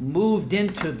had moved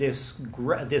into this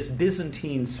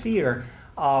Byzantine sphere,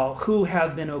 who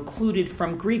have been occluded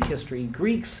from Greek history.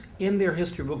 Greeks, in their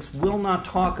history books, will not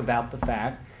talk about the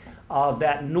fact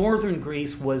that northern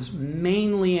Greece was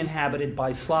mainly inhabited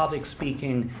by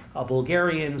Slavic-speaking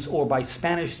Bulgarians or by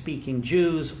Spanish-speaking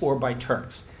Jews or by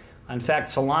Turks. In fact,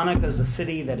 Salonika is a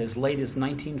city that as late as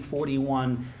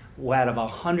 1941, out of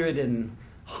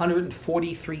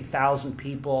 143,000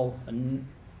 people,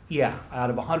 out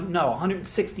of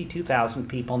 162,000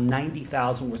 people,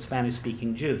 90,000 were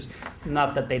Spanish-speaking Jews.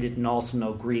 Not that they didn't also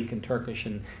know Greek and Turkish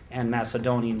and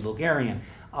Macedonian, Bulgarian.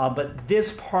 But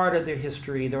this part of their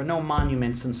history, there are no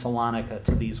monuments in Salonika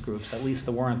to these groups. At least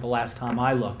there weren't the last time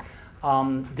I looked.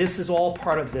 This is all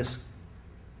part of this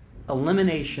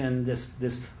elimination, this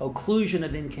occlusion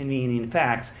of inconvenient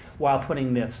facts while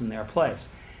putting myths in their place.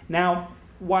 Now,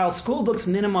 while school books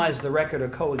minimize the record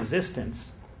of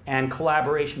coexistence and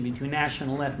collaboration between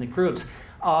national and ethnic groups,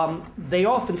 they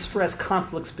often stress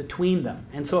conflicts between them.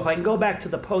 And so if I can go back to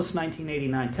the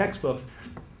post-1989 textbooks,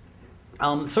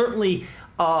 certainly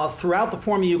throughout the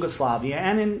former Yugoslavia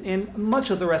and in much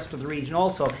of the rest of the region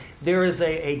also, there is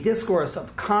a discourse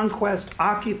of conquest,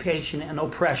 occupation, and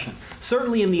oppression.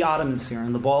 Certainly in the Ottoman sphere,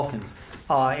 in the Balkans,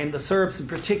 and the Serbs in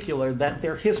particular, that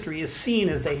their history is seen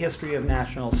as a history of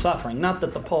national suffering. Not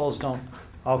that the Poles don't.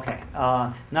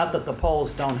 Not that the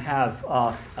Poles don't have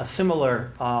a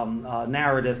similar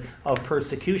narrative of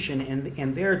persecution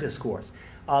in their discourse.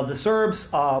 The Serbs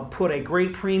put a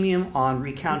great premium on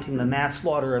recounting the mass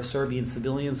slaughter of Serbian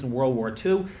civilians in World War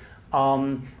II.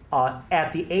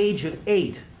 At the age of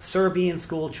 8, Serbian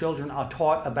school children are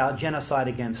taught about genocide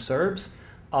against Serbs.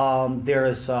 There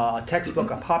is a textbook,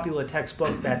 a popular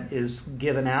textbook that is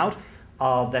given out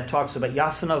that talks about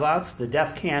Jasenovac, the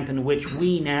death camp in which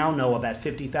we now know about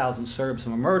 50,000 Serbs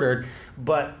were murdered.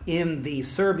 But in the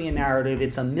Serbian narrative,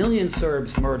 it's 1 million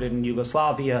Serbs murdered in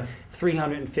Yugoslavia,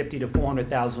 350 to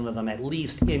 400,000 of them at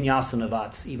least in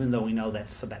Jasenovac, even though we know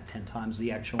that's about 10 times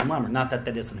the actual number. Not that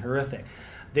that isn't horrific.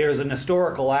 There's an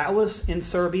historical atlas in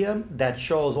Serbia that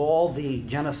shows all the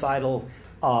genocidal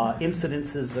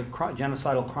incidences of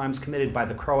genocidal crimes committed by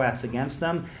the Croats against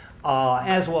them,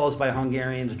 as well as by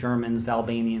Hungarians, Germans,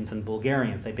 Albanians, and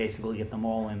Bulgarians. They basically get them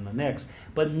all in the mix.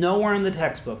 But nowhere in the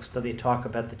textbooks do they talk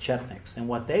about the Chetniks and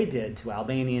what they did to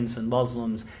Albanians and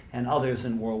Muslims and others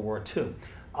in World War II.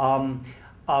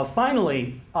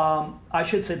 Finally, I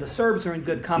should say the Serbs are in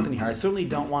good company here. I certainly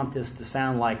don't want this to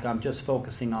sound like I'm just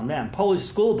focusing on them. Polish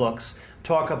school books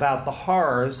talk about the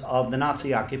horrors of the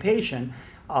Nazi occupation,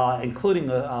 including,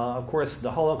 of course,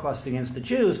 the Holocaust against the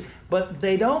Jews, but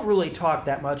they don't really talk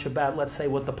that much about, let's say,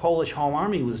 what the Polish Home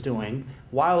Army was doing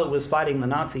while it was fighting the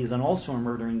Nazis and also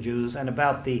murdering Jews, and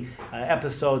about the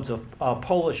episodes of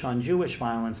Polish on Jewish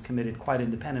violence committed quite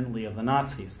independently of the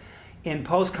Nazis. In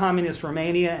post-communist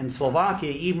Romania and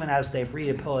Slovakia, even as they've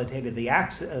rehabilitated the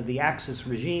Axis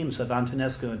regimes of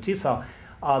Antonescu and Tiso,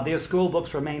 their school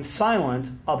books remain silent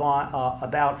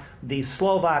about the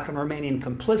Slovak and Romanian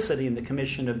complicity in the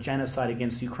commission of genocide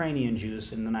against Ukrainian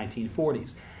Jews in the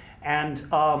 1940s. And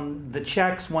the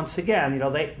Czechs, once again,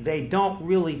 they don't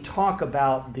really talk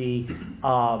about the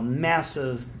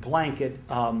massive blanket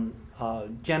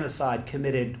genocide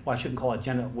committed. Well, I shouldn't call it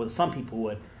genocide. Well, some people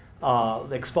would.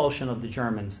 The expulsion of the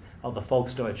Germans, of the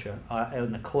Volksdeutsche,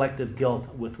 and the collective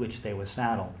guilt with which they were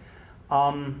saddled.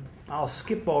 I'll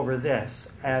skip over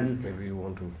this, and maybe you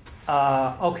want to.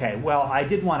 Okay. Well, I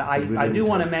did want to. I do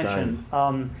want to mention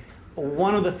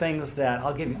one of the things that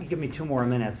I'll give me 2 more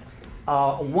minutes.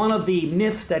 One of the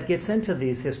myths that gets into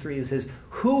these histories is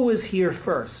who was here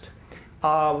first.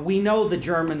 We know the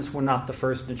Germans were not the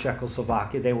first in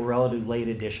Czechoslovakia; they were relatively late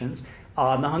additions.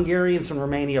 The Hungarians and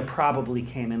Romania probably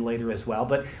came in later as well.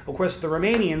 But, of course, the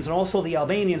Romanians and also the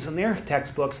Albanians in their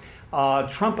textbooks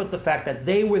trumpet the fact that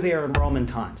they were there in Roman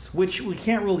times, which we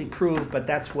can't really prove, but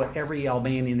that's what every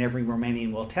Albanian, every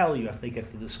Romanian will tell you if they get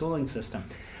through the schooling system.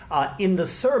 In the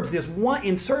Serbs,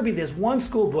 in Serbia, there's one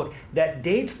school book that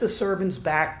dates the Serbians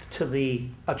back to the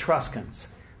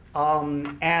Etruscans.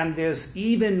 And there's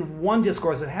even one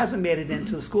discourse that hasn't made it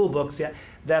into the school books yet,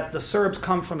 that the Serbs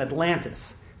come from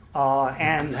Atlantis.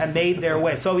 And have made their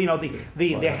way. So,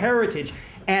 the heritage.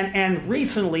 And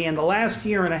recently, in the last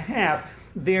year and a half,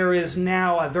 there is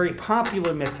now a very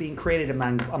popular myth being created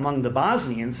among the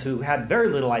Bosnians, who had very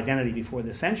little identity before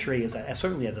the century,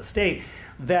 certainly as a state,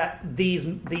 that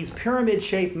these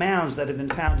pyramid-shaped mounds that have been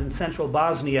found in central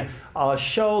Bosnia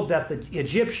show that the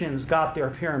Egyptians got their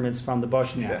pyramids from the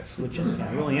Bosniaks, which is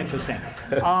really interesting.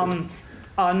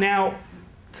 Now,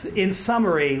 in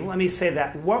summary, let me say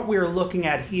that what we're looking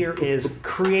at here is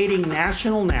creating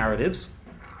national narratives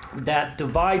that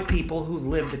divide people who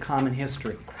lived a common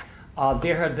history.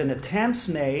 There have been attempts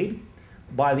made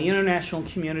by the international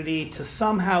community to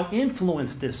somehow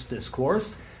influence this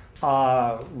discourse.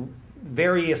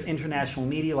 Various international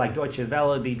media like Deutsche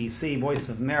Welle, BBC, Voice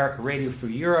of America, Radio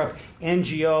Free Europe,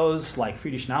 NGOs like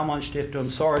Friedrich Naumann Stiftung,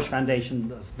 Soros Foundation,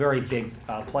 a very big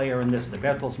player in this, the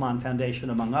Bertelsmann Foundation,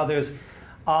 among others.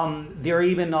 There are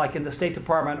even, like in the State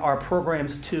Department, are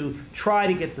programs to try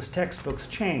to get these textbooks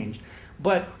changed.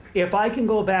 But if I can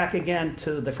go back again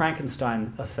to the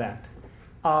Frankenstein effect,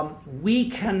 we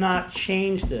cannot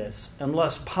change this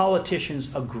unless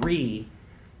politicians agree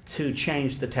to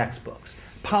change the textbooks.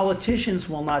 Politicians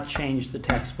will not change the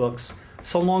textbooks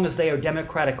so long as they are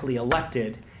democratically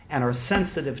elected and are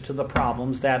sensitive to the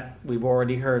problems that we've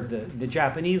already heard the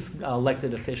Japanese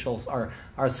elected officials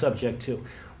are subject to.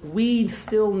 We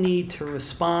still need to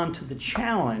respond to the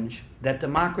challenge that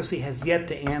democracy has yet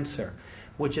to answer.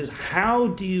 which is how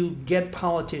do you get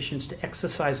politicians to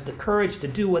exercise the courage to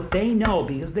do what they know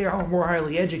because they are more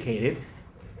highly educated,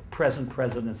 present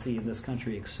presidency in this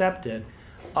country accepted.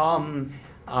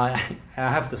 I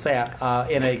have to say,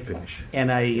 in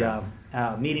a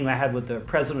meeting I had with the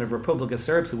president of Republika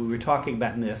Srpska, we were talking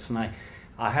about this, and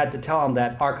I had to tell him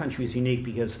that our country is unique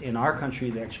because in our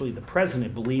country, actually, the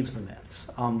president believes the myths.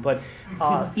 But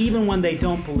even when they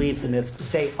don't believe the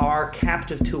myths, they are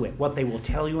captive to it. What they will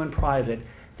tell you in private,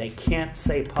 they can't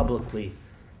say publicly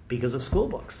because of school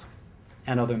books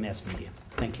and other mass media.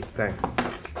 Thank you. Thanks.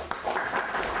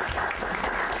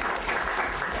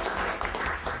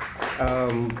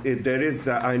 There is,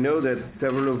 I know that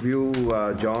several of you,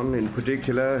 John in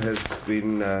particular, has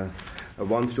been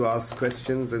wants to ask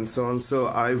questions and so on. So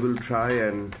I will try,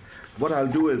 and what I'll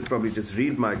do is probably just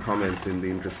read my comments in the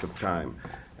interest of time,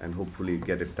 and hopefully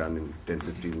get it done in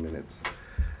 10-15 minutes.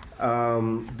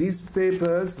 These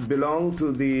papers belong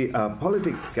to the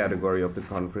politics category of the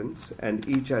conference, and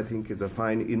each, I think, is a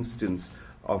fine instance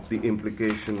of the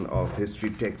implication of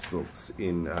history textbooks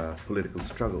in political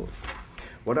struggles.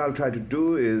 What I'll try to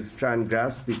do is try and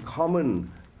grasp the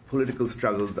common political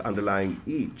struggles underlying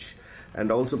each, and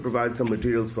also provide some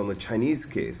materials from the Chinese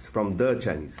case,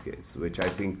 which I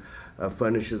think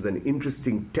furnishes an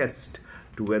interesting test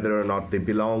to whether or not they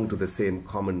belong to the same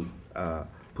common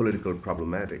political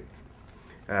problematic.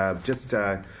 I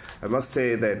must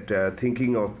say that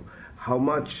thinking of how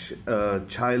much a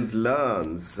child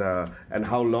learns and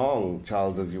how long,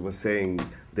 Charles, as you were saying,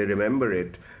 they remember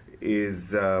it,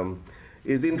 is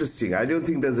interesting. I don't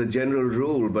think there's a general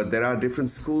rule, but there are different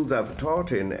schools I've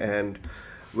taught in, and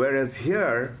whereas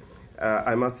here,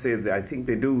 I must say that I think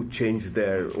they do change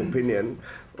their opinion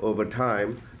over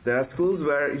time. There are schools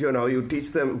where, you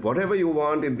teach them whatever you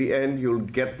want, in the end you'll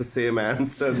get the same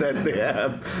answer that they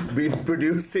have been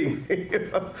producing,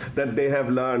 that they have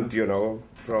learned,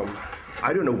 from,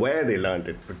 I don't know where they learned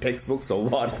it, for textbooks or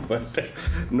what, but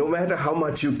no matter how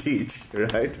much you teach,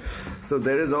 right? So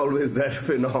there is always that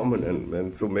phenomenon,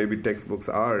 and so maybe textbooks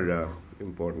are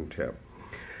important here.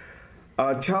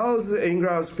 Charles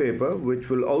Ingrao's paper, which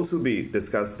will also be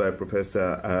discussed by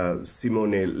Professor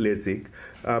Simone Lesig,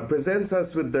 presents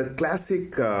us with the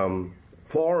classic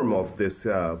form of this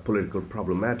political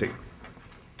problematic.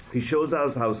 He shows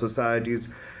us how societies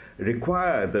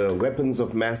require the weapons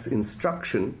of mass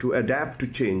instruction to adapt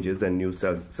to changes and new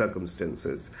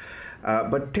circumstances,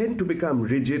 but tend to become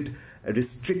rigid,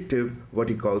 restrictive, what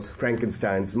he calls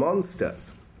Frankenstein's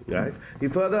monsters. Right? He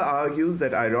further argues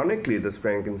that, ironically, this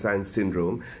Frankenstein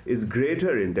syndrome is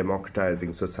greater in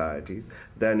democratizing societies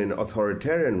than in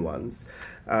authoritarian ones,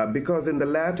 because in the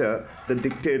latter, the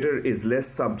dictator is less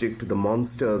subject to the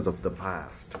monsters of the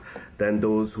past than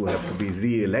those who have to be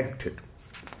re-elected.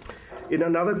 In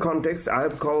another context, I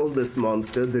have called this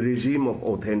monster the regime of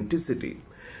authenticity.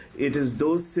 It is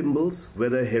those symbols,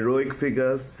 whether heroic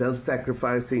figures,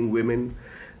 self-sacrificing women,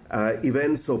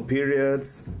 events or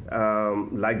periods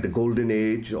like the Golden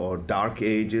Age or Dark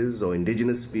Ages or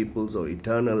indigenous peoples or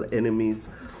eternal enemies.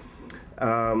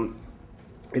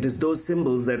 It is those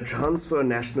symbols that transfer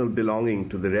national belonging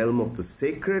to the realm of the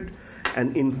sacred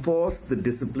and enforce the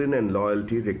discipline and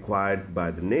loyalty required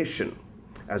by the nation.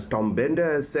 As Tom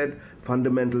Bender has said,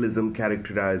 fundamentalism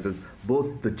characterizes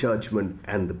both the churchmen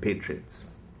and the patriots.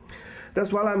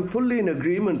 Thus, while I'm fully in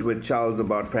agreement with Charles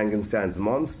about Frankenstein's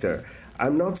monster,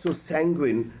 I'm not so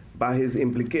sanguine by his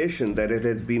implication that it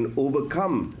has been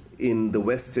overcome in the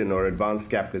Western or advanced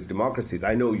capitalist democracies.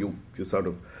 I know you sort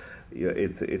of,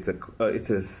 it's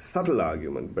a subtle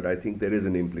argument, but I think there is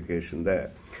an implication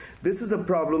there. This is a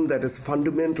problem that is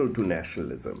fundamental to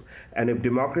nationalism, and if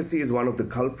democracy is one of the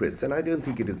culprits, and I don't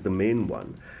think it is the main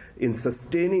one, in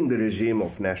sustaining the regime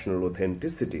of national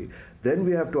authenticity, then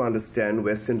we have to understand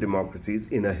Western democracies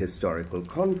in a historical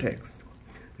context.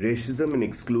 Racism and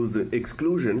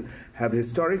exclusion have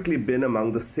historically been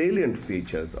among the salient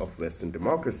features of Western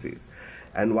democracies.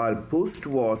 And while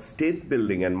post-war state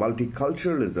building and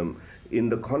multiculturalism in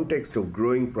the context of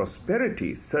growing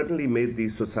prosperity certainly made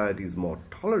these societies more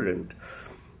tolerant,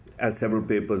 as several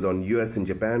papers on US and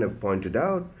Japan have pointed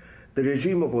out, the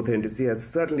regime of authenticity has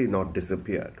certainly not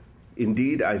disappeared.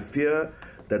 Indeed, I fear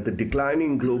that the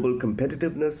declining global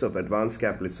competitiveness of advanced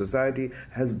capitalist society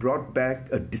has brought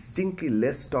back a distinctly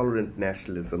less tolerant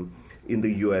nationalism in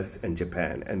the US and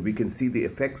Japan, and we can see the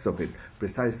effects of it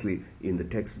precisely in the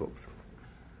textbooks.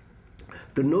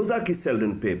 The Nozaki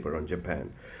Selden paper on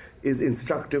Japan is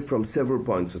instructive from several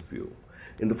points of view.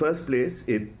 In the first place,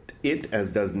 it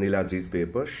as does Neeladri's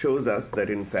paper, shows us that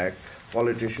in fact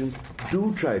politicians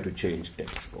do try to change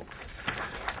textbooks.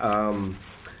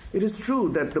 It is true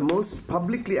that the most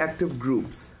publicly active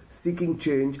groups seeking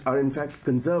change are in fact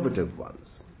conservative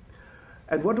ones.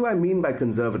 And what do I mean by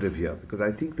conservative here? Because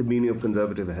I think the meaning of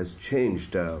conservative has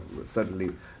changed,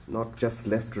 certainly not just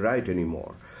left-right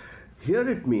anymore. Here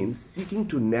it means seeking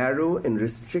to narrow and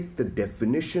restrict the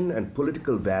definition and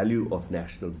political value of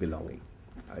national belonging,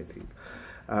 I think.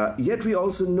 Yet we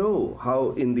also know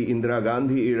how in the Indira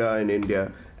Gandhi era in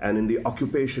India and in the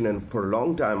occupation and for a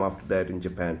long time after that in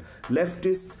Japan,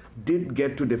 leftists did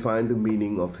get to define the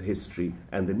meaning of history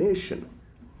and the nation.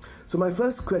 So my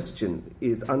first question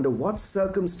is, under what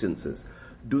circumstances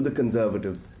do the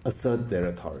conservatives assert their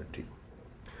authority?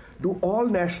 Do all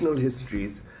national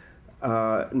histories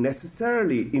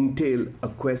necessarily entail a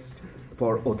quest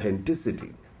for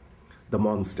authenticity? The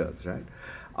monsters, right?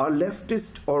 Are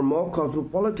leftist or more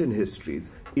cosmopolitan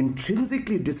histories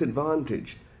intrinsically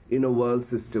disadvantaged in a world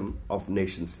system of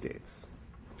nation states?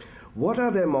 What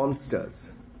are their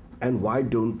monsters and why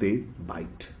don't they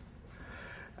bite?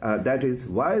 That is,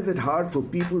 why is it hard for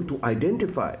people to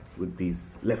identify with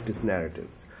these leftist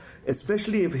narratives,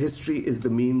 especially if history is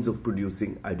the means of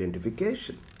producing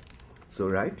identification? So,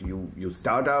 right, you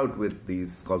start out with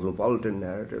these cosmopolitan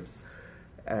narratives,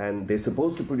 and they're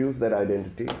supposed to produce that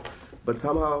identity, but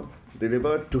somehow they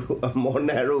revert to a more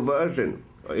narrow version,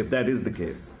 if that is the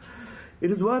case.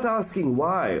 It is worth asking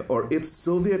why, or if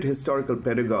Soviet historical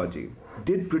pedagogy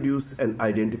did produce an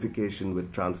identification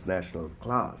with transnational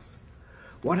class.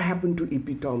 What happened to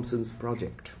E.P. Thompson's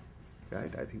project?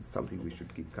 Right? I think it's something we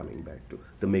should keep coming back to,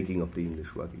 the making of the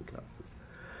English working classes.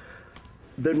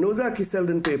 The Nozaki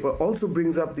Selden paper also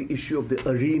brings up the issue of the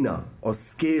arena or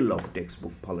scale of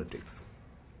textbook politics.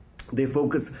 They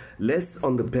focus less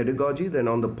on the pedagogy than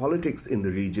on the politics in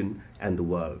the region and the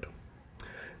world.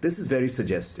 This is very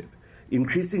suggestive.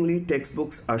 Increasingly,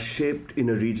 textbooks are shaped in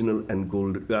a regional and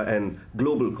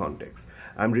global context.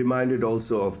 I'm reminded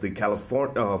also of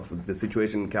the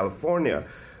situation in California,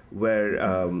 where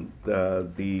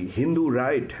the Hindu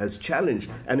right has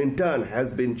challenged, and in turn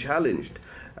has been challenged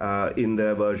in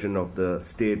their version of the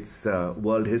state's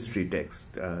world history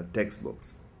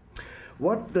textbooks.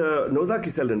 What the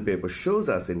Nozaki Selden paper shows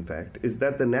us, in fact, is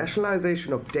that the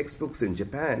nationalization of textbooks in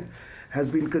Japan has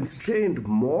been constrained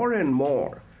more and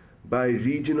more by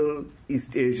regional,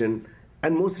 East Asian,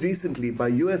 and most recently by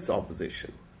US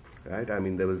opposition. Right? I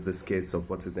mean, there was this case of,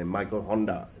 what's his name, Michael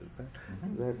Honda, is that?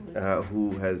 Mm-hmm.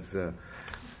 Who has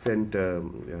sent,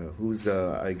 who's,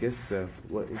 I guess,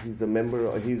 he's a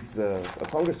member, he's a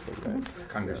congressman, right?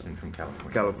 Congressman from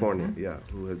California. California, mm-hmm. Yeah,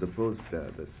 who has opposed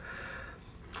this.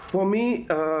 For me,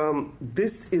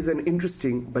 this is an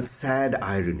interesting but sad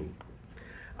irony.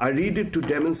 I read it to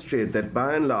demonstrate that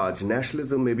by and large,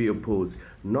 nationalism may be opposed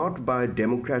not by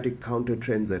democratic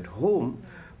counter-trends at home,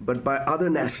 but by other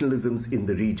nationalisms in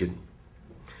the region.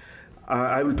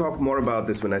 I will talk more about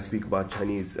this when I speak about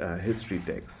Chinese history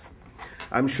texts.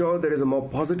 I'm sure there is a more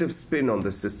positive spin on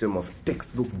the system of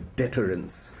textbook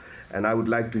deterrence, and I would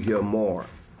like to hear more.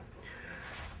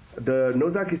 The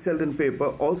Nozaki Selden paper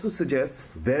also suggests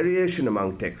variation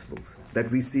among textbooks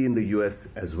that we see in the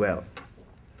US as well.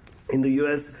 In the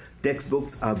US,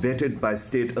 textbooks are vetted by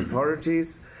state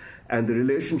authorities, and the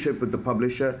relationship with the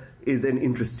publisher is an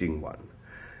interesting one.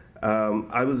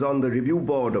 I was on the review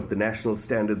board of the National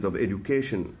Standards of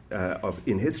Education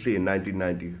in History in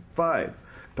 1995.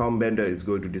 Tom Bender is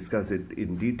going to discuss it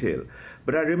in detail.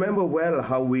 But I remember well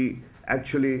how we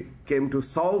actually came to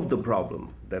solve the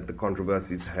problem that the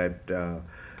controversies had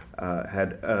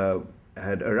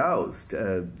aroused.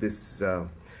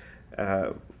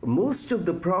 Most of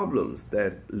the problems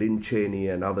that Lynn Cheney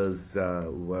and others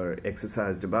were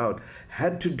exercised about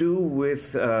had to do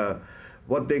with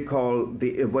what they call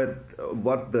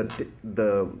what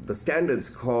the standards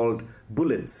called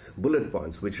bullet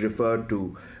points, which referred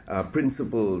to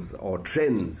principles or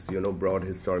trends, broad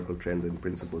historical trends and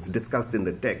principles discussed in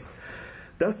the text.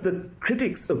 Thus, the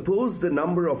critics opposed the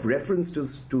number of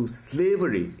references to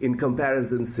slavery in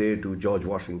comparison, say, to George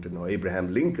Washington or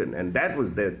Abraham Lincoln, and that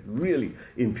really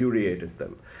infuriated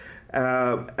them.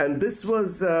 And this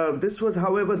was,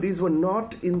 however, these were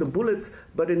not in the bullets,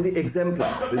 but in the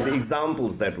exemplars, in the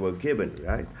examples that were given,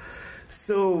 right?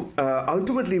 So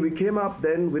ultimately, we came up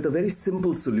then with a very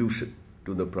simple solution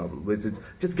to the problem, which is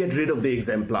just get rid of the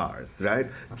exemplars, right?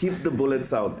 Keep the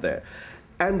bullets out there.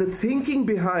 And the thinking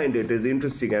behind it is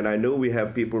interesting, and I know we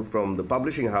have people from the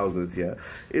publishing houses here,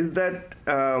 is that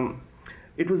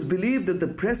it was believed that the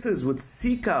presses would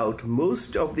seek out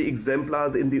most of the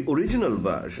exemplars in the original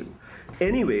version,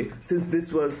 anyway, since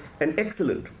this was an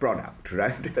excellent product,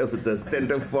 right, the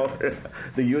Center for,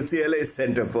 the UCLA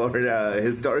Center for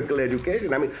Historical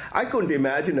Education, I mean, I couldn't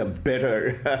imagine a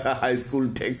better high school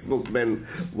textbook than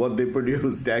what they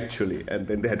produced, actually, and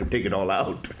then they had to take it all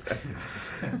out.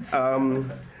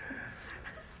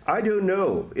 I don't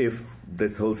know if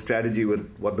this whole strategy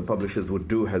with what the publishers would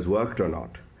do has worked or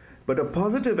not, but a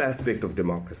positive aspect of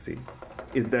democracy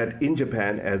is that in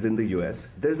Japan, as in the US,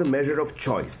 there's a measure of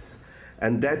choice,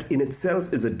 and that in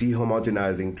itself is a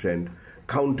dehomogenizing trend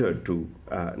counter to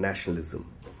nationalism.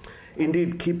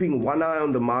 Indeed, keeping one eye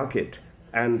on the market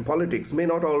and politics may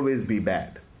not always be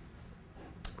bad.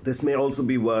 This may also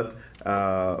be worth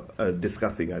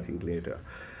discussing, I think, later.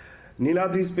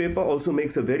 Neeladri's paper also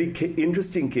makes a very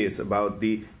interesting case about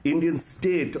the Indian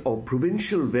state or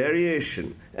provincial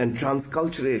variation and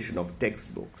transculturation of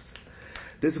textbooks.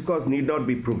 This, of course, need not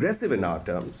be progressive in our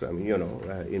terms. I mean,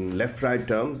 in left-right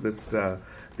terms,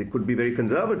 they could be very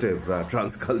conservative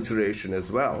transculturation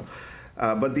as well.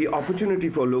 But the opportunity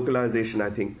for localization,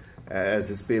 I think, as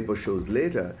his paper shows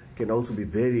later, can also be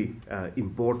very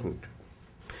important.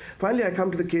 Finally, I come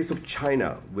to the case of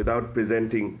China without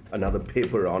presenting another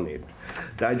paper on it.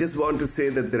 I just want to say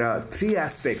that there are three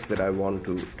aspects that I want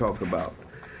to talk about.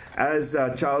 As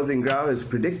Charles Ingrao has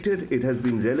predicted, it has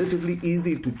been relatively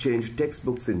easy to change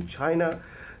textbooks in China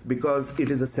because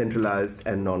it is a centralized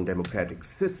and non-democratic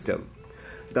system.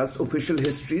 Thus, official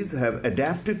histories have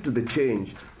adapted to the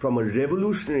change from a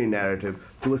revolutionary narrative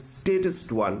to a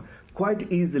statist one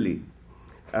quite easily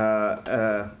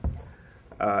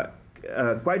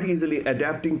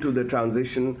adapting to the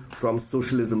transition from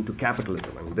socialism to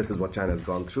capitalism. I mean, this is what China has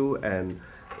gone through, and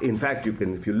in fact,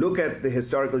 if you look at the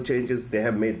historical changes, they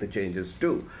have made the changes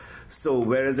too. So,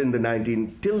 whereas till the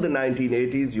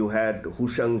 1980s, you had Hu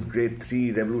Sheng's great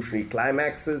three revolutionary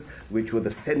climaxes, which were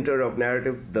the center of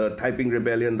narrative: the Taiping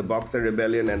Rebellion, the Boxer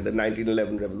Rebellion, and the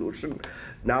 1911 Revolution.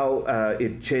 Now,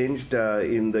 it changed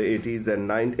in the 80s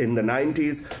and in the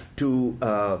 90s to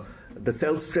the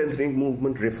self-strengthening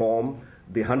movement reform,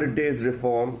 the 100 Days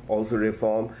reform, also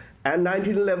reform, and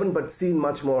 1911, but seen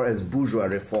much more as bourgeois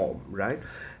reform, right?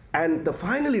 And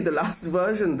finally, the last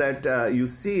version that you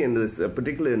see in this,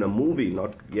 particularly in a movie,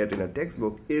 not yet in a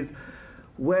textbook, is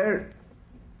where,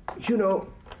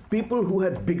 people who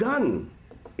had begun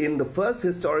in the first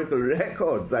historical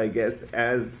records, I guess,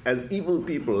 as evil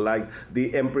people, like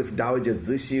the Empress Dowager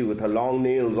Cixi with her long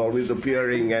nails always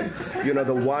appearing, and,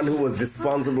 the one who was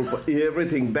responsible for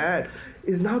everything bad,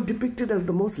 is now depicted as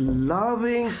the most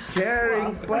loving,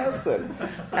 caring person.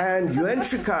 And Yuan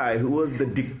Shikai, who was the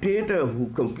dictator who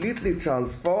completely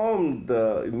transformed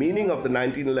the meaning of the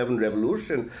 1911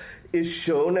 revolution, is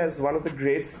shown as one of the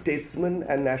great statesmen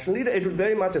and national leaders. It was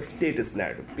very much a statist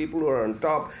narrative. People who are on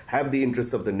top have the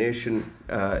interests of the nation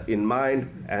in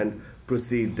mind and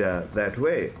proceed that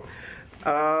way.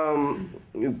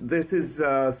 This is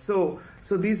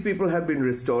so these people have been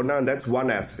restored now, and that's one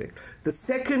aspect. The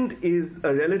second is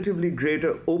a relatively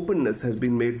greater openness has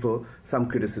been made for some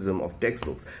criticism of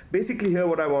textbooks. Basically, here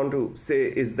what I want to say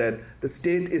is that the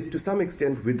state is to some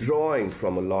extent withdrawing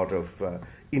from a lot of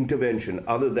intervention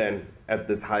other than at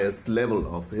this highest level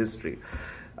of history.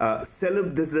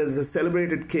 There's a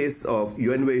celebrated case of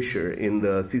Yuan Weisher in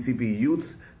the CCP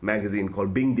youth magazine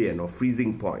called Bingdian, or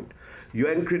Freezing Point.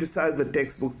 Yuan criticized the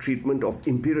textbook treatment of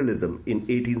imperialism in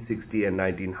 1860 and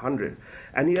 1900,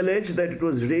 and he alleged that it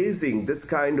was raising this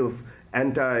kind of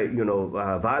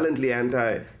violently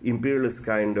anti-imperialist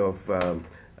kind of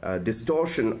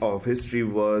distortion of history,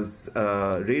 was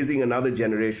raising another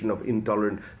generation of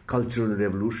intolerant cultural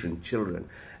revolution children.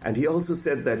 And he also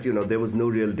said that there was no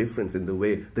real difference in the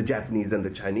way the Japanese and the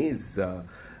Chinese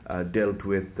dealt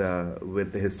with the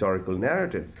historical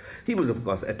narratives. He was, of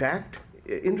course, attacked.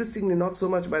 Interestingly, not so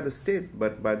much by the state,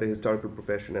 but by the historical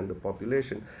profession and the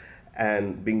population.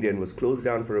 And Bingdian was closed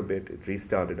down for a bit. It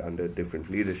restarted under different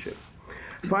leadership.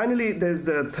 Finally, there's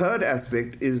the third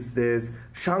aspect, there's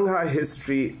Shanghai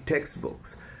history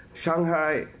textbooks.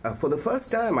 Shanghai, for the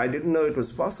first time, I didn't know it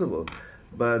was possible,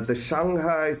 but the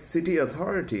Shanghai City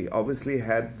Authority obviously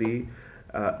had the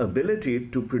ability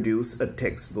to produce a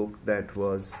textbook that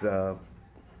was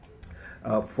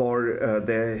for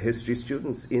their history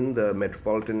students in the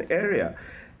metropolitan area.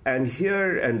 And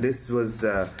this was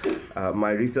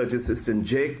my research assistant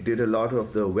Jake did a lot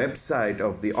of the website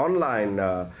of the online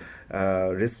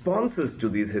responses to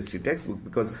these history textbooks,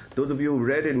 because those of you who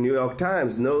read in New York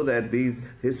Times know that these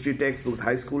history textbooks,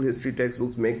 high school history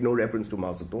textbooks, make no reference to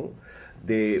Mao Zedong.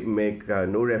 They make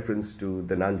no reference to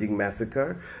the Nanjing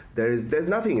massacre. There's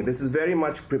nothing. This is very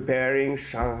much preparing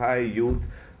Shanghai youth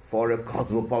for a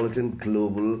cosmopolitan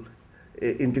global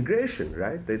integration,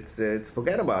 right? It's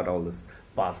forget about all this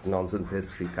past nonsense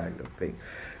history kind of thing.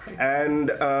 And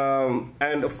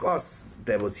of course,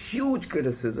 there was huge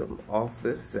criticism of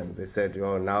this, and they said,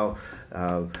 now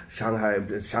Shanghai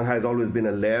has always been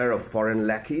a lair of foreign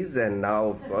lackeys, and now,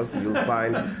 of course, you'll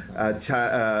find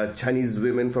Chinese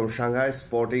women from Shanghai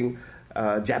sporting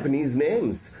Japanese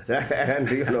names, and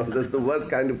that's the worst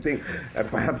kind of thing,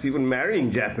 perhaps even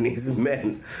marrying Japanese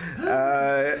men.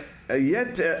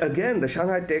 Yet again, the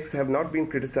Shanghai texts have not been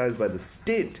criticized by the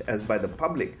state as by the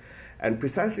public, and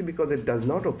precisely because it does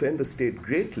not offend the state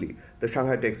greatly, the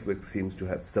Shanghai textbook seems to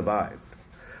have survived.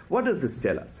 What does this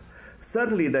tell us?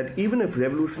 Certainly that even if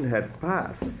revolution had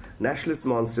passed, nationalist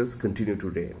monsters continue to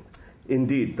reign.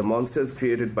 Indeed, the monsters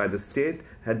created by the state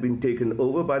had been taken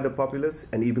over by the populace,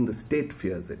 and even the state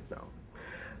fears it now.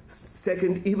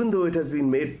 Second, even though it has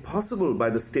been made possible by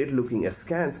the state looking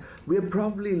askance, we are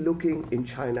probably looking in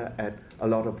China at a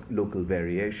lot of local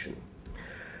variation.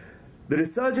 The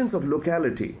resurgence of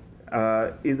locality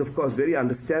is, of course, very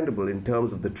understandable in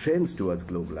terms of the trends towards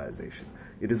globalization.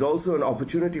 It is also an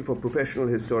opportunity for professional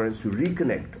historians to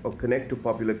reconnect or connect to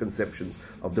popular conceptions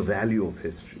of the value of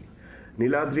history.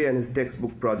 Neeladri and his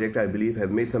textbook project, I believe,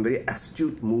 have made some very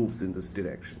astute moves in this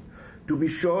direction. To be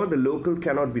sure, the local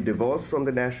cannot be divorced from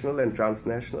the national and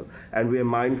transnational, and we are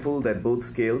mindful that both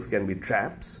scales can be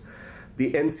traps.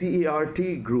 The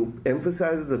NCERT group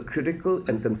emphasizes a critical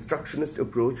and constructionist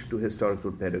approach to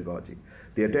historical pedagogy.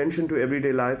 The attention to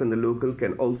everyday life and the local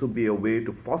can also be a way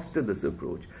to foster this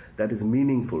approach that is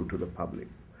meaningful to the public.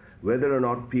 Whether or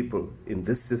not people in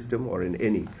this system or in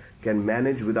any can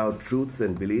manage without truths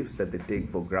and beliefs that they take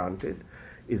for granted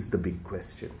is the big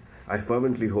question. I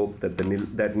fervently hope that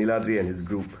Neeladri and his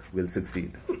group will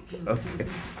succeed. Okay,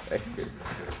 thank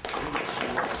you.